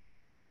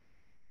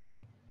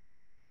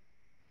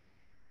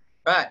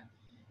 Right.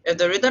 If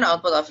the return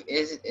output of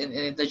is an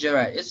integer,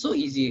 right, it's so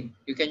easy.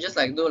 You can just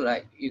like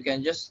you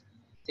can just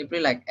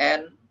simply like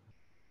n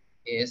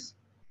is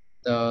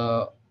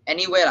the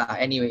anyway,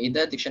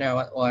 either dictionary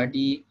or ord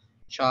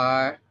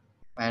char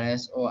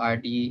minus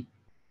ord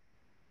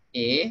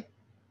a,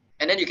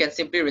 and then you can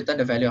simply return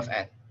the value of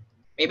n.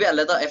 Maybe a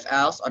little if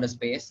else on the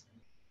space,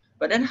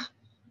 but then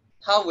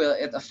how will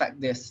it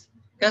affect this?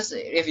 Because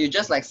if you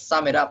just like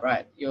sum it up,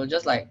 right, you'll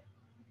just like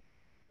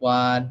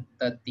 1,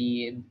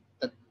 13,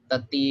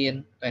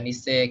 13,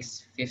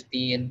 26,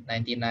 15,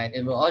 99.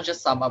 It will all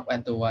just sum up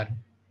into 1.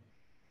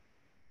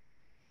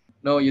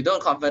 No, you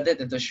don't convert it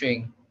into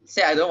string.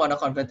 Say I don't want to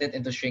convert it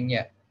into string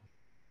yet.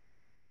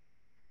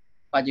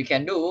 What you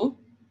can do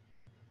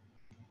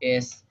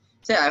is,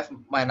 say I have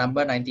my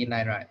number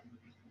 99, right?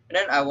 And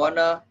then I want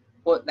to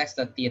put next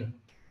 13.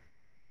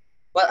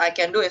 What I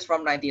can do is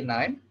from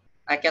 99,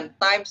 I can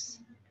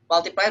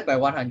multiply it by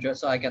 100.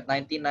 So I get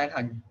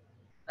 9900.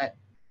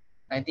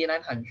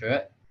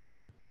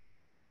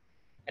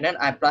 And then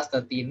I plus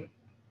 13.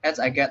 Hence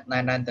I get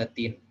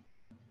 9913.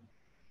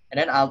 And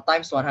then I'll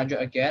times 100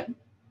 again,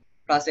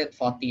 plus it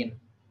 14.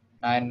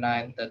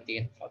 9,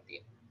 13,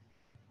 14.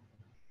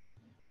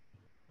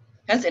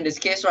 Hence in this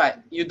case, right,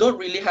 you don't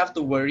really have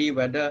to worry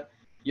whether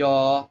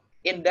your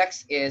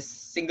index is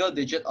single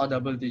digit or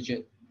double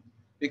digit.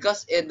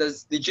 because in the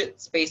digit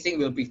spacing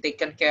will be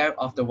taken care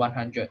of the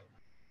 100.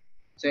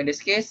 So in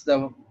this case,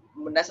 the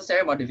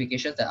necessary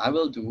modifications that I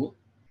will do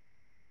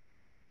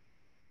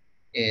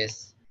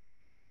is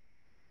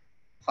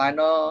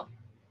final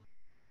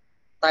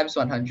times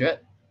 100,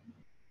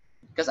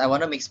 because I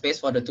want to make space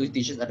for the 2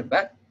 digits at the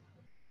back.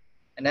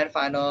 And then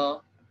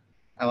final,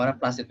 I want to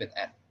plus it with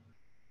n.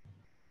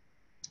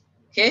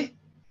 Okay.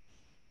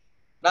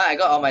 Now I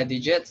got all my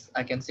digits.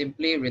 I can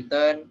simply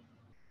return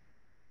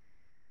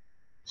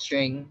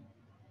string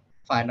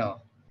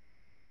final.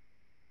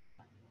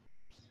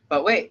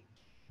 But wait,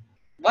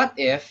 what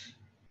if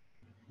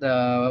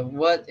the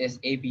word is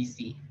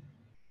ABC?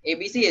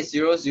 ABC is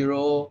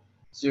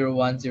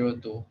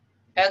 000102.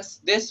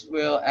 Hence, this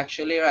will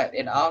actually, right,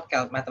 in our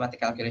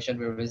mathematical calculation,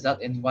 will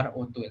result in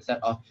 102 instead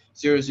of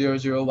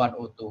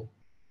 000102.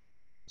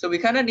 So we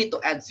kind of need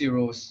to add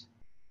zeros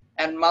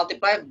and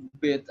multiply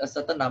with a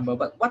certain number.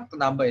 But what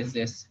number is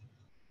this?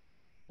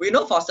 We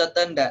know for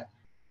certain that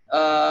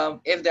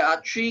if there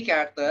are 3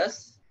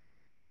 characters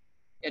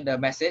in the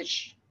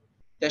message,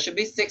 there should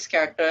be 6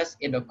 characters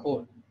in the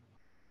code,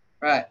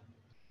 right?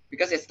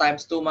 Because it's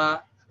times 2 ma,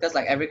 because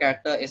like every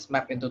character is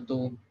mapped into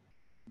 2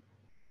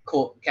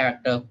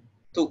 character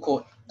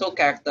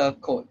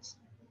codes.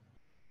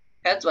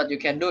 Hence, what you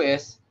can do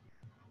is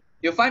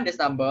you find this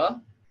number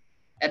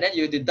and then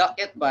you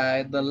deduct it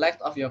by the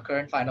length of your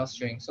current final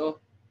string. So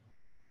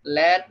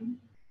len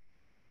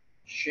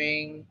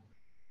string,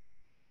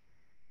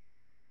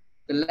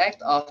 the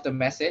length of the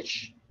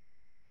message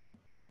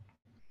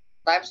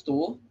times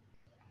 2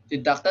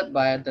 deducted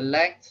by the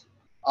length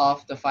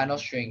of the final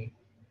string.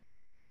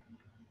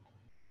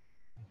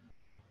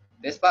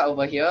 This part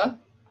over here,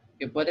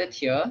 you put it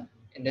here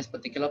in this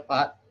particular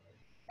part,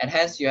 and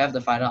hence you have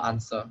the final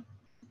answer.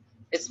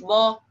 It's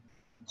more,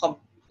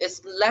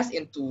 it's less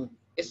intuitive,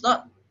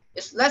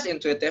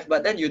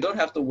 but then you don't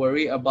have to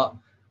worry about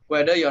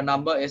whether your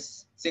number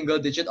is single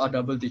digit or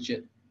double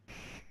digit.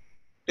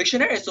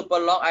 Dictionary is super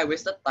long, I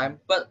wasted time,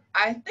 but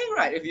I think,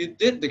 right, if you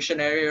did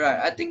dictionary, right,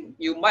 I think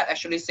you might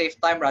actually save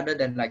time rather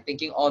than like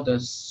thinking all the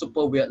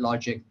super weird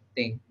logic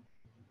thing.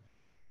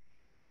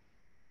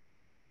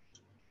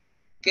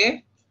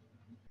 Okay?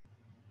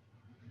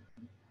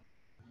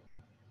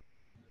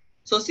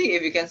 So see,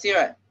 if you can see,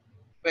 right,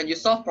 when you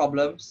solve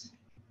problems,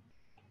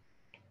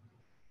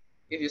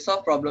 you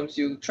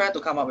try to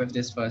come up with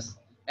this first.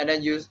 And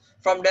then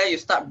from there, you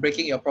start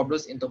breaking your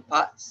problems into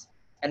parts.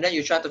 And then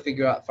you try to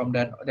figure out from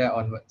there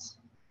onwards.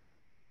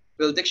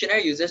 Will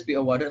dictionary users be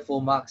awarded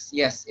full marks?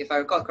 Yes, if I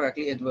recall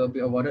correctly, it will be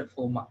awarded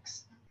full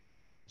marks.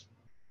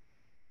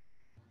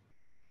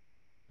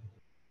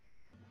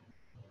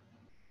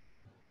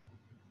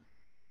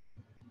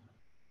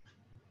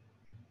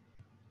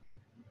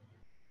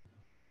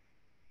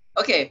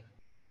 Okay.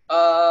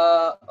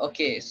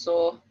 Okay,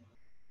 so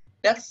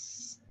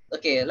let's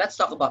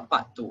talk about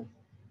part 2.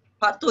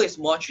 Part 2 is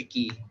more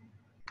tricky.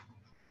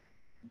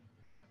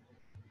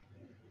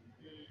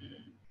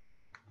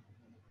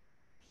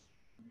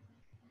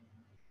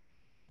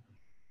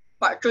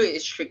 Part 3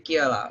 is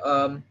trickier lah.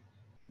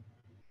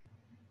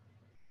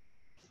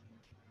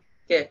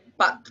 Okay,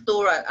 part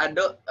 2, right?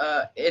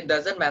 It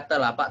doesn't matter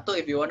lah. Part 2,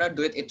 if you wanna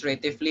do it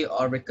iteratively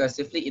or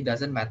recursively, it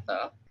doesn't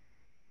matter.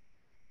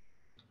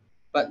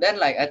 But then,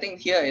 like, I think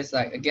here is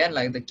like, again,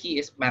 like the key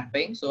is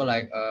mapping. So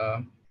like,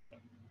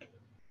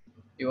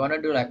 you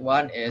wanna do like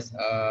one is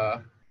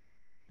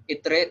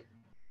iterate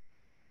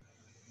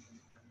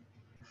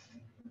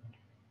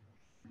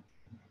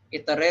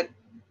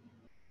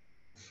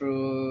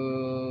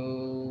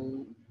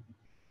through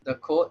the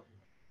code.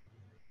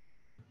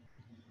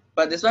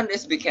 But this one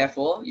is, be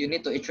careful. You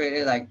need to iterate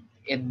it like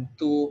in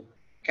 2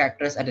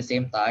 characters at the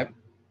same time.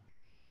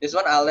 This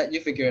one, I'll let you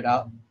figure it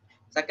out.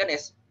 Second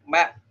is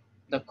map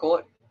the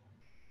code,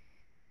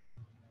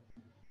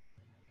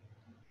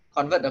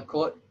 convert the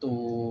code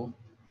to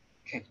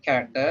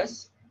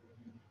characters.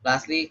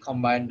 Lastly,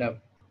 combine them.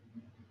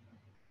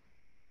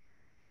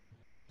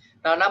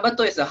 Now, number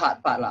 2 is the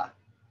hard part lah.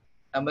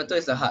 Number 2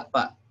 is the hard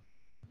part.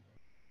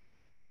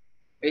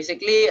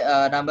 Basically,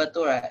 number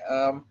 2, right?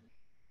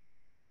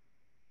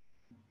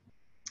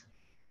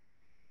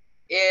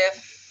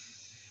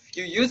 If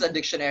you use a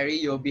dictionary,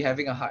 you'll be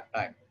having a hard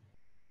time,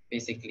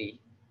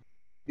 basically,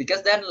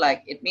 because then,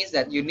 like, it means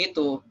that you need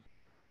to,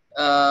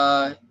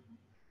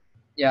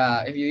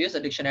 yeah, if you use a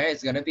dictionary,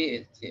 it's gonna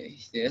be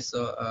this.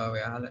 So,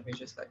 yeah, let me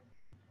just like.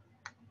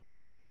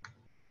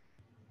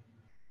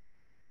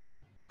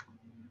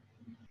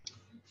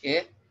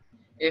 Okay,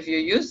 if you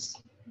use,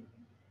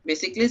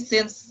 basically,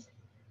 since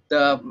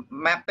the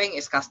mapping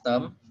is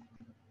custom,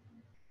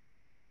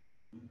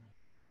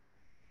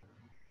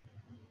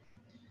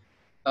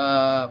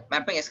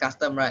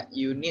 right?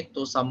 You need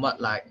to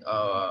somewhat like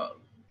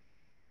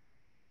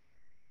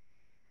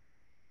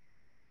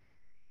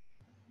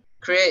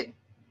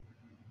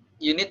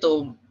you need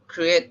to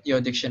create your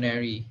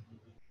dictionary.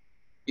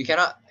 You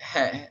cannot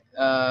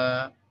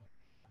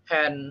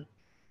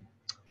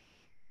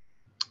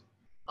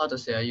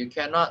you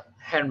cannot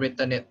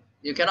handwritten it.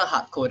 You cannot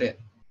hard code it.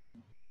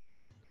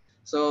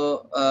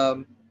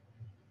 So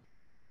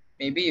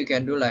maybe you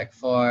can do like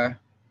for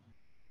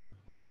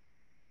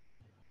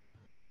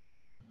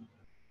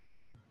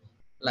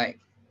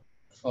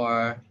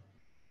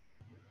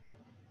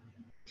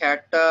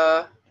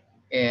character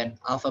in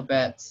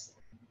alphabets.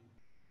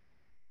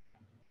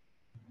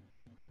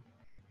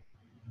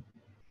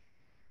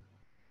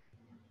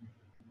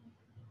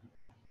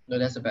 No,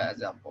 that's a bad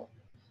example.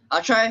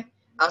 I'll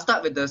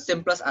start with the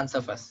simplest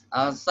answer first.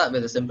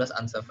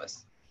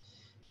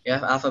 You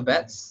have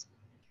alphabets.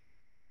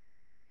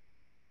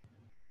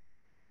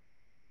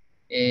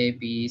 A,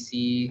 B,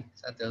 C,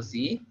 until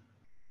Z.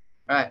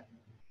 Right.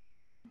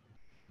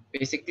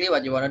 Basically,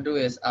 what you want to do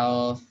is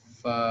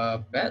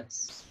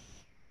alphabets.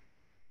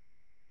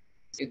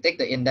 You take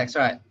the index,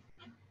 right?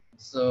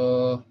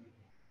 So,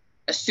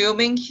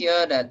 assuming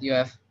here that you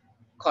have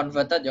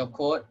converted your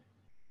code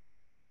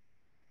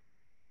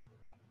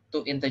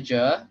to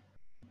integer,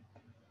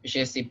 which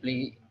is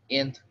simply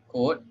int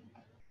code,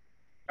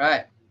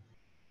 right?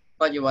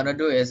 What you want to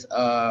do is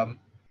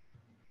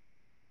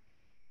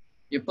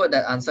you put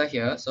that answer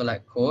here, so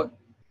like code,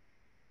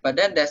 but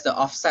then there's the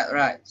offset,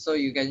 right? So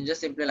you can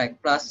just simply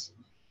like plus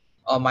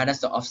or minus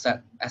the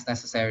offset as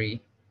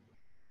necessary.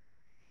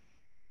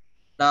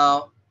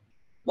 Now,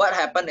 what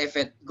happens if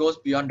it goes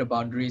beyond the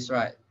boundaries,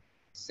 right?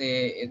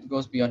 Say it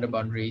goes beyond the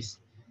boundaries.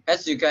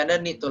 Hence, you kind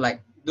of need to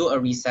like do a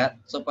reset.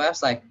 So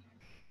perhaps like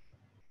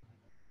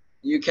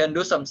you can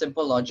do some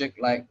simple logic,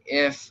 like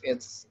if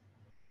it's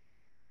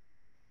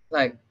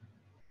like,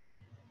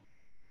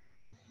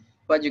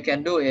 what you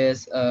can do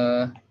is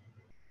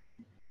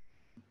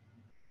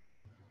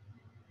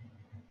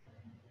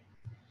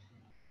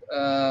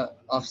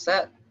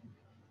offset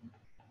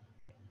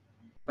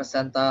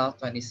percentile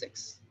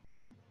 26.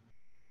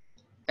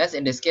 Hence,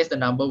 in this case, the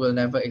number will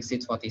never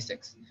exceed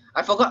 46.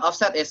 I forgot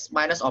offset is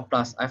minus or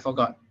plus. I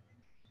forgot.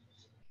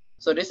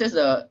 So this is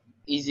the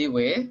easy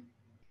way.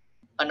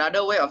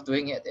 Another way of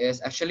doing it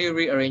is actually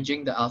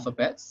rearranging the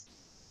alphabets.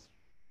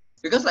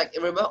 Because like,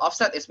 remember,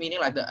 offset is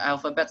meaning like the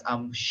alphabets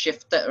are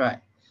shifted, right?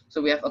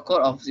 So we have a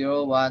code of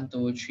 0, 1,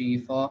 2, 3,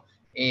 4,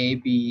 A,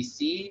 B,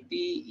 C,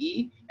 D,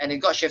 E, and it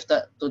got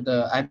shifted to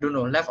the, I don't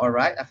know, left or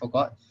right, I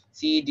forgot,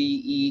 C,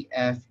 D, E,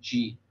 F,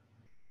 G.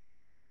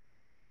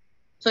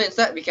 So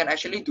instead, we can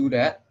actually do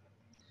that.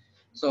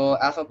 So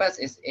alphabets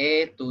is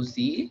A to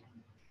Z,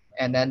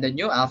 and then the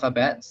new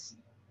alphabets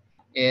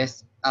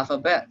is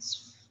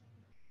alphabets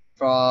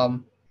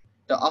from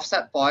the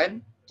offset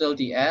point till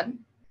the end,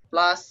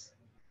 plus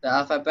the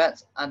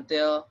alphabets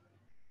until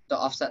the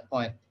offset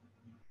point.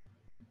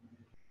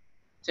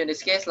 So in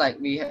this case, like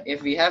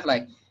if we have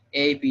like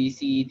A, B,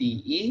 C,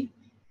 D, E,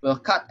 we'll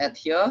cut at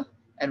here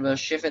and we'll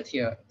shift it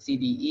here, C,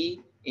 D,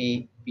 E,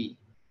 A, B.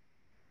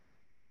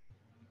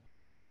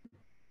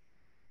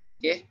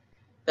 Okay,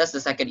 that's the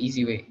second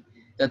easy way.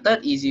 The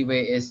third easy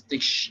way is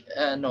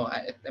I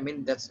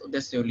mean that's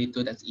the only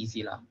two that's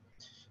easy lah.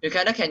 You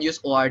kind of can use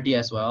ORD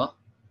as well.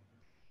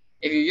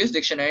 If you use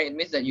dictionary, it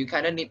means that you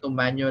kind of need to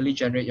manually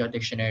generate your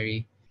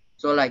dictionary.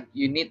 So like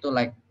you need to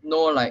like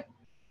know like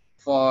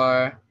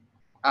for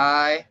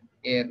I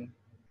in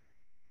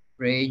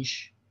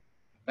range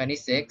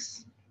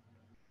 26,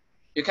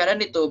 you kind of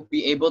need to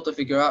be able to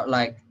figure out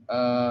like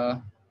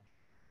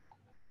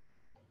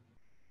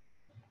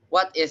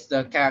what is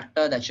the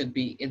character that should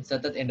be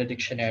inserted in the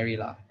dictionary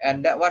lah.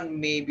 And that one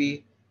may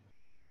be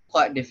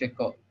quite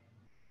difficult.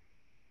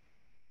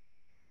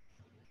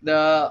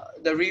 The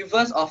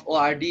reverse of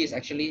ORD is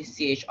actually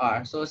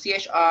CHR. So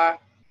CHR,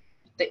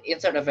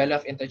 insert the value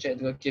of integer,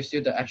 it gives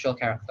you the actual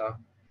character.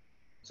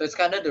 So it's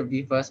kind of the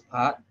reverse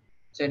part.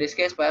 So in this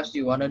case, perhaps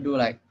you want to do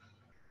like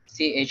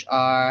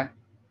CHR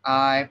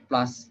I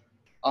plus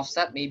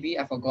offset, maybe,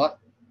 I forgot,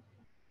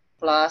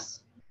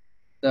 plus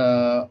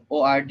the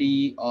ORD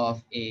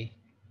of A.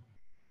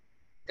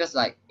 Because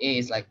like A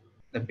is like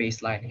the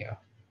baseline here.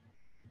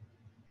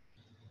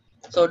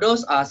 So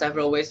those are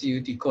several ways you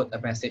decode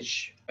a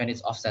message when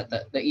it's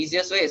offsetted. The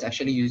easiest way is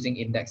actually using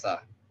index.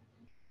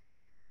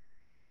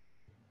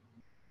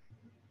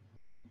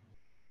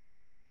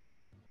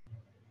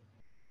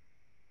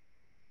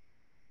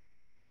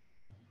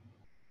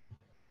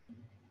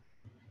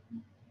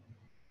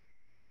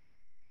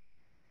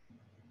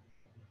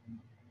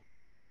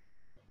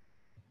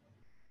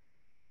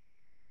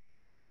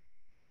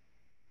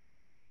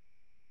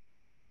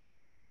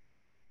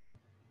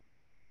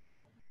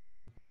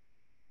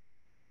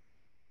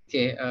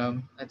 Okay, I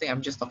think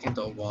I'm just talking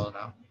to a wall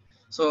now.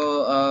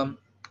 So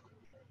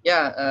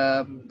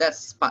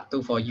that's part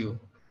 2 for you.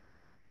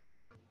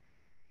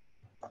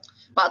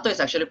 Part 2 is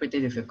actually pretty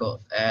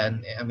difficult,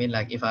 and I mean,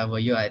 like, if I were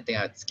you, I think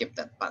I'd skip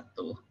that part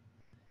 2.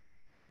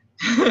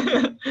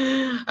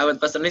 I would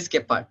personally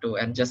skip part 2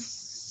 and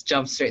just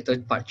jump straight to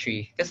part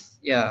 3. Because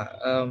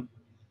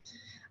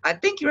I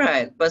think you're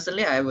right.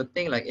 Personally, I would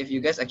think like if you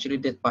guys actually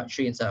did part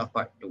 3 instead of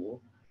part 2,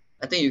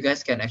 I think you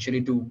guys can actually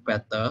do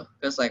better,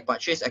 because like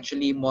part 3 is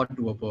actually more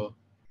doable.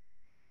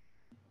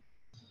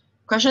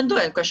 Question 2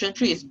 and question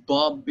 3 is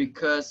bomb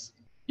because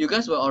you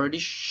guys were already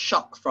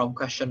shocked from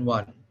question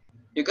 1.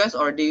 You guys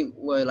already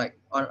were like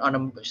on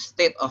a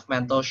state of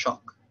mental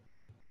shock.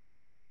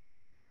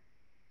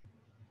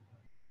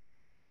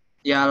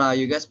 Yeah lah,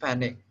 you guys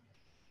panic.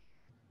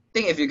 I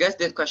think if you guys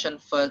did question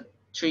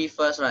 3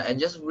 first, right, and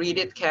just read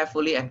it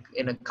carefully and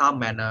in a calm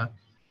manner,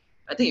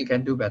 I think you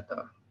can do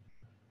better.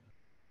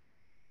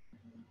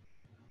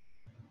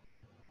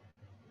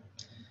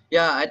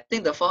 Yeah, I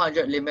think the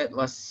 400 limit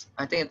was,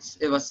 I think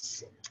it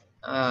was,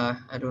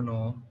 I don't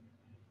know.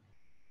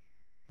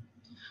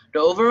 The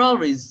overall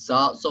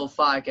result so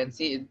far, I can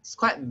see it's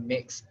quite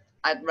mixed.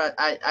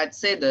 I'd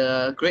say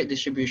the grade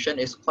distribution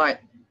is quite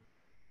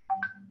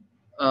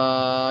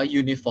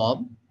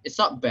uniform. It's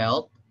not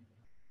bell.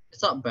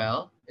 It's not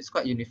bell. It's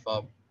quite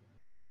uniform.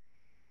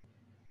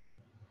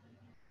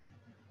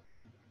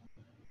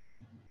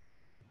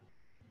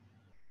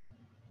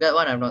 That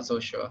one I'm not so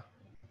sure.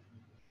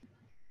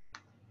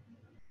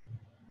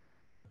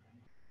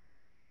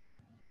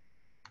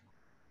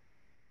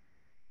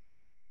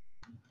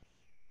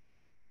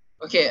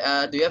 Okay,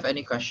 do you have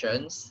any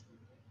questions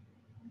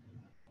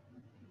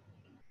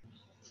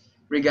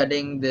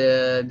regarding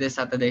this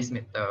Saturday's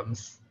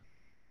midterms?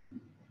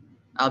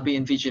 I'll be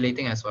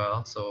invigilating as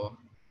well, so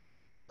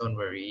don't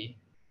worry.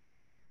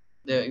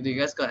 Do you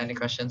guys got any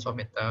questions for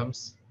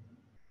midterms?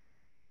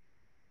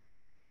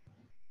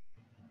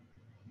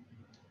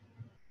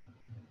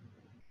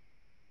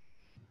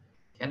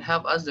 Can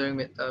help us during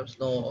midterms?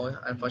 No,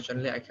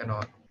 unfortunately I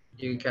cannot.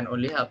 You can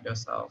only help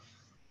yourself.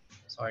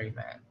 Sorry,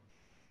 man.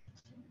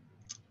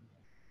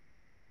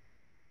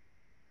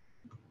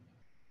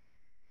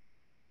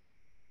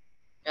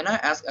 Can I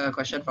ask a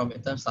question from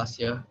midterms last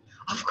year?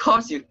 Of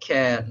course you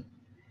can.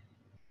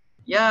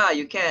 Yeah,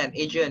 you can.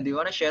 Adrian, do you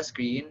want to share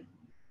screen?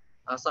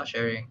 I'll start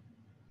sharing.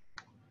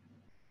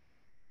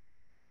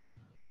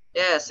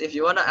 Yes, if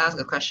you want to ask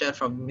a question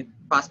from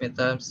past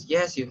midterms,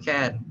 yes, you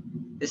can.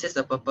 This is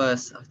the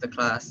purpose of the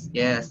class.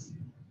 Yes.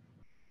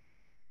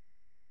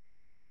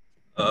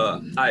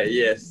 Hi,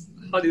 yes.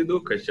 How do you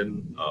do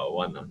question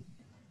 1?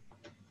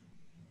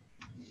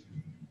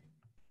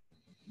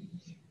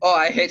 Oh,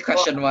 I hate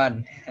question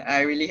 1.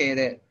 I really hate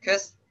it.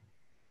 Because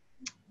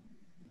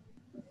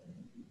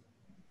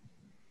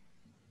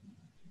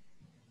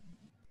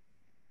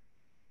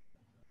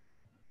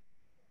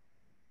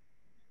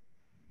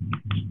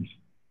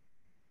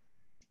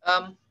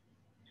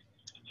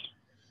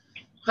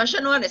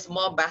question 1 is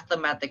more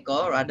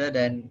mathematical rather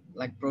than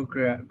like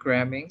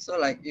programming. So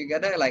like you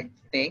gotta like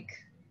think.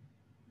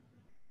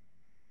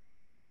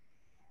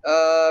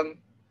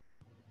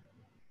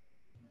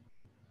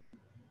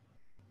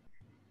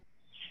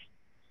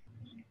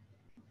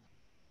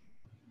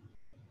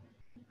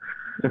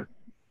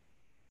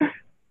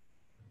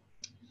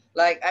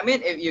 Like, I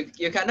mean, if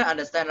you kind of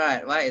understand,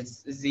 right, why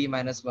it's z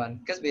minus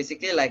 1. Because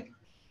basically, like,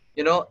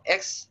 you know,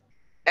 x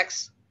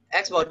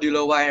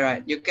modulo y,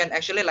 right? You can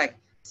actually, like,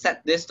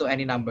 set this to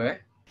any number.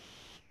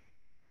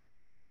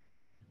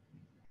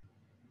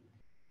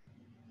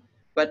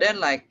 But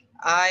then, like,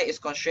 I is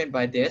constrained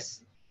by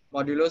this.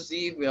 Modulo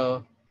z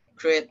will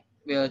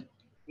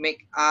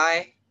make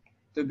I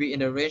to be in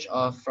the range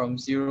of from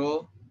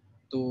 0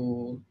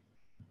 to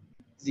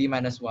z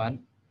minus 1.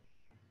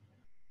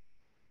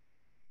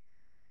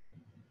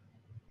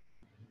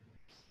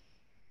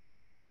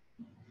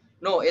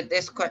 No, it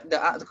is quite, the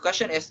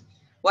question is,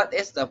 what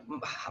is the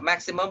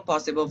maximum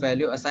possible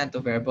value assigned to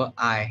variable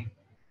I?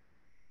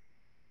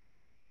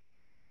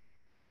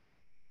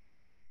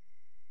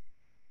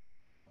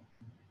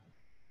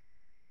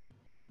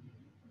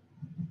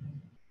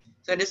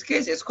 So in this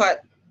case, it's quite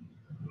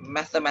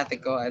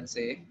mathematical, I'd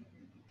say.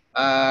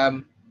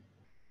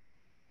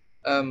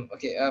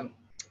 Okay.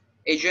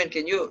 Adrian,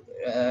 can you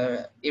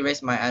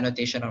erase my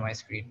annotation on my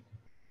screen?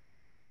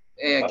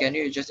 Yeah, can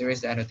you just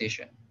erase the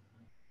annotation?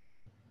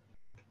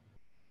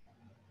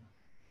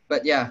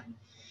 But yeah,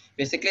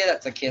 basically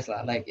that's the case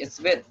lah. Like it's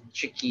a bit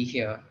tricky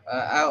here.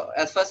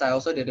 At first I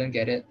also didn't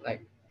get it. Like,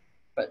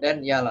 but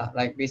then yeah lah.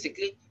 Like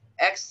basically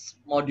x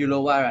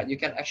modulo y, right? You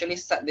can actually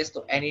set this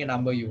to any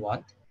number you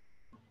want.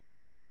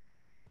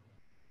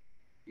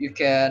 You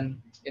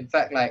can, in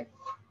fact, like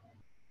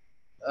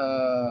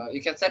you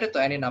can set it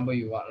to any number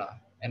you want lah,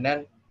 and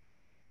then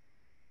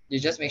you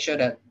just make sure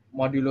that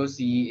modulo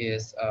z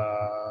is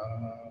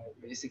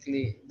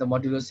basically the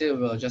modulo z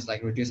will just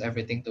like reduce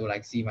everything to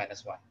like z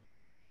minus 1.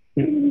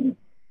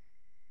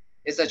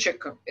 It's a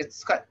trick.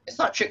 It's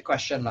not trick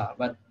question lah,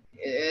 but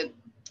it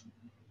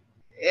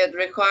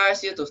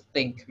requires you to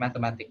think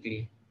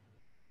mathematically.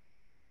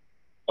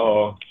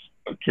 Oh,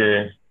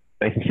 okay.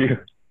 Thank you.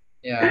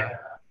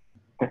 Yeah.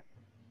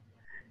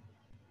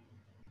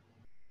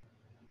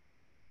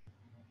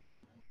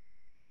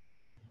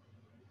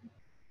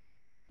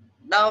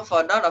 Now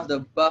for none of the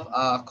above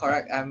are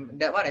correct.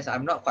 That one is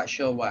I'm not quite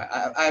sure why.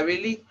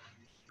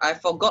 I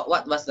forgot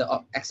what was the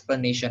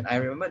explanation. I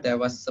remember there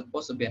was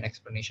supposed to be an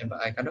explanation, but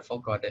I kind of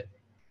forgot it.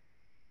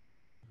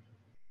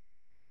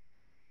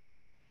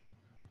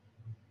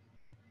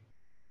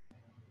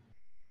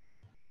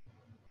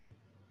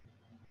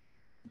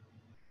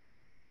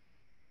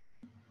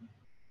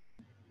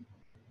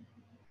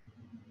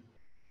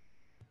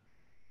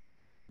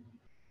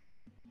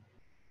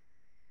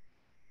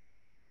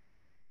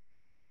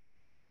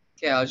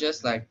 Okay, I'll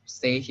just like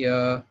stay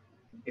here.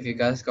 If you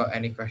guys got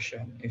any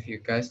question, if you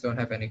guys don't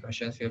have any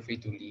questions, feel free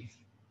to leave.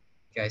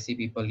 Okay, I see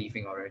people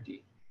leaving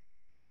already.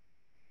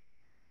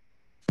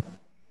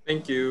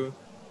 Thank you.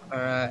 All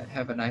right,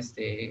 have a nice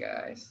day,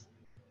 guys.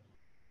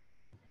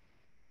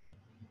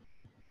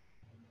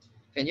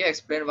 Can you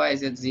explain why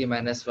is it z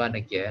minus 1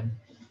 again?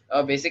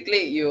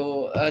 Basically,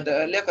 you the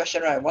earlier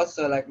question, right, was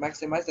to like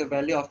maximize the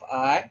value of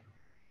I,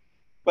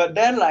 but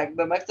then like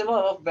the maximum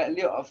of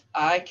value of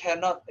I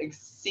cannot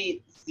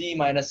exceed z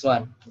minus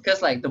 1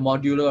 because like the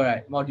modulo,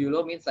 right?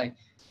 Modulo means like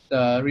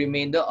the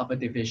remainder of a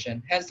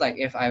division. Hence, like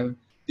if I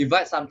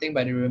divide something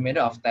by the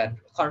remainder of 10,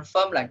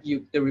 confirm like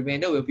the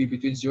remainder will be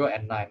between 0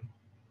 and 9,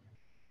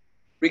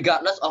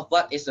 regardless of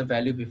what is the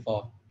value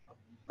before.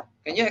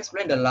 Can you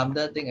explain the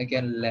lambda thing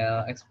again,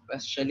 Lel,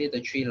 especially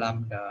the 3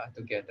 lambda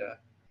together?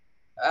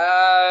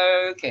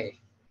 Okay.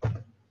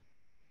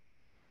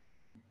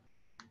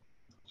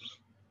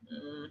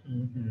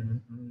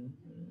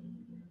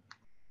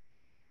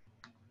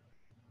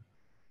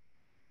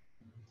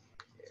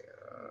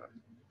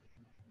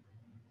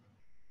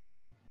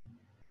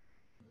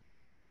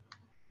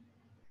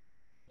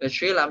 The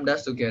 3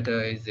 lambdas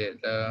together, is it?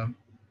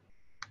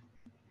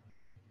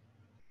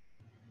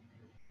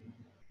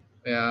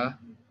 Yeah,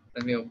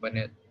 let me open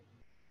it.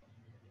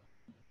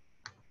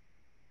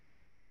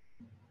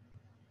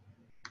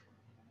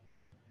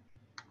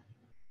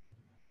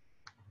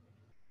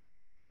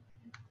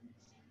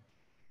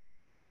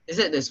 Is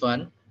it this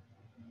one?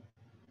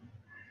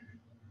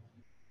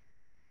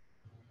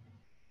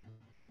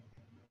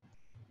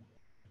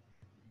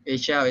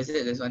 HL, is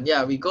it this one?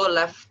 Yeah, we go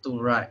left to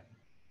right.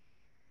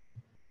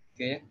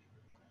 Okay.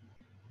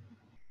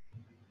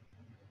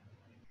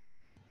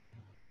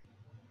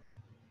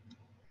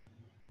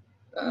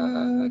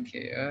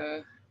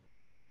 Okay.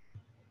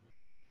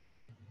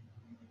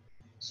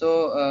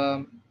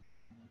 So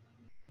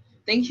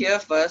think here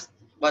first.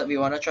 What we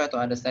want to try to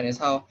understand is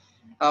how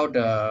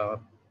the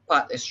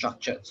part is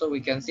structured. So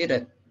we can see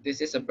that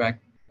this is a bracket.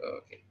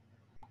 Okay.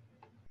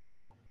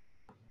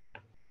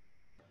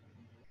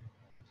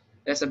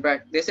 This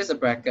is a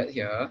bracket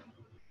here.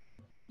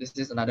 This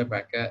is another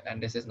bracket,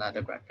 and this is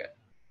another bracket.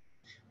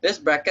 This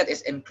bracket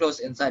is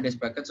enclosed inside this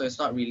bracket, so it's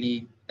not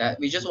really that.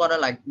 We just want to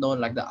like know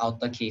like the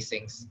outer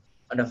casings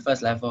on the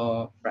first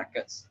level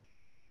brackets,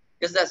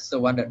 because that's the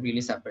one that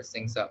really separates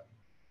things up.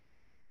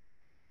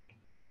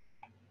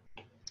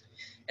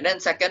 And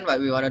then second, what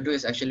we want to do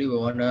is actually we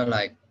want to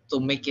like, to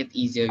make it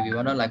easier, we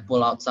want to like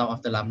pull out some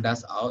of the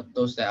lambdas out,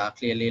 those that are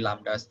clearly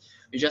lambdas.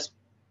 We just,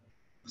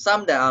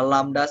 some that are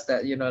lambdas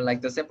that, you know, like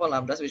the simple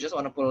lambdas, we just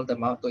want to pull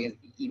them out to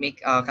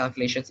make our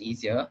calculations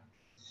easier.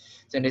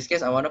 So in this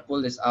case, I want to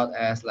pull this out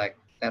as like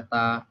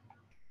theta.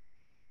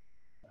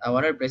 I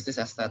want to replace this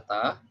as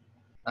theta,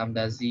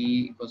 lambda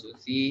z equals to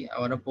z. I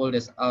want to pull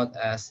this out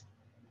as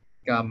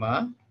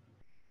gamma,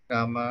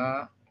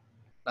 lambda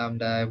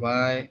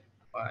y.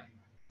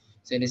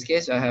 So in this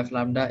case, I have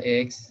lambda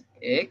x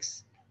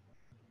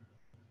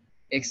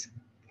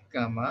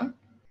gamma,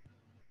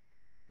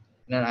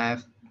 and then I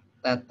have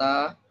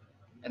theta,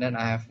 and then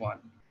I have 1.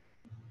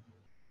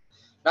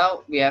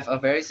 Now we have a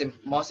very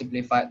more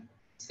simplified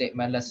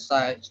statement. Let's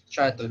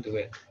try to do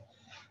it.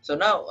 So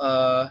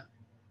now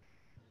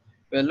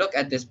we'll look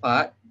at this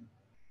part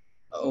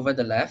over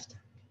the left.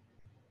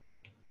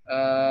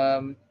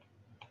 The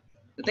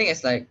thing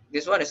is like,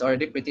 this one is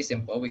already pretty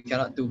simple. We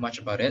cannot do much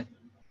about it.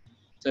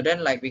 So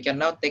then like we can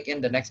now take in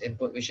the next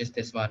input, which is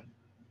this one.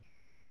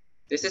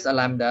 This is a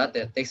lambda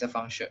that takes a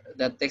function,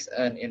 that takes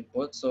an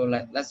input. So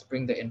let's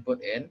bring the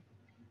input in.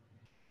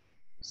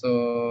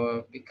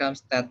 So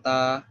becomes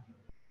theta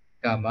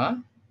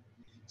gamma.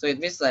 So it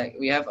means like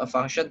we have a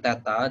function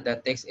theta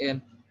that takes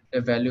in the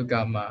value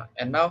gamma.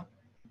 And now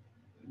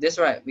this,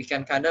 right, we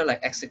can kind of like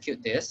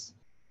execute this.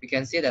 We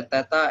can see that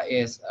theta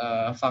is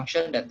a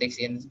function that takes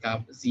in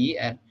z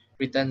and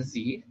returns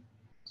z.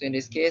 So in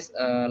this case,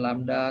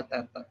 lambda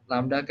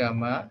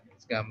gamma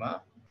is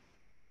gamma.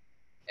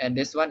 And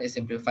this one is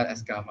simplified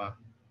as gamma.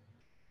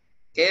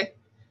 Okay,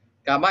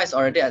 gamma is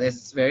already at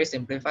its very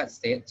simplified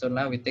state. So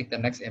now we take the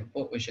next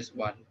input, which is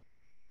 1.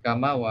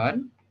 Gamma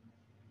 1.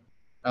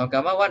 Now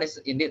gamma 1 is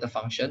indeed a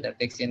function that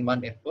takes in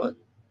 1 input,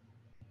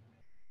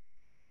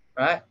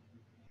 right?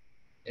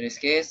 In this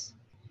case,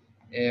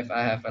 if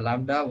I have a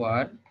lambda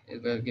 1,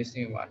 it will give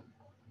me 1.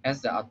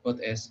 Hence the output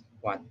is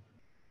 1.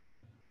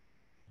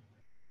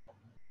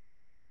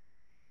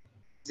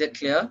 Is it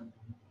clear?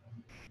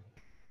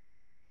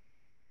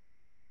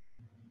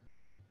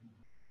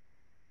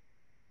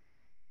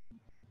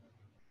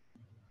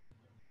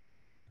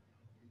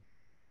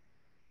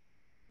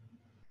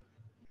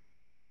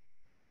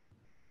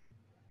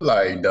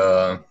 Like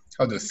the,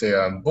 how to say,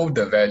 both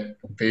the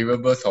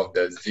variables of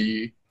the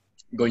z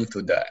go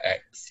into the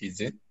x,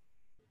 is it?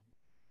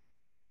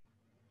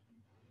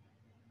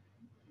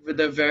 With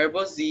the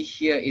variable z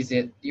here, is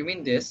it, you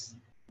mean this?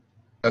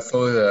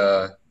 So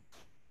the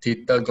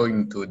theta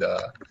going into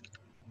the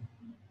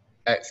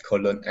x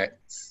colon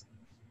x.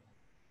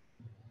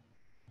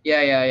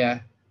 Yeah.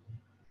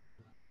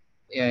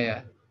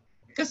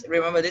 Because because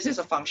remember this is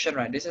a function,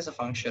 right? This is a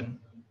function.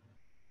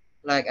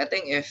 Like I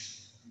think if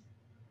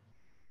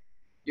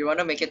you want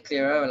to make it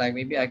clearer, like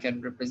maybe I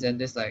can represent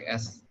this like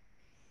as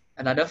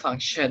another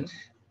function.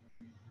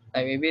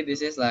 Like maybe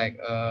this is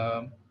like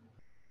I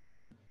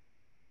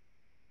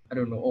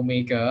don't know,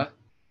 omega,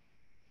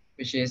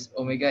 which is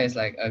omega is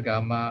like a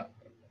gamma,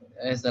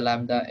 is the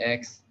lambda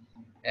x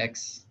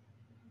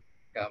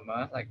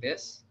gamma like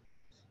this.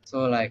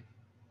 So like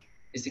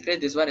basically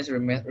this one is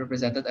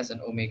represented as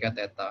an omega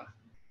theta.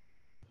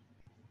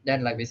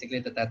 Then like basically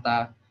the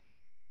theta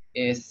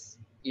is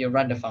you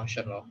run the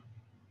function law.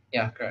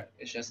 Yeah, correct.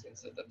 It's just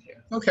inserted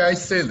here. Okay, I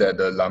say that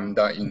the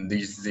lambda in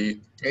this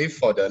z, A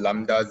for the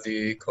lambda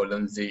z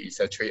colon z is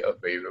actually a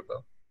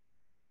variable.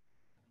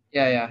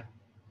 Yeah.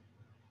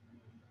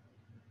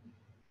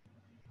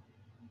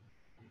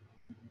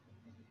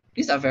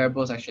 These are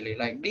variables actually.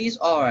 Like these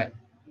all right.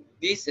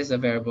 This is a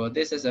variable,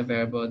 this is a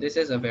variable, this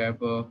is a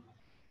variable,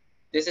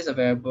 this is a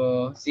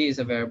variable, z is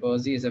a variable,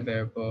 z is a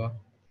variable,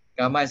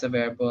 gamma is a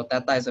variable,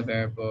 theta is a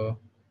variable,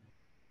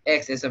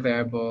 x is a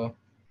variable.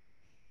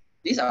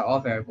 These are all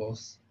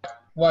variables.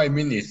 What I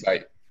mean is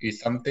like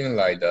it's something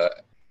like the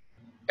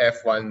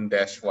f1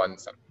 dash 1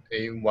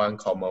 a1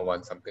 comma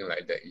 1 something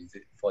like that, is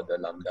it, for the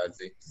lambda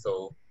z?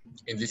 So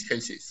in this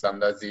case it's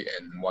lambda z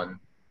and 1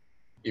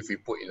 if we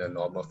put in a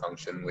normal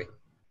function way.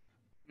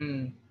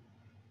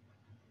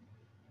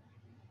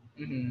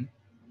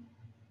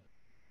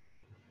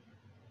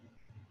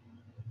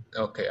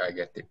 Okay, I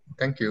get it.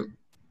 Thank you.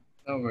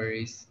 No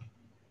worries.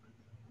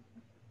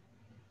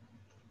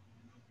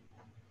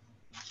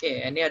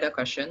 Okay, any other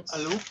questions?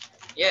 Hello?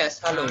 Yes,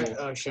 hello. Can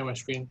I share my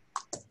screen?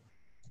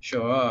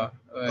 Sure.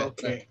 Wait,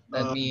 Okay.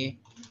 Let me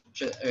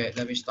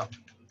stop.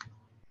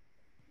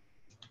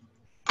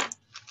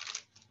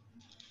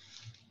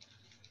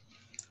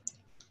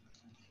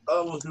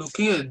 I was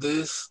looking at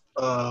this.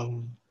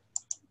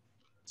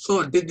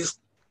 So I did this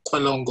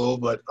quite long ago,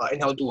 but I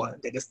anyhow do one.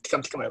 They just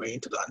come my way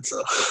into the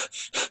answer.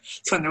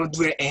 So I never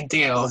do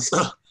anything else.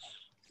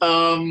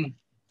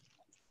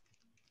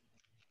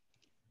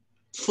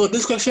 For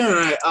this question,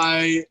 right,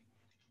 I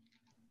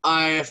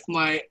have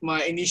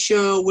my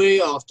initial way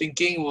of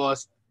thinking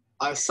was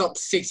I sub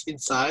 6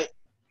 inside,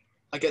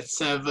 I get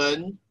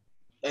 7,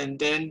 and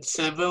then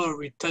 7 will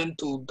return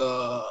to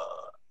the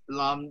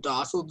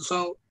lambda. So this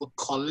one will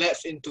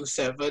collapse into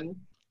 7.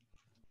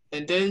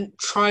 And then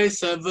try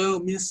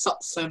 7 means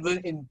sub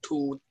 7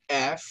 into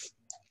F.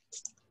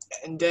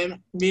 And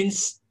then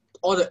means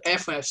all the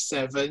F have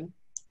 7.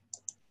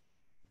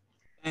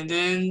 And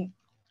then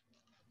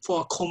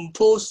for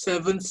compose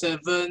 7,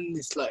 7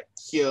 is like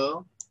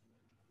here.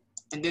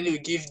 And then you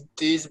give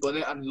this, but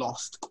then I'm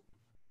lost.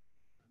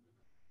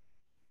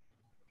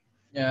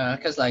 Yeah,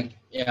 because like,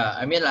 yeah,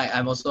 I mean, like,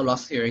 I'm also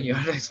lost hearing your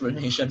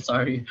explanation,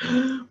 sorry.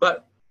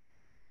 But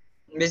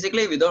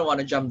basically, we don't want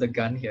to jump the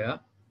gun here.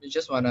 We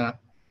just want to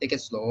take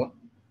it slow.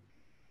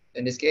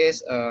 In this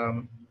case,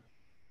 we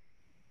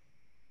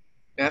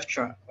have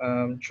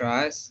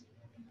tries.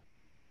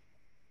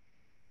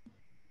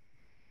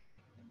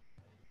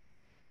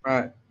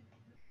 Right.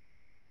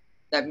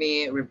 Let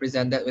me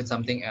represent that with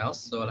something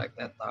else. So like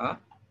theta.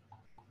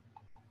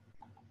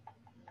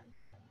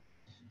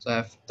 So I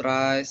have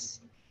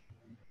thrice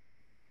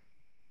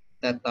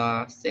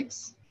theta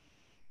 6.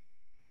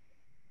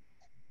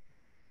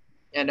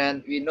 And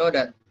then we know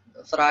that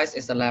thrice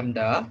is a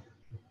lambda.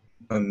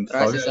 Sorry,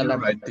 are you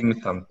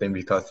writing something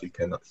because you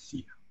cannot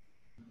see?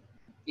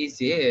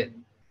 Is it?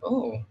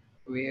 Oh,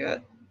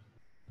 weird.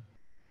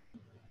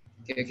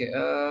 Okay.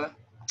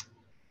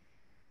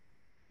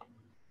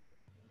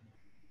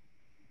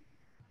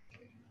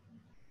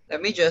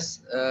 Let me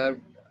just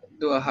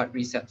do a hard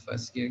reset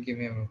first. Give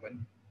me a moment.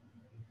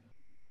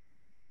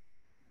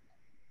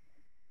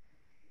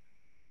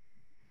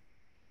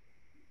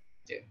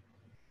 Okay.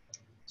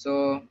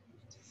 So,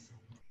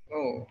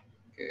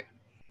 okay.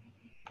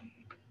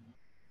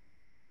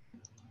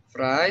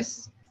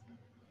 Fries,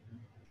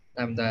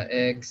 lambda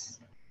x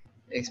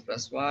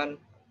plus 1,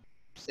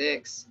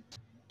 6,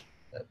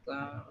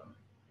 theta.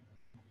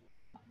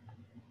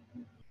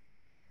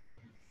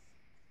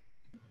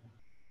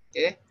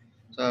 Okay,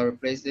 so I'll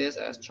replace this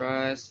as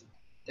tries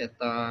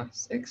theta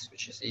 6,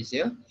 which is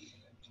easier.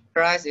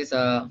 Tries is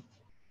a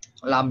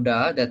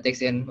lambda that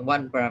takes in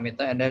one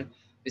parameter and then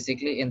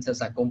basically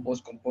inserts a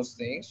compose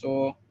thing.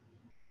 So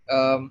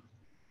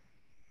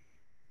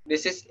the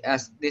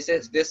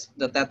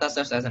theta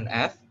serves as an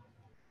f.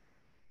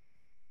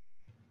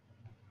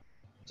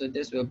 So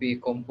this will be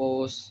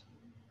compose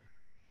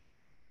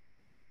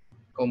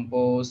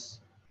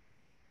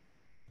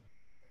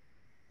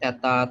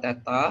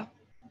theta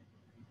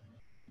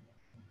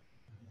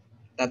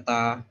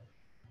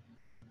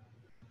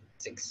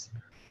 6.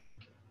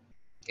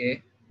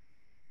 Okay,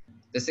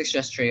 the 6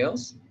 just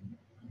trails.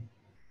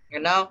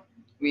 And now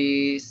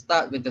we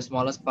start with the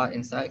smallest part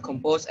inside.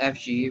 Compose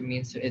fg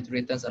means it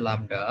returns a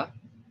lambda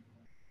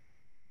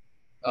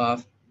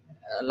of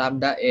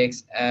lambda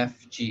x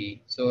fg.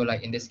 So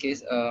like in this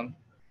case,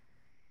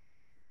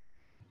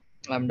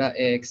 lambda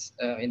x,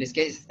 in this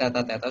case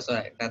theta, so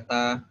like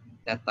theta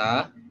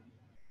theta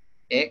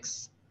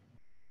x.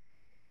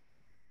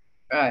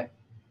 Right.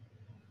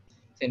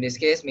 So in this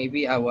case,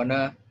 maybe I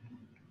wanna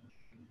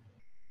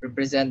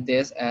represent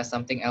this as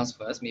something else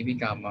first, maybe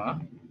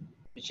gamma,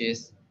 which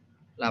is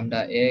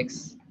lambda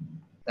x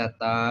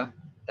theta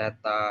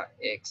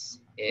x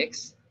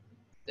x.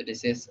 So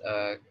this is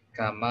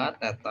gamma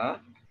theta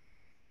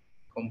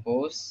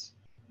compose,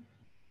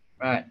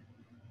 right?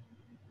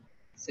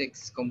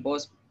 6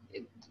 compose,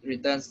 it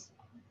returns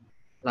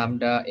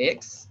lambda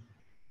x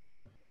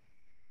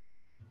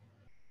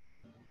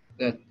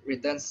that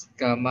returns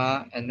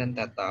gamma and then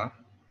theta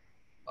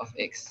of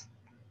x.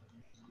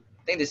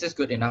 I think this is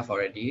good enough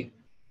already.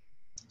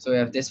 So we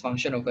have this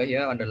function over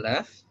here on the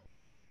left.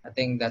 I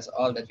think that's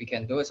all that we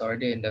can do. It's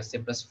already in the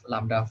simplest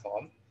lambda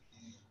form.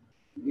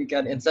 We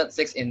can insert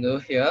 6 into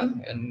here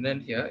and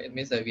then here. It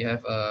means that we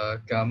have a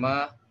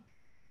gamma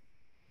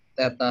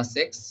theta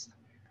 6.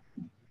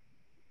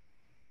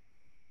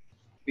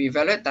 We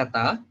evaluate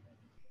theta.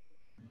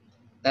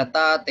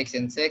 Theta takes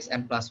in 6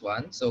 and plus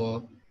 1.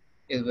 So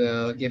it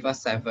will give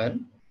us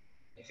 7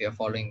 if you're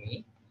following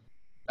me.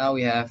 Now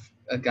we have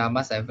a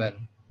gamma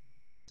 7.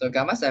 So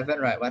gamma 7,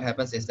 right, what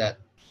happens is that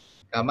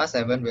gamma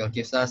 7 will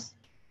give us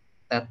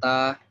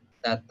theta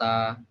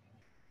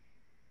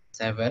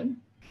 7.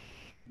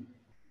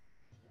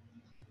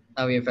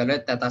 Now we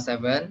evaluate theta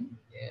 7,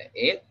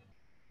 8,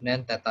 and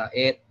then theta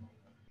 8,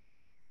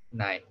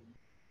 9.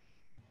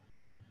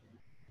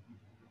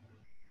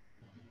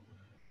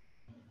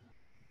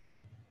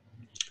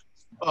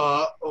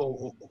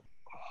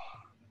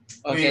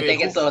 Okay,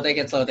 take it slow.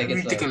 Let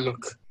me take a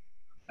look.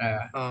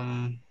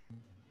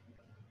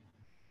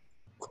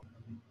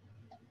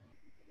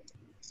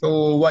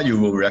 So what you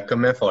will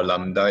recommend for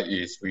lambda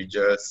is we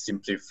just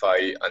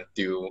simplify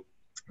until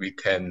we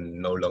can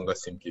no longer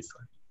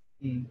simplify.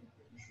 I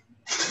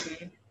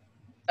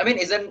mean,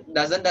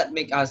 doesn't that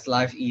make us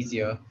life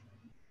easier?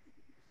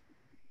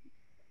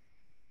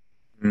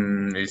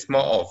 It's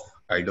more of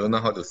I don't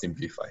know how to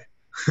simplify.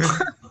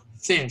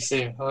 Same.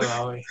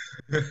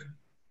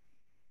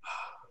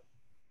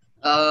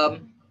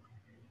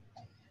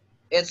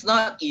 It's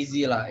not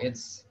easy lah. It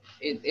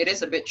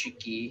is a bit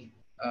tricky.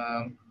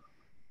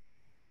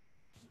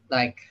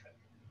 Like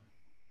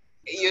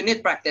you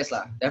need practice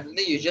lah.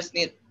 Definitely, you just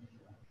need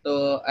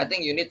to. I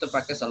think you need to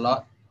practice a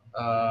lot.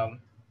 I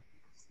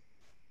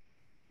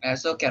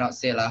also cannot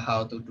say lah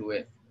how to do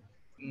it.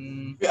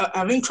 We are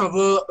having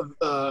trouble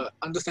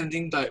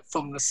understanding that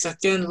from the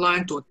second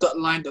line to third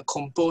line, the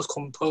compose,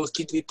 and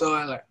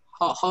like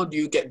how do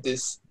you get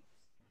this?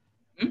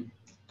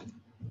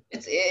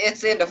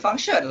 It's in the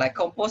function. Like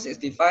compose is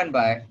defined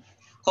by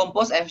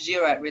compose fg,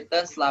 right?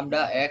 Returns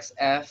lambda x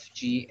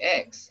fg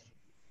x.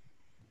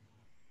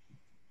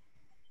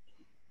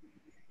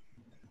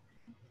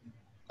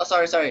 Oh,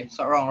 sorry,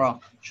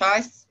 wrong.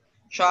 Choice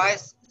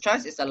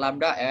is a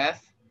lambda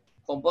f.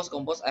 Compose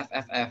f.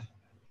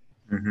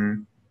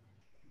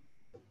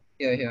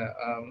 Here.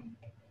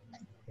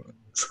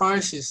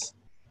 Choice is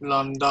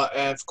lambda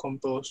f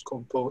compose.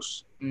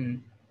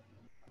 I'm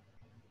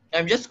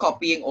just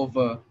copying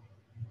over.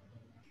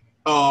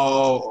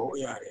 Oh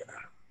yeah.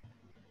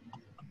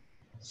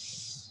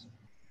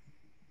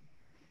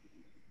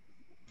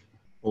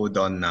 Hold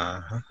on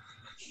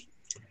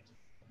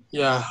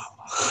Yeah,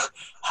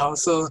 I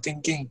also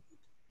thinking,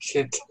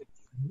 shit.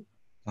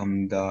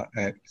 Lambda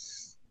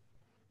x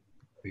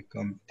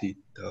become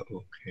theta,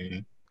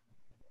 okay.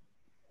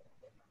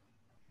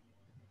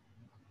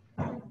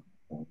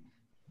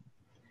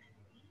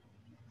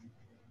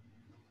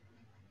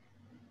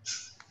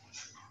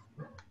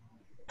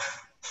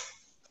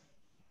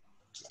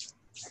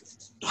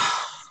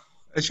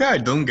 Actually, I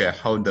don't get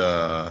how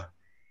the...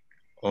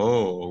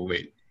 Oh,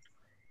 wait.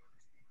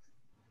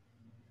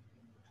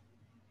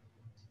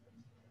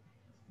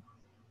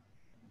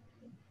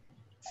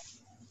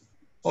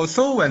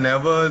 Also,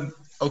 whenever...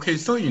 Okay,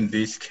 so in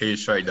this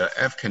case, right, the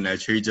f can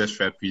actually just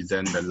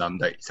represent the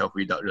lambda itself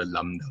without the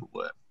lambda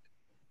word.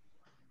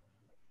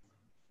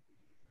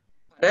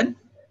 Then?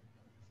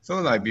 So,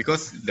 like,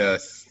 because the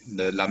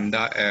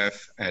lambda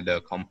f at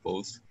the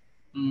compose,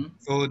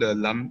 so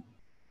the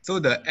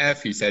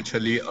f is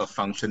actually a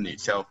function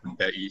itself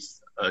that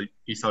is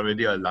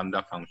already a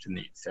lambda function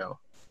itself.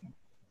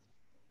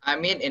 I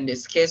mean, in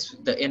this case,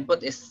 the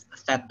input is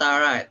theta,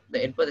 right?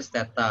 The input is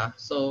theta.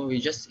 So we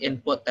just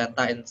input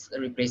theta and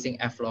replacing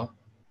f law.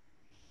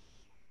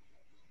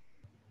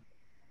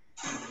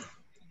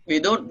 We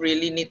don't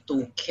really need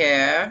to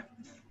care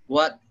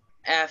what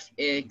f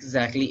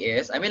exactly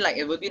is. I mean, like,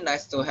 it would be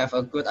nice to have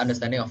a good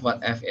understanding of what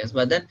f is,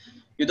 but then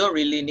you don't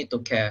really need to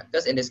care,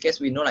 because in this case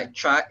we know, like,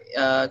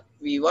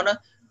 we wanna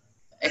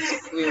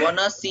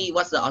see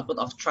what's the output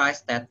of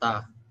thrice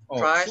theta.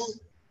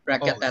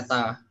 Bracket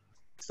theta.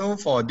 So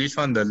for this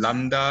one, the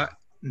lambda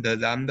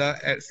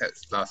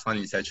x plus 1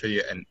 is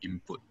actually an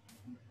input.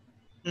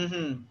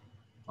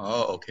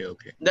 Oh,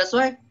 okay. That's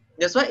why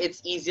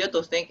it's easier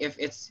to think if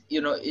it's,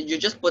 you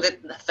just put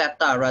it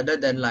theta rather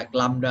than like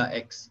lambda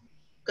x.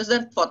 Because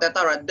then for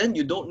theta, right, then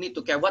you don't need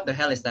to care what the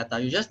hell is theta.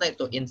 You just need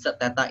to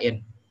insert theta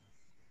in.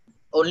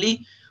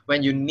 Only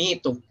when you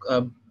need to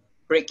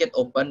break it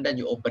open, then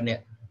you open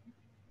it.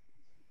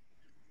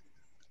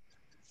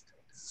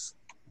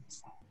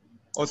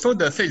 Also,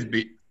 the 6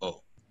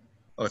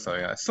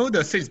 sorry. So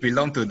the 6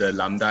 belong to the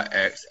lambda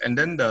x, and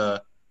then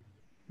the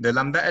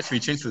lambda x we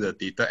change to the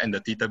theta, and the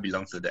theta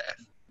belongs to the f.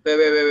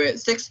 Wait.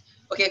 6.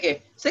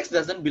 Okay. 6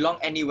 doesn't belong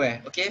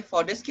anywhere. Okay.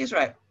 For this case,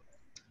 right?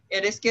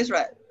 In this case,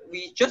 right,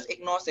 we just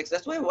ignore 6.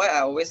 That's why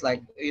I always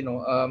like,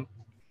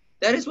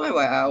 that is why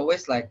I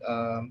always like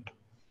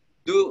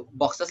do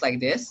boxes like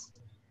this.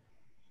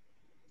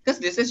 Because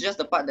this is just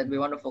the part that we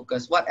want to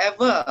focus.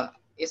 Whatever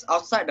is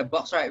outside the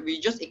box, right, we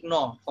just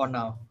ignore for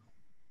now.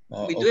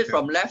 We do it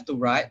from left to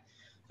right.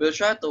 We'll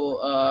try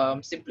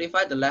to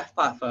simplify the left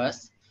part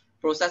first,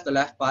 process the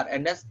left part,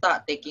 and then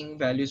start taking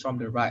values from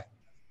the right.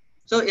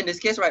 So in this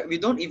case, right, we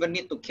don't even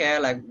need to care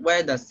like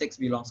where the 6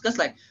 belongs. Because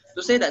like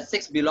to say that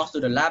 6 belongs to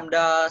the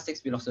lambda,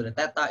 6 belongs to the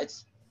theta,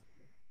 it's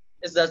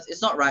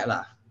not right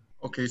lah.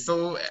 Okay,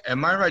 so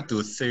am I right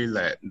to say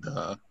that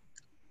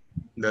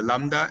the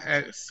lambda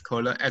x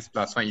colon x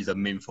plus 1 is the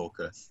main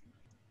focus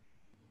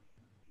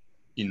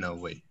in a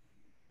way?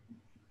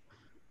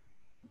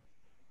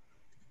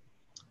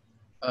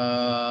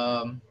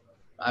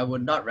 I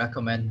would not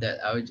recommend that.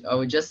 I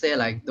would just say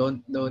like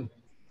don't.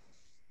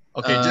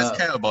 Okay, just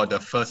care about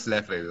the first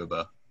left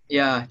variable.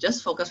 Yeah,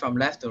 just focus from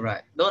left to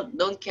right.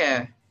 Don't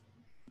care.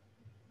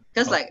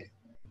 Because like,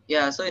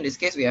 yeah. So in this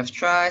case, we have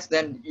tries.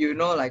 Then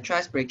like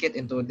tries break it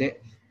into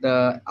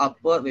the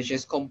output, which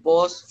is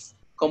compose,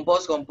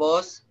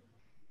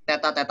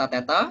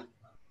 theta,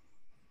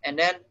 and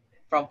then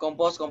from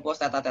compose,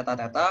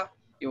 theta,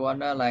 you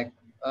wanna like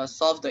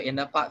solve the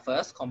inner part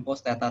first,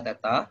 compose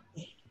theta,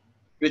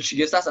 which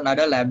gives us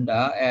another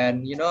lambda,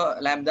 and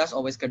lambdas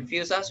always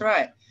confuse us,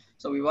 right?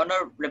 So we want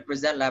to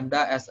represent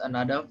lambda as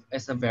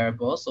a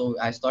variable, so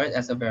I store it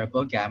as a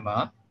variable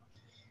gamma.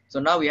 So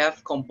now we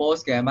have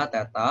compose gamma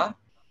theta,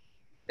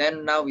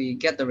 then now we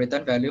get the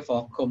return value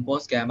for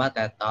compose gamma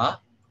theta,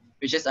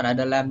 which is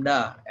another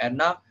lambda, and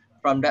now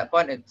from that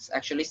point it's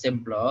actually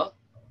simpler,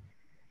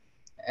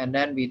 and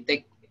then we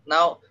take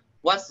now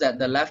once that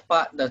the left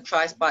part, the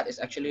tries part is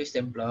actually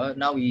simpler,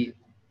 now we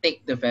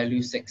take the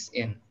value 6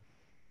 in.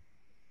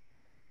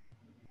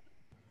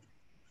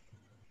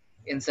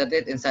 Insert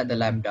it inside the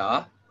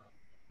lambda,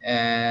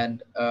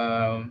 and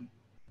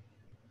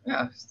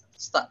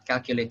start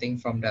calculating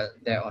from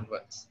there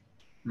onwards.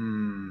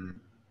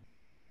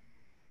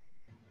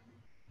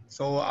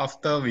 So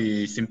after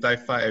we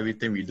simplify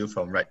everything, we do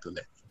from right to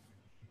left.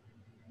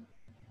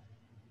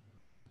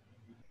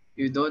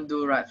 You don't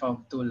do right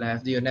to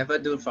left. You never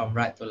do from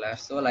right to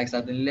left. So like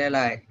suddenly,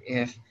 like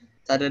if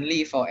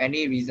suddenly for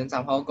any reason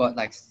somehow got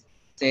like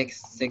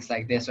six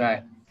like this,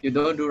 right? You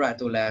don't do right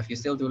to left. You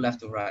still do left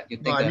to right. You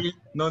take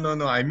no.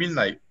 I mean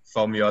like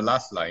from your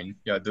last line,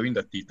 you are doing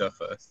the theta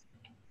first.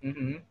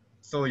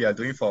 So you are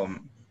doing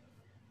from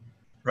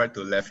right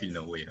to left in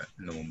a way, right?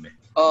 No man.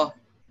 Oh,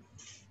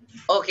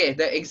 okay.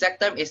 The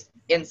exact term is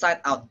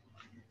inside out.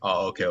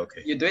 Oh,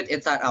 okay. You do it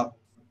inside out.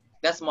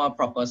 That's more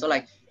proper. So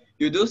like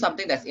you do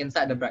something that's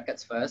inside the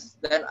brackets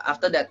first. Then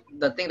after that,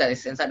 the thing that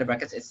is inside the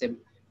brackets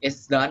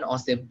is done or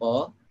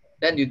simple.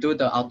 Then you do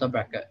the outer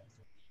bracket.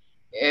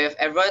 If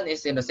everyone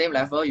is in the same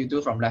level, you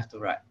do from left to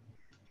right.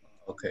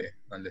 Okay,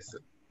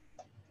 understood.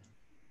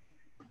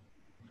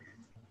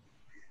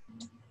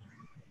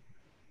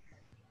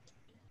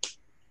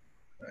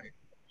 Right.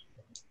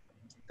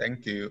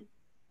 Thank you.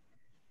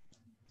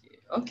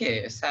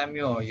 Okay,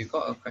 Samuel, you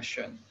got a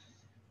question.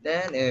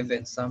 Then if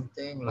it's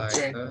something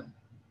like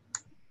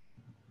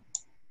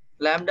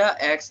lambda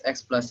x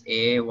plus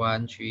a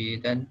 1 3,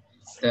 then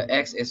the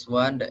x is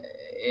 1, the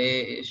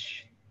a is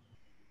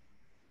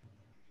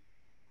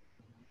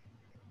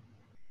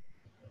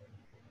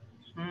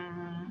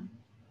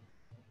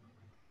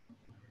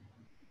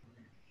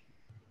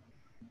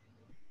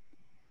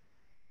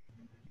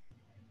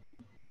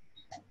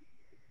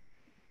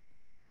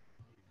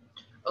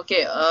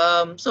okay.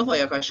 So for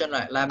your question,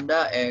 like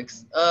lambda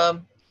x,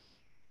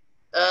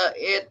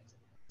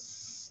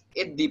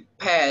 it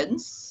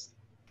depends,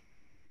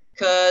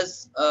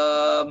 because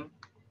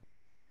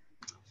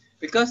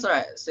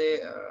right, say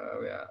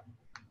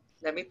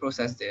let me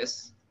process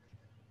this.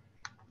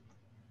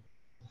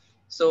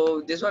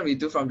 So this one we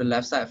do from the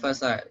left side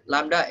first, right?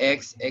 Lambda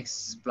x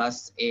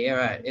plus a,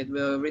 right? It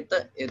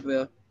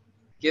will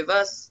give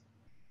us.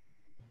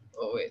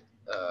 Oh wait,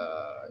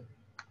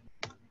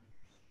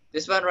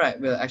 this one, right,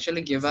 will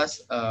actually give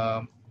us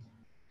 1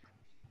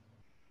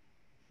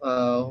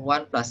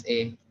 plus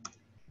a.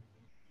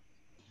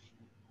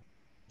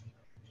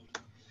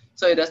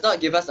 So it does not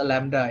give us a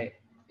lambda.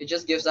 It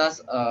just gives us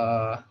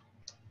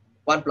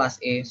 1 plus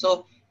a.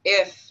 So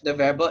if the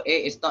variable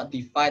a is not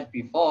defined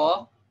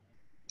before,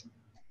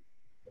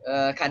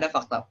 kind of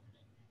fucked up.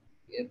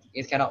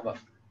 It cannot work.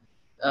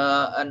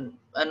 And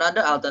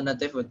another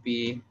alternative would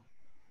be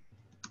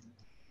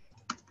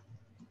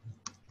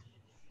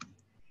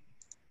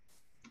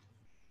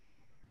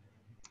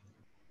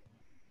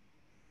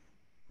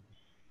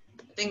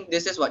I think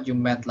this is what you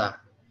meant lah.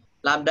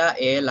 lambda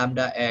A,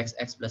 lambda X,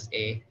 X plus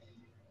A,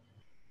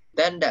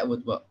 then that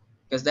would work.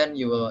 Because then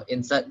you will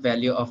insert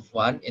value of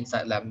 1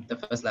 inside the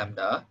first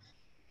lambda.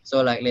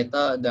 So like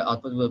later the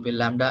output will be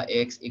lambda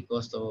X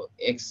equals to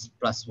X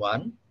plus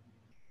 1.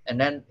 And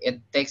then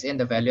it takes in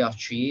the value of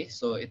 3.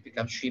 So it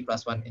becomes 3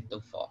 plus 1 into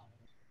 4.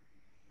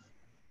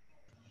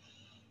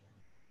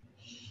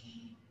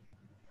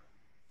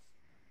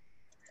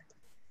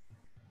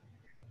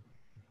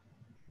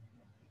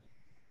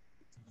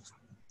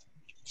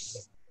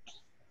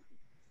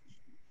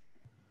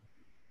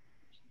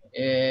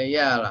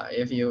 Yeah,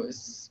 if you,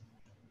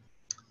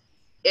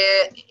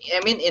 I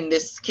mean, in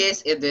this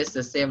case, it is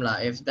the same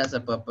lah. If that's the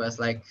purpose,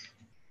 like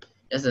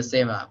it's the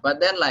same lah. But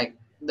then like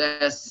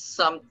there's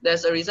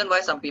a reason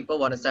why some people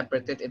want to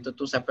separate it into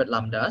two separate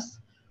lambdas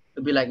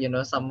to be like, you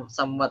know,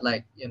 somewhat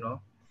like, you know,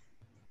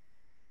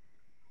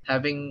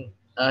 having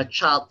a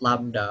child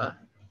lambda.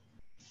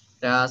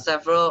 There are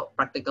several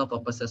practical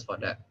purposes for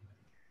that.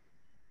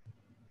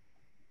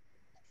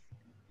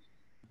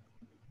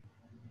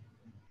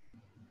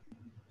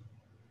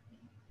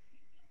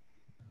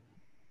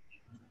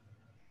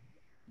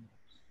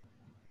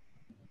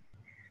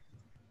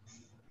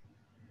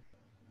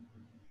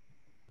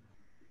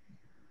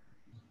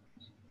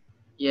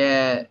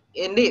 Yeah,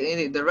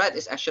 indeed, the red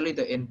is actually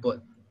the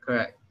input,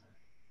 correct.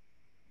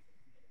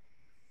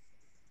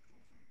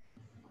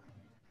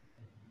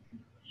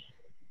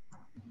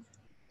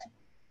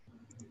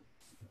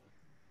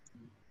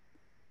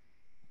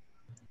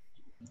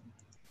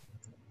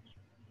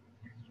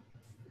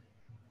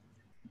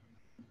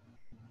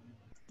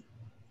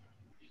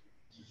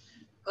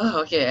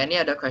 Oh, okay, any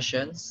other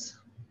questions?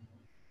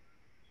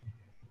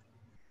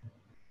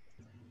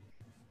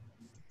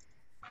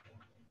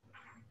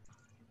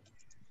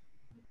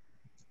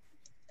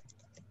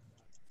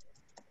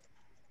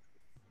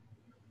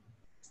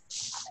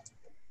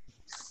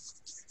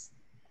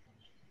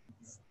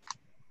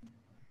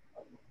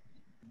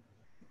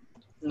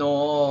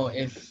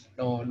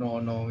 No,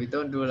 no, we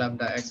don't do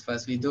lambda x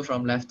first. We do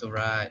from left to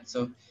right.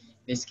 So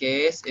this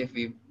case, if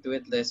we do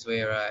it this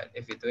way, right?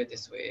 If we do it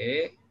this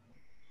way,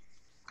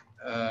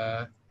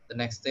 the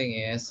next thing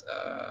is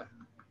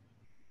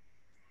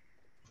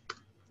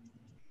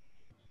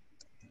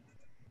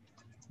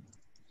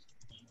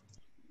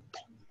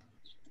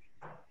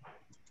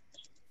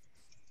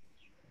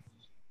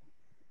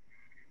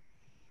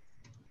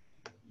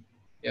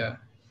yeah,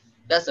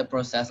 that's the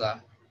process lah.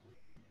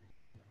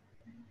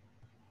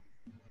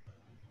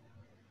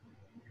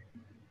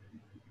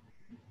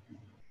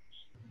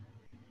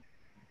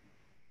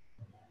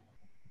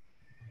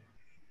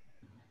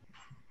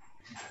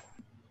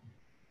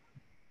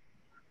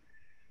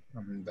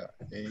 Lambda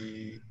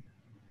A.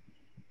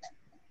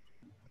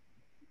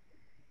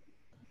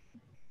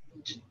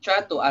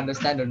 Try to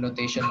understand the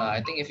notation lah.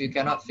 I think if you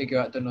cannot figure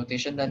out the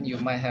notation, then you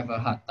might have a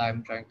hard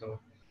time trying to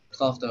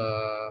solve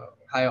the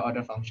higher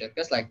order function.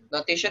 Because like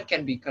notation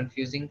can be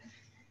confusing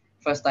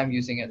first time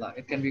using it lah.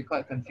 It can be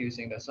quite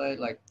confusing. That's why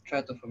like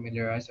try to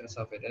familiarize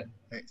yourself with it.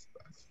 X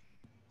plus.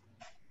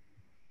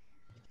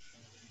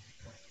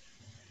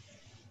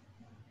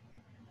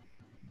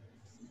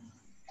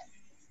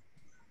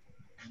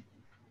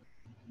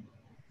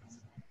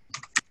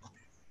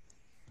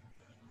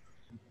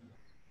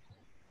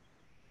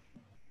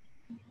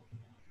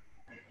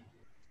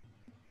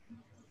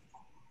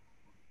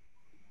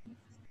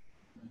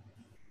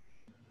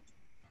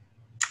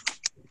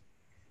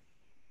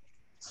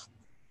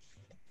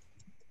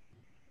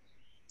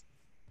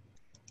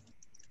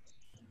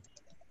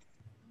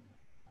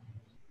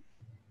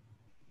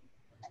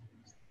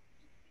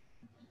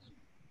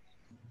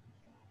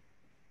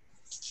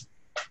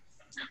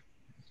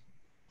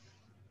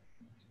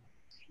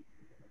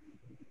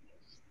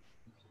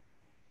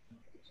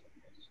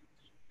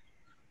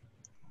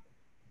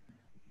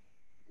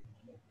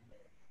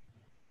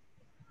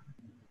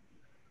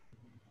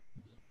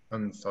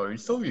 I'm sorry,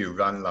 so we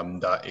run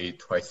lambda A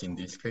twice in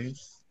this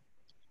case?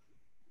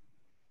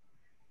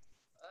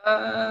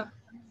 What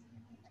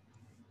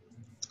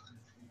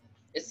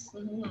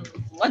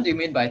do you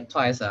mean by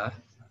twice?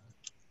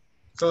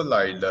 So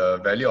like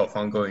the value of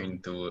 1 go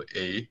into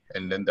A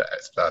and then the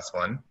X plus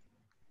 1.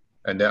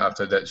 And then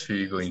after that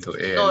 3 go into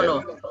A.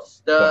 No.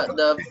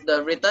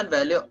 The return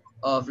value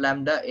of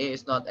lambda A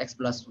is not X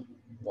plus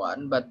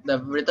 1, but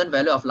the return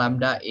value of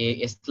lambda A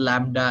is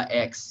lambda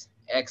X,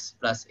 X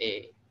plus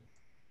A.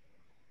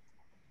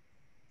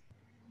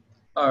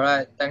 All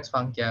right, thanks,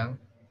 Fang Kiang.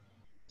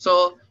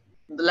 So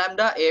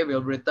lambda A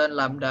will return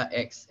lambda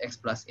X, X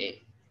plus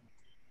A.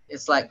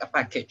 It's like a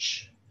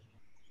package.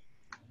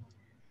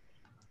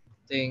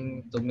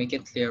 Thing to make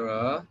it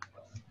clearer,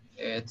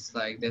 it's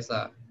like this.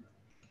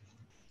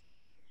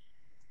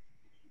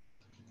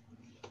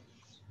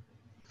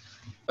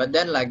 But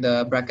then like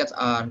the brackets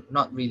are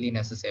not really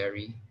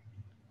necessary.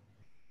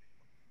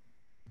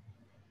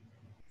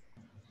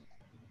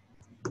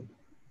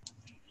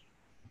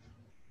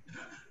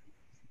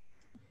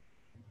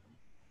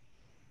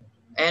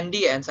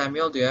 Andy and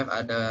Samuel, do you have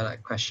other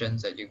like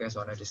questions that you guys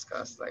want to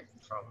discuss, like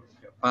from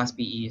your past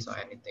PEs or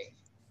anything?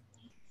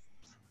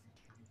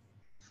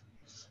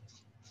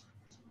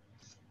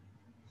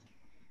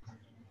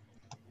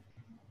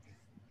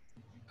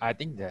 I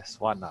think there's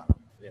one.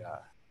 Yeah.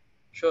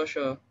 Sure,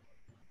 sure.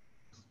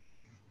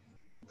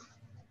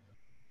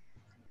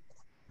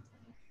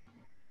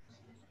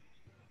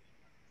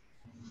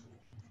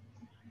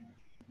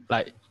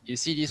 Like, you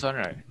see this one,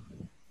 right?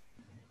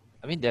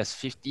 I mean, there's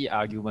 50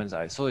 arguments,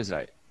 right? So it's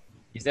like,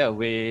 is there a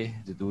way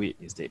to do it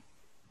instead?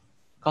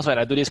 Because when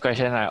I do this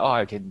question, like, all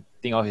I can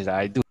think of is that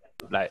I do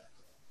like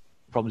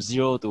from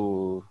 0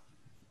 to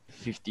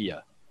 50.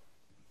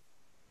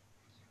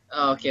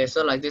 Okay,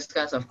 so like this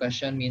kinds of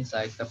question means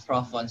like the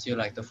prof wants you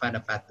like to find a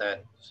pattern.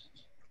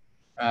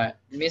 Right?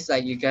 It means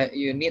like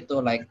you need to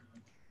like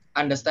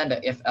understand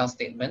the if else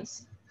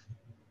statements.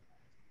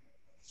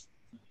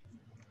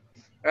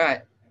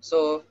 Right.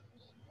 So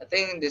I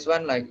think this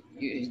one like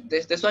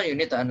this one you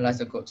need to analyze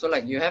the code. So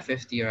like you have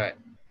 50, right?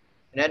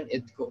 And then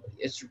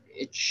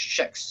it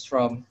checks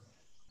from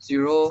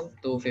 0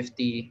 to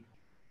 50.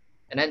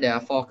 And then there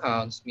are 4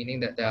 counts, meaning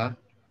that there are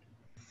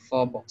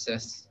 4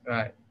 boxes,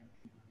 right?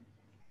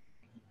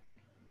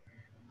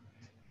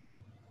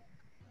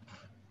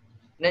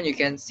 And then you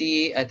can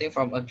see, I think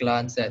from a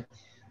glance that,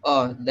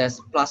 oh, there's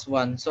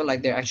 +1. So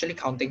like they're actually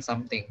counting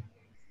something.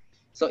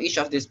 So each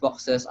of these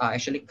boxes are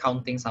actually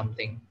counting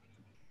something.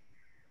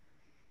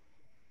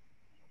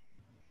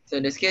 So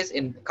in this case,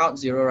 in count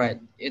 0, right,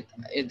 it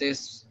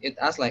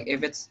asks like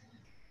if it's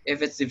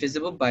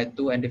divisible by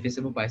 2 and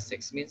divisible by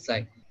 6, means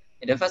like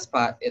in the first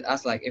part, it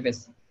asks like if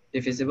it's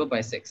divisible by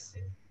 6.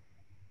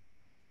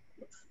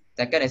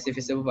 Second is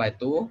divisible by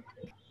 2.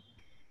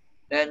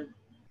 Then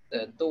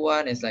the 2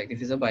 one is like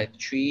divisible by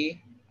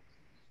 3.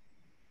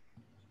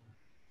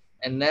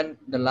 And then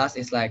the last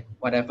is like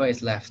whatever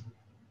is left.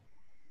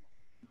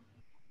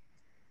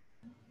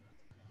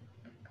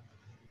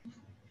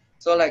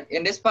 So like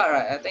in this part,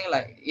 right, I think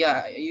like,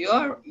 yeah, you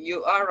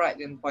are right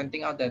in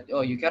pointing out that, oh,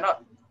 you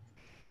cannot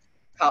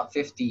count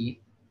 50.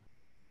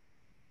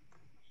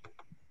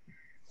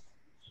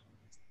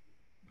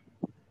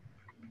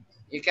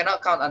 You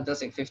cannot count until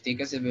 650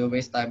 because it will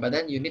waste time, but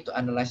then you need to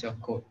analyze your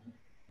code.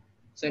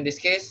 So in this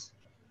case,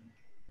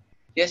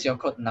 here's your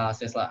code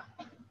analysis lah.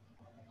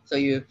 So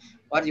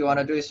what you want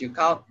to do is you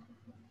count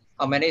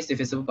how many is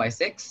divisible by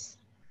 6,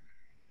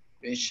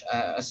 which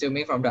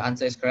assuming from the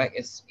answer is correct,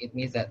 it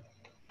means that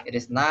it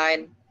is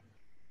 9.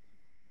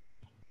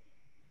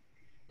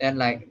 Then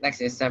like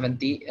next is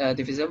 70,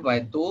 divisible by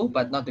 2,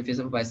 but not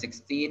divisible by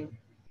 16.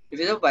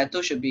 Divisible by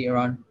 2 should be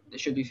around, it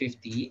should be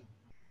 50.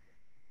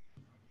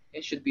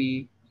 It should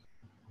be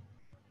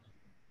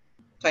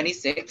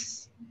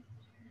 26.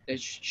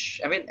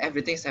 I mean,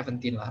 everything's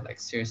 17 lah, like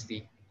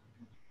seriously.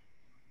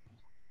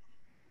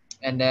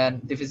 And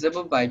then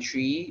divisible by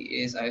 3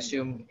 is, I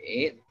assume,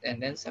 8,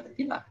 and then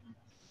 17 lah.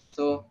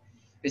 So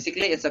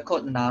basically it's a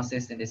code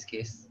analysis in this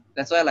case.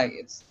 That's why like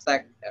it's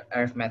stack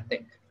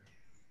arithmetic.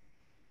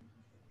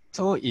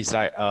 So it's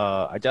like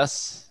I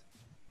just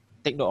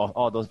take note of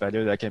all those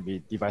values that can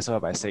be divisible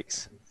by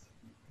 6.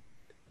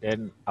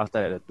 Then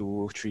after that, the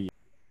 2, 3.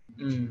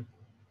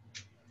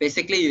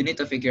 Basically, you need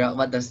to figure out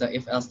what does the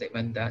if-else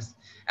statement does.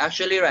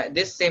 Actually, right,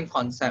 this same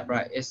concept,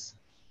 right, is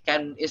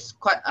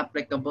quite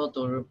applicable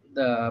to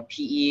the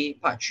PE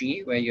part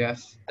 3, where you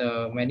have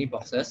the many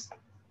boxes.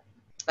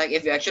 Like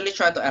if you actually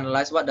try to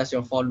analyze what does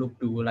your for loop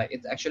do, like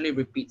it actually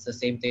repeats the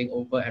same thing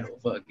over and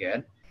over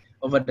again,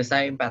 over the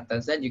same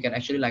patterns, then you can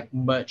actually like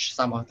merge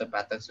some of the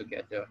patterns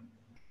together.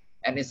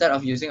 And instead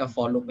of using a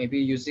for loop, maybe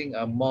using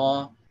a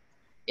more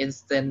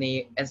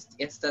instantaneous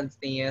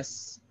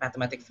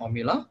mathematical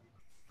formula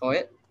for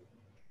it.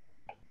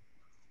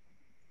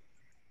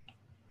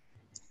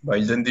 But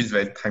isn't this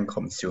very time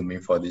consuming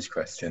for this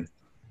question?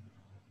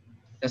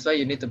 That's why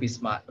you need to be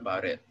smart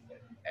about it.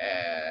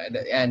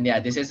 And yeah,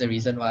 this is the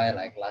reason why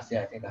like last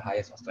year, I think the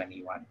highest was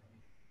 21.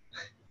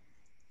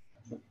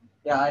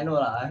 Yeah, I know.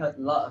 I heard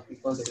a lot of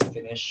people didn't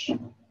finish.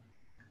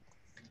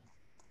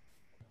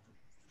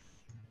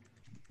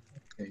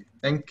 Okay,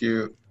 thank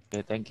you.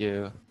 Okay, thank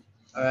you.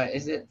 All right,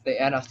 is it the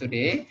end of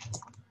today?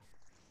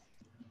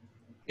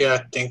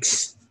 Yeah,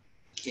 thanks.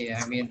 Okay,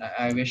 I mean,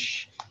 I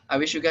wish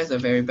you guys the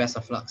very best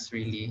of lucks,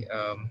 really.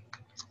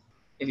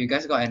 If you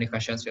guys got any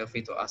questions, feel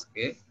free to ask,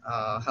 okay?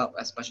 I'll help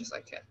as much as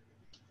I can.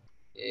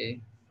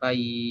 Okay,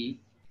 bye.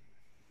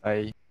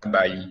 Bye.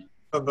 Bye.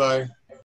 Bye-bye.